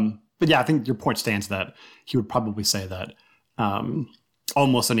 But yeah, I think your point stands that he would probably say that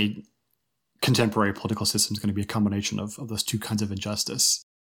almost any contemporary political system is going to be a combination of those two kinds of injustice.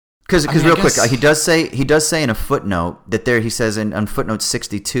 Because real quick, he does say in a footnote that he says on footnote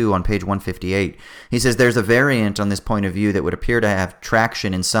 62 on page 158, he says there's a variant on this point of view that would appear to have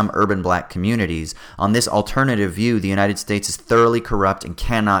traction in some urban black communities. On this alternative view, the United States is thoroughly corrupt and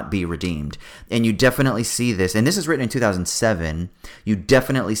cannot be redeemed. And you definitely see this, and this is written in 2007, you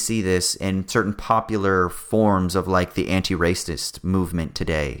definitely see this in certain popular forms of like the anti-racist movement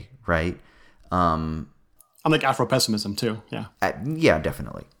today, right? I'm like Afro-pessimism too, yeah. Yeah,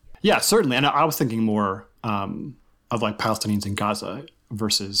 definitely. Yeah, certainly. And I was thinking more of like Palestinians in Gaza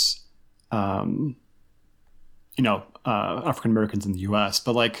versus, African Americans in the U.S.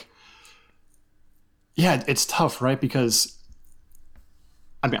 But like, yeah, it's tough, right? Because,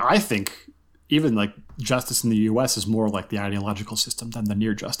 I mean, I think even like justice in the U.S. is more like the ideological system than the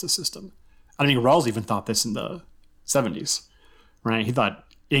near justice system. I mean, Rawls even thought this in the 70s, right? He thought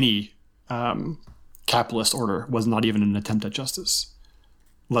any capitalist order was not even an attempt at justice,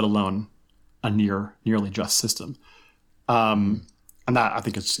 let alone a nearly just system. And that, I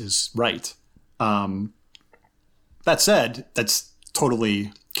think, is right. That said, that's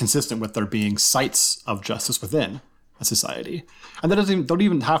totally consistent with there being sites of justice within a society. And that don't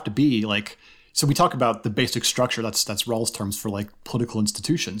even have to be like, so we talk about the basic structure, that's Rawls' terms for like political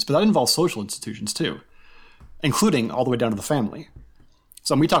institutions, but that involves social institutions too, including all the way down to the family.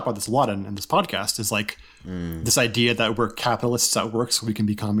 So we talk about this a lot in this podcast, is like this idea that we're capitalists at work so we can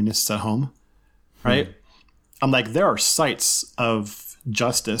be communists at home, right? I'm like, there are sites of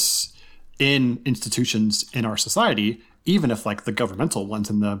justice in institutions in our society, even if like the governmental ones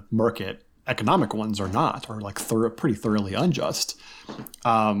and the market economic ones are not, or like pretty thoroughly unjust,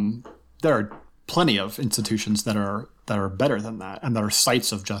 there are plenty of institutions that are better than that, and that are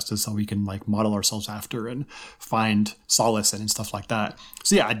sites of justice that we can like model ourselves after and find solace in and stuff like that.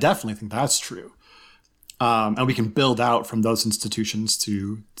 So yeah, I definitely think that's true. And we can build out from those institutions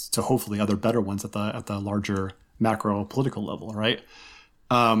to hopefully other better ones at the larger macro political level, right?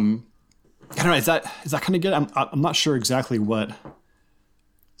 I don't know. Is that kind of good? I'm not sure exactly what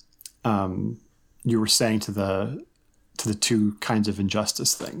you were saying to the two kinds of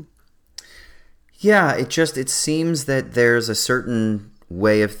injustice thing. Yeah, it seems that there's a certain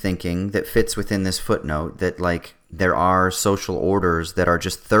way of thinking that fits within this footnote, that like there are social orders that are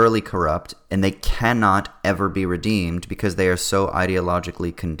just thoroughly corrupt and they cannot ever be redeemed because they are so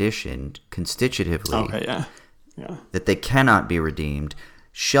ideologically conditioned constitutively. Okay, yeah. That they cannot be redeemed.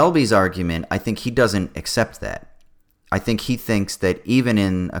 Shelby's argument, I think he doesn't accept that. I think he thinks that even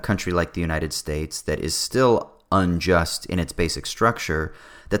in a country like the United States that is still unjust in its basic structure,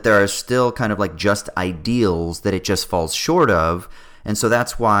 that there are still kind of like just ideals that it just falls short of. And so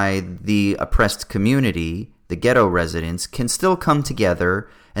that's why the oppressed community, the ghetto residents, can still come together,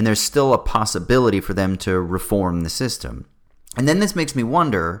 and there's still a possibility for them to reform the system. And then this makes me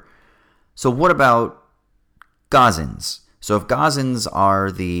wonder, so what about Gazans? So if Gazans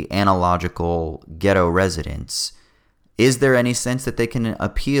are the analogical ghetto residents, is there any sense that they can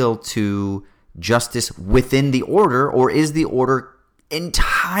appeal to justice within the order, or is the order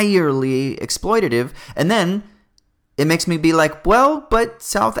entirely exploitative? And then it makes me be like, well, but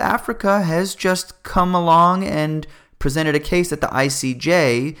South Africa has just come along and presented a case at the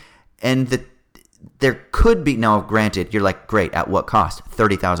ICJ, and that there could be, now granted, you're like, great, at what cost?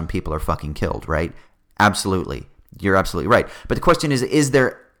 30,000 people are fucking killed, right? Absolutely. You're absolutely right. But the question is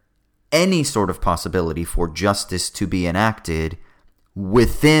there any sort of possibility for justice to be enacted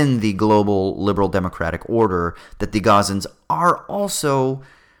within the global liberal democratic order that the Gazans are also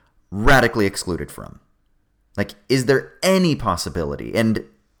radically excluded from? Like, is there any possibility? And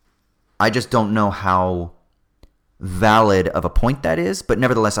I just don't know how valid of a point that is, but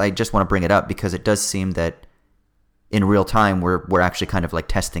nevertheless, I just want to bring it up because it does seem that in real time we're actually kind of like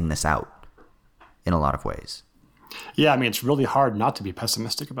testing this out in a lot of ways. Yeah, I mean, it's really hard not to be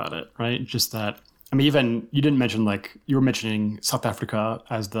pessimistic about it, right? Just that, I mean, even you didn't mention, like, you were mentioning South Africa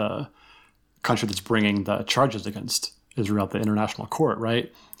as the country that's bringing the charges against Israel at the international court,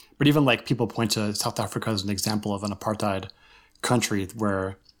 right? But even like people point to South Africa as an example of an apartheid country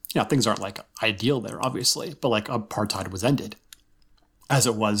where, you know, things aren't like ideal there, obviously, but like apartheid was ended, as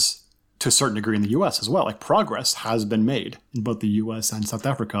it was to a certain degree in the U.S. as well. Like progress has been made in both the U.S. and South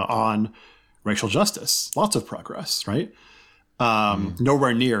Africa on racial justice. Lots of progress, right?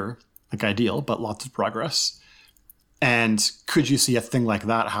 Nowhere near like ideal, but lots of progress. And could you see a thing like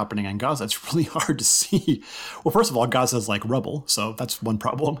that happening in Gaza? It's really hard to see. Well, first of all, Gaza is like rubble, so that's one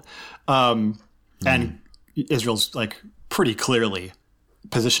problem. And Israel's like pretty clearly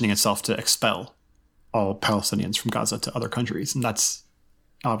positioning itself to expel all Palestinians from Gaza to other countries. And that's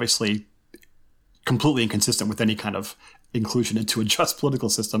obviously completely inconsistent with any kind of inclusion into a just political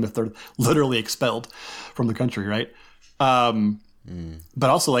system if they're literally expelled from the country, right? But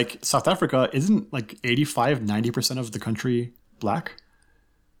also, like, South Africa isn't like 85-90% of the country black.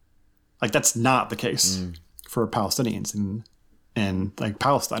 Like, that's not the case for Palestinians in like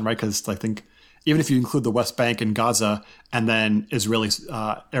Palestine, right? Because I think even if you include the West Bank and Gaza and then Israeli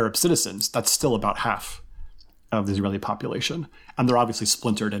Arab citizens, that's still about half of the Israeli population. And they're obviously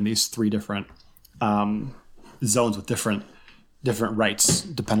splintered in these three different zones with different rights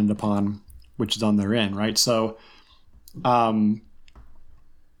dependent upon which zone they're in, right? So, I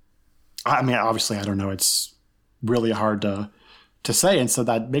mean, obviously, I don't know. It's really hard to say, and so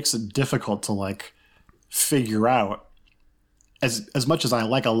that makes it difficult to like figure out. As much as I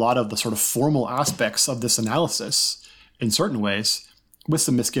like a lot of the sort of formal aspects of this analysis, in certain ways, with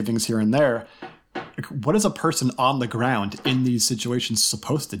some misgivings here and there, like, what is a person on the ground in these situations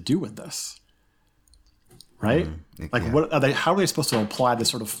supposed to do with this? Right? Like, what are they? How are they supposed to apply this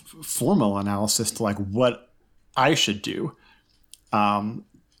sort of formal analysis to like what I should do?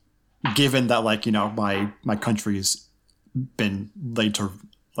 Given that, like, you know, my country's been laid to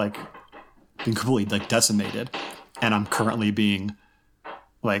like been completely like decimated, and I'm currently being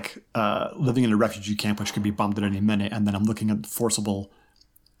like living in a refugee camp which could be bombed at any minute, and then I'm looking at forcibly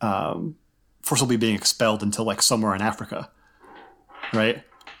being expelled until like somewhere in Africa, right?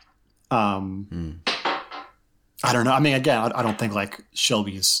 I don't know. I mean, again, I don't think like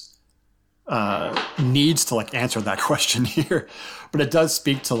Shelby's needs to like answer that question here, but it does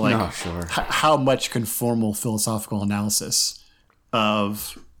speak to like how much can formal philosophical analysis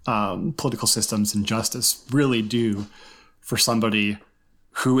of political systems and justice really do for somebody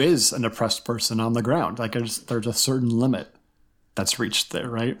who is an oppressed person on the ground. Like there's a certain limit that's reached there,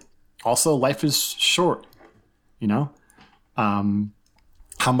 right? Also, life is short, you know?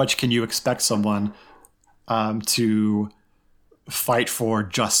 How much can you expect someone to fight for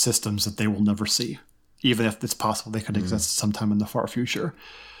just systems that they will never see, even if it's possible they could exist sometime in the far future?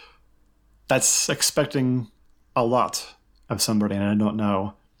 That's expecting a lot of somebody, and I don't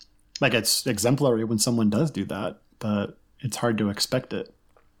know. Like, it's exemplary when someone does do that, but it's hard to expect it.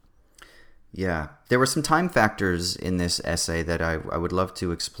 Yeah. There were some time factors in this essay that I would love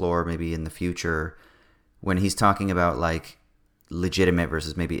to explore maybe in the future when he's talking about, like, legitimate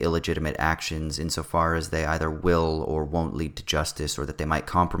versus maybe illegitimate actions insofar as they either will or won't lead to justice, or that they might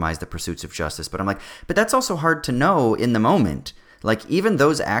compromise the pursuits of justice. But I'm like, but that's also hard to know in the moment. Like, even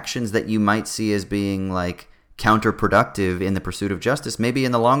those actions that you might see as being like counterproductive in the pursuit of justice, maybe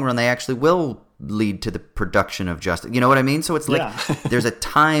in the long run they actually will lead to the production of justice. You know what I mean? So it's like there's a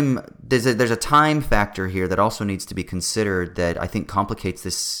time factor here that also needs to be considered that I think complicates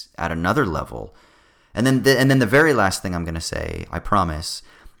this at another level. And then the very last thing I'm going to say, I promise,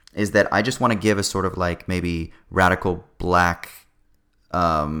 is that I just want to give a sort of like maybe radical black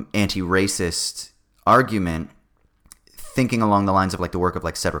anti-racist argument, thinking along the lines of like the work of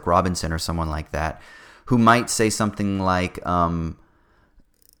like Cedric Robinson or someone like that, who might say something like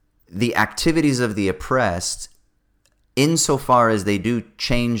the activities of the oppressed, insofar as they do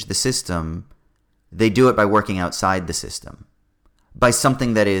change the system, they do it by working outside the system, by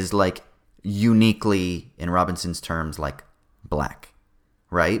something that is like uniquely, in Robinson's terms, like black,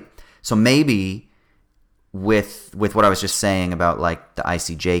 right? So maybe with what I was just saying about like the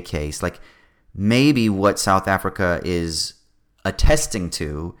ICJ case, like maybe what South Africa is attesting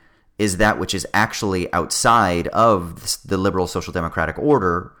to is that which is actually outside of the liberal social democratic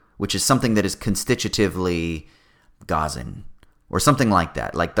order, which is something that is constitutively Gazan or something like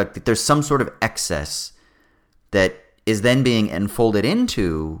that. Like there's some sort of excess that is then being enfolded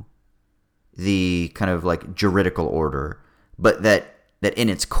into the kind of like juridical order, but that in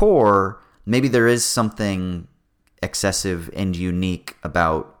its core, maybe there is something excessive and unique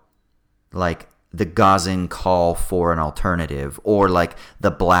about like the Gazan call for an alternative, or like the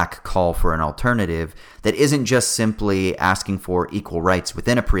black call for an alternative, that isn't just simply asking for equal rights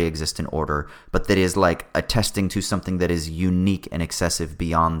within a pre-existent order, but that is like attesting to something that is unique and excessive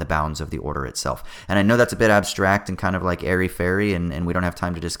beyond the bounds of the order itself. And I know that's a bit abstract and kind of like airy-fairy, and we don't have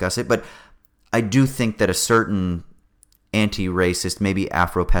time to discuss it, but I do think that a certain anti-racist, maybe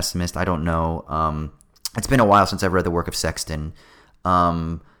Afro-pessimist, I don't know. It's been a while since I've read the work of Sexton,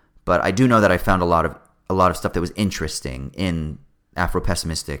 but I do know that I found a lot of stuff that was interesting in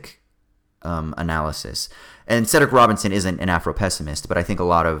Afro-pessimistic analysis. And Cedric Robinson isn't an Afro-pessimist, but I think a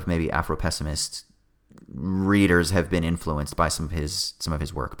lot of maybe Afro-pessimist readers have been influenced by some of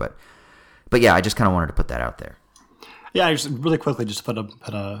his work. But yeah, I just kind of wanted to put that out there. Yeah, I just really quickly just put a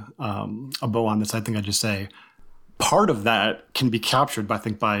bow on this. I think I'd just say part of that can be captured,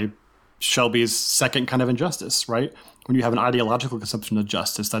 by Shelby's second kind of injustice, right? When you have an ideological conception of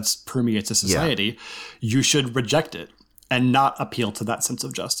justice that permeates a society, you should reject it and not appeal to that sense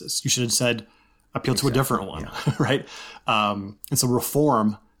of justice. You should instead appeal to a different one, right? And so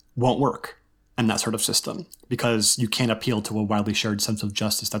reform won't work in that sort of system because you can't appeal to a widely shared sense of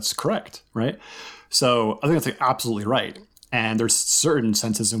justice that's correct, right? So I think that's like absolutely right. And there's certain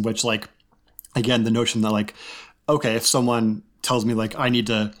senses in which, like, again, the notion that like, okay, if someone tells me like I need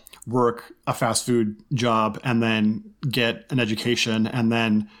to work a fast food job and then get an education and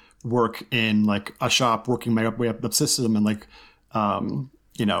then work in like a shop, working my way up the system and like, being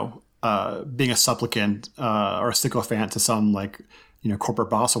a supplicant or a sycophant to some like, corporate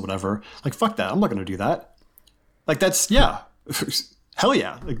boss or whatever, like, fuck that. I'm not going to do that. Like that's, hell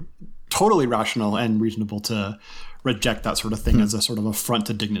yeah. Like totally rational and reasonable to reject that sort of thing as a sort of affront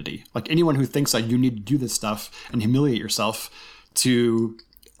to dignity. Like anyone who thinks that you need to do this stuff and humiliate yourself to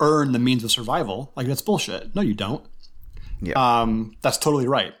earn the means of survival, like that's bullshit. No, you don't. Yeah. That's totally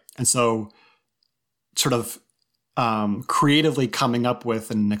right. And so sort of creatively coming up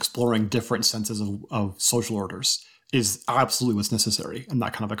with and exploring different senses of social orders is absolutely what's necessary in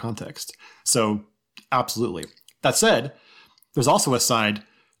that kind of a context. So absolutely. That said, there's also a side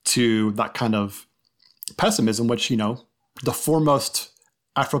to that kind of pessimism, which, the foremost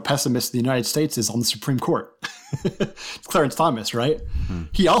Afro-pessimist in the United States is on the Supreme Court. It's Clarence Thomas, right? Mm-hmm.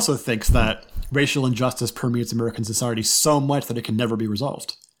 He also thinks that racial injustice permeates American society so much that it can never be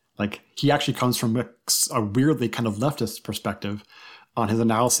resolved. Like he actually comes from a weirdly kind of leftist perspective on his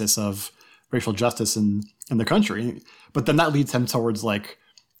analysis of racial justice in the country. But then that leads him towards like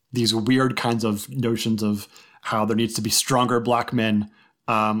these weird kinds of notions of how there needs to be stronger black men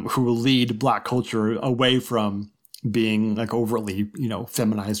who will lead black culture away from being like overtly,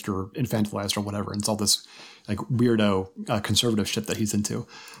 feminized or infantilized or whatever. And it's all this like weirdo conservative shit that he's into.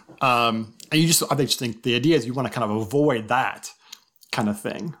 And I just think the idea is you want to kind of avoid that kind of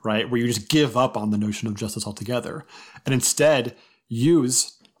thing, right? Where you just give up on the notion of justice altogether and instead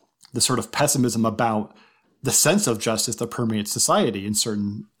use the sort of pessimism about the sense of justice that permeates society in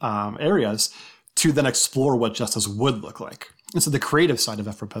certain areas to then explore what justice would look like. And so the creative side of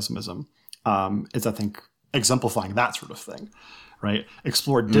Afropessimism is, I think, exemplifying that sort of thing, right?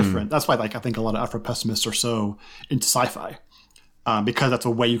 Explore different. That's why, like, I think a lot of Afropessimists are so into sci-fi because that's a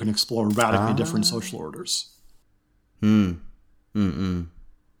way you can explore radically different social orders.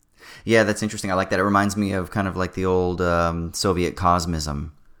 Yeah, that's interesting. I like that. It reminds me of kind of like the old Soviet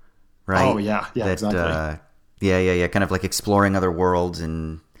cosmism, right? Oh, yeah, exactly. Yeah. Kind of like exploring other worlds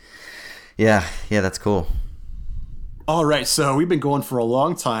and yeah, that's cool. All right, so we've been going for a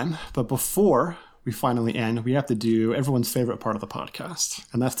long time, but before we finally end, we have to do everyone's favorite part of the podcast,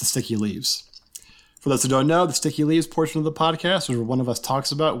 and that's the Sticky Leaves. For those who don't know, the Sticky Leaves portion of the podcast is where one of us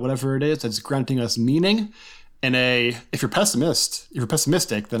talks about whatever it is that's granting us meaning. If you're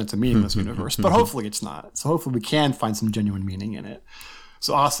pessimistic, then it's a meaningless universe, but hopefully it's not. So hopefully we can find some genuine meaning in it.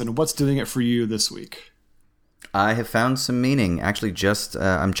 So Austin, what's doing it for you this week? I have found some meaning. Actually,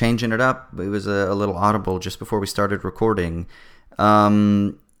 I'm changing it up. It was a little audible just before we started recording.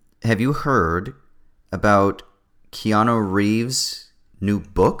 Have you heard about Keanu Reeves' new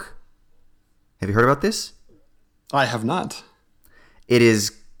book? Have you heard about this? I have not. It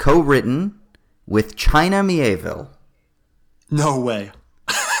is co-written with China Miéville. No way.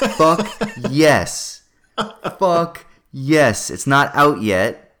 Fuck yes. Fuck yes. It's not out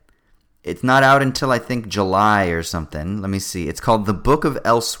yet. It's not out until I think July or something. Let me see. It's called The Book of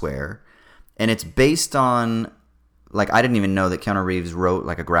Elsewhere, and it's based on, like, I didn't even know that Keanu Reeves wrote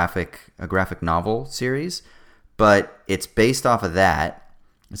like a graphic novel series, but it's based off of that.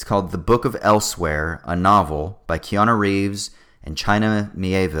 It's called The Book of Elsewhere, a novel by Keanu Reeves and China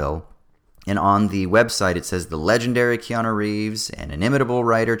Miéville. And on the website, it says the legendary Keanu Reeves and inimitable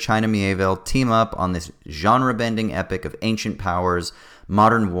writer China Miéville team up on this genre-bending epic of ancient powers,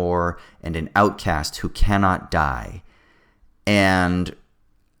 modern war, and an outcast who cannot die. And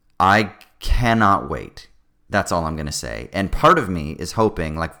I cannot wait. That's all I'm going to say. And part of me is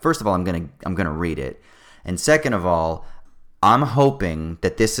hoping, like, first of all, I'm going to read it. And second of all, I'm hoping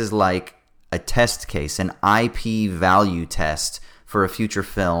that this is like a test case, an IP value test for a future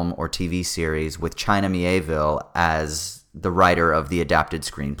film or TV series with China Miéville as the writer of the adapted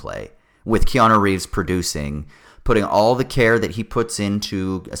screenplay, with Keanu Reeves producing, putting all the care that he puts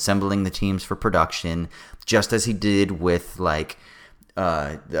into assembling the teams for production, just as he did with like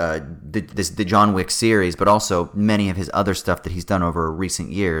the John Wick series, but also many of his other stuff that he's done over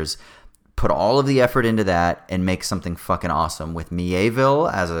recent years. Put all of the effort into that and make something fucking awesome with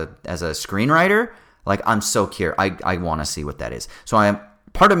Miéville as a screenwriter. Like, I'm so curious. I want to see what that is. So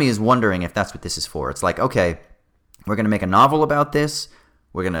part of me is wondering if that's what this is for. It's like, okay, we're going to make a novel about this.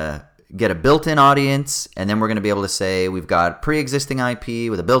 We're going to get a built-in audience, and then we're going to be able to say we've got pre-existing IP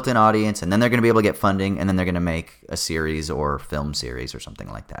with a built-in audience, and then they're going to be able to get funding, and then they're going to make a series or film series or something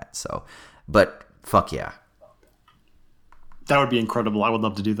like that. So, but fuck yeah. That would be incredible. I would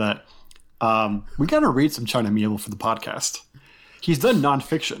love to do that. We got to read some China Miéville for the podcast. He's done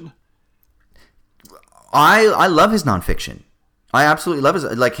nonfiction. I love his nonfiction. I absolutely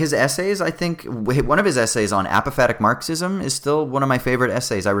love his essays. I think one of his essays on apophatic Marxism is still one of my favorite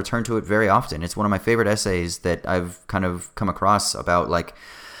essays. I return to it very often. It's one of my favorite essays that I've kind of come across about like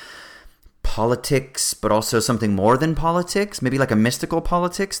politics, but also something more than politics, maybe like a mystical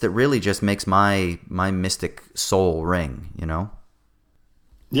politics that really just makes my mystic soul ring, you know?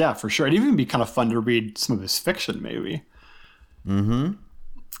 Yeah, for sure. It'd even be kind of fun to read some of his fiction, maybe. Mm-hmm.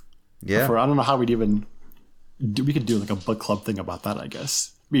 Yeah. I don't know how we'd even... We could do like a book club thing about that, I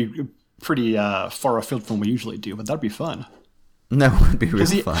guess. Be pretty far afield from what we usually do, but that'd be fun. That would be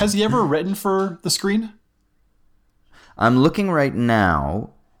really fun. Has he ever written for the screen? I'm looking right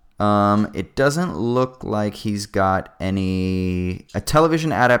now. It doesn't look like he's got a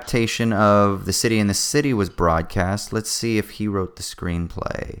television adaptation of The City and the City was broadcast. Let's see if he wrote the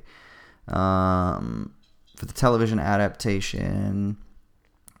screenplay. For the television adaptation...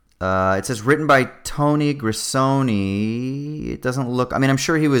 it says written by Tony Grisoni. It doesn't look... I mean, I'm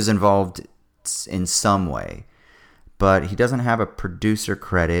sure he was involved in some way. but he doesn't have a producer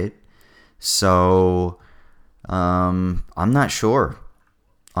credit. So I'm not sure.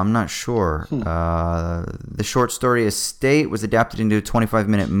 The short story Estate was adapted into a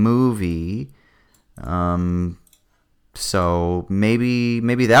 25-minute movie. So maybe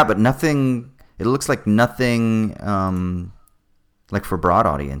that, but nothing. It looks like nothing like for broad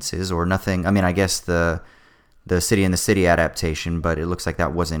audiences or nothing. I mean, I guess the City in the City adaptation, but it looks like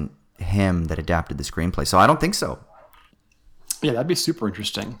that wasn't him that adapted the screenplay. So I don't think so. Yeah, that'd be super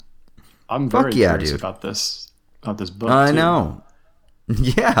interesting. I'm very curious about this book. I know.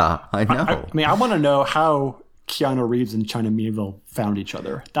 Yeah, I know. I mean, I want to know how Keanu Reeves and China Miéville found each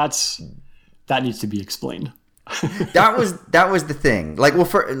other. That needs to be explained. that was the thing.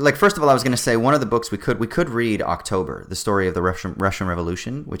 First of all, I was going to say one of the books we could read October, the story of the Russian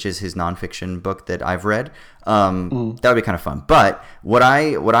Revolution, which is his nonfiction book that I've read. That would be kind of fun. But what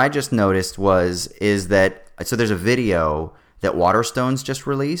I just noticed is that so there's a video that Waterstones just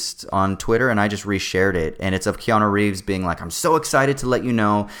released on Twitter, and I just reshared it, and it's of Keanu Reeves being like, "I'm so excited to let you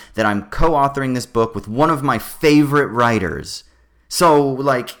know that I'm co-authoring this book with one of my favorite writers." So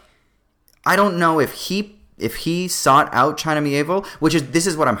like, I don't know if he sought out China Miéville, this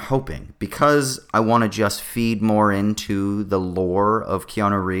is what I'm hoping, because I want to just feed more into the lore of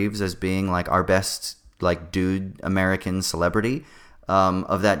Keanu Reeves as being like our best like dude American celebrity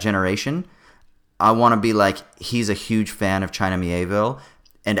of that generation. I want to be like, he's a huge fan of China Miéville,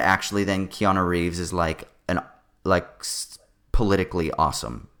 and actually then Keanu Reeves is like politically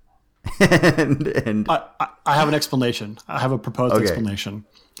awesome. and I have an explanation. I have a proposed explanation.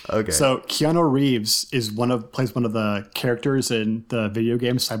 Okay. So Keanu Reeves plays one of the characters in the video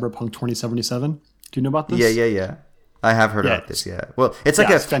game Cyberpunk 2077. Do you know about this? Yeah. I have heard about this. Yeah. Well, it's like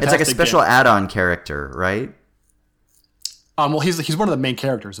a special add-on character, right? Well, he's one of the main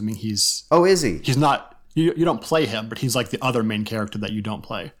characters. I mean, he's. Oh, is he? He's not. You don't play him, but he's like the other main character that you don't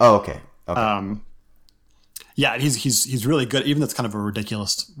play. Oh, okay. Yeah, he's really good. Even though it's kind of a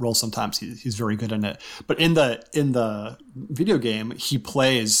ridiculous role sometimes, he's very good in it. But in the video game, he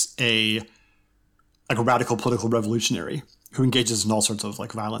plays a radical political revolutionary who engages in all sorts of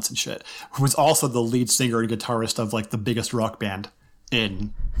like violence and shit. Who is also the lead singer and guitarist of like the biggest rock band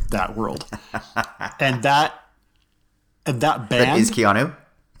in that world, and that band is Keanu.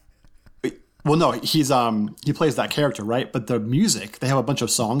 Well, no, he plays that character, right? But the music, they have a bunch of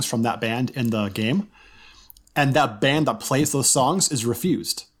songs from that band in the game. And that band that plays those songs is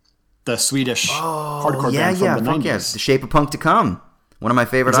Refused, the Swedish hardcore band from the 90s. Yes. The Shape of Punk to Come, one of my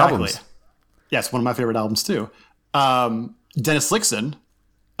favorite albums. Yes, one of my favorite albums too. Dennis Lyxzén,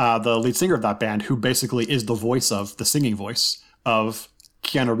 the lead singer of that band, who basically is the singing voice of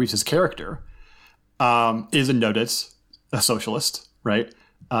Keanu Reeves' character, is a socialist, right?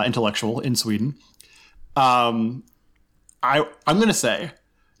 Intellectual in Sweden. I'm going to say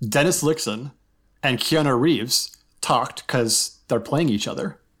Dennis Lyxzén and Keanu Reeves talked because they're playing each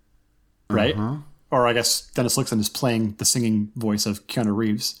other, right? Or I guess Dennis Lyxzén is playing the singing voice of Keanu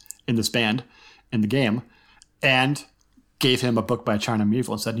Reeves in this band in the game, and gave him a book by China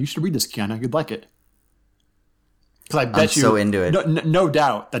Miéville and said, "You should read this, Keanu. You'd like it." Because I bet I'm so into it. No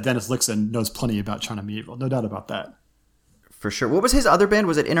doubt that Dennis Lyxzén knows plenty about China Miéville. No doubt about that. For sure. What was his other band?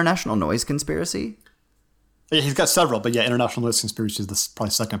 Was it International Noise Conspiracy? Yeah, he's got several, but yeah, International Noise Conspiracy is the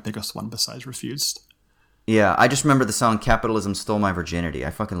probably second biggest one besides Refused. Yeah, I just remember the song "Capitalism Stole My Virginity." I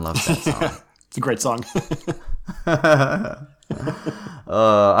fucking love that song. It's a great song. I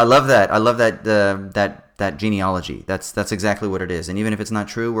love that. I love that genealogy. That's exactly what it is. And even if it's not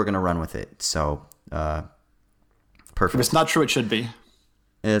true, we're gonna run with it. So, perfect. If it's not true, it should be.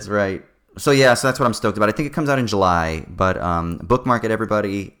 It's right. So that's what I'm stoked about. I think it comes out in July, but bookmark it,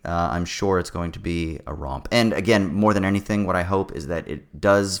 everybody. I'm sure it's going to be a romp. And again, more than anything, what I hope is that it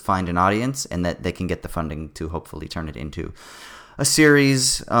does find an audience and that they can get the funding to hopefully turn it into a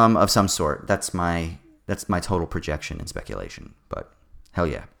series of some sort. That's my total projection and speculation. But hell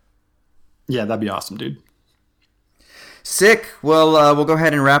yeah. Yeah, that'd be awesome, dude. Sick. Well, we'll go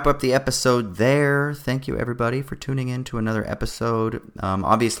ahead and wrap up the episode there. Thank you, everybody, for tuning in to another episode.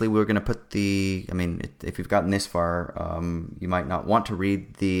 Obviously, we're going to put if you've gotten this far, you might not want to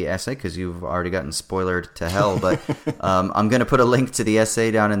read the essay because you've already gotten spoilered to hell. But I'm going to put a link to the essay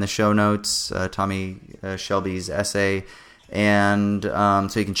down in the show notes, Tommy Shelby's essay. And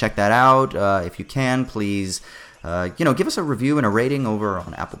so you can check that out. If you can, please... give us a review and a rating over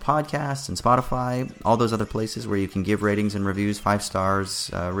on Apple Podcasts and Spotify, all those other places where you can give ratings and reviews. 5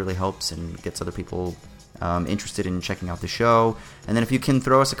 stars really helps and gets other people interested in checking out the show. And then if you can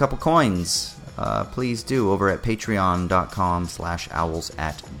throw us a couple coins, please do over at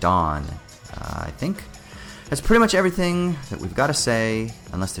patreon.com/owlsatdawn. I think That's pretty much everything that we've got to say,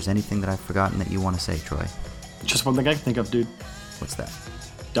 unless there's anything that I've forgotten that you want to say, Troy. Just one thing I can think of, dude. What's that?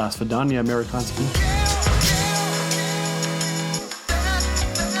 Das Vidania, Amerikanski.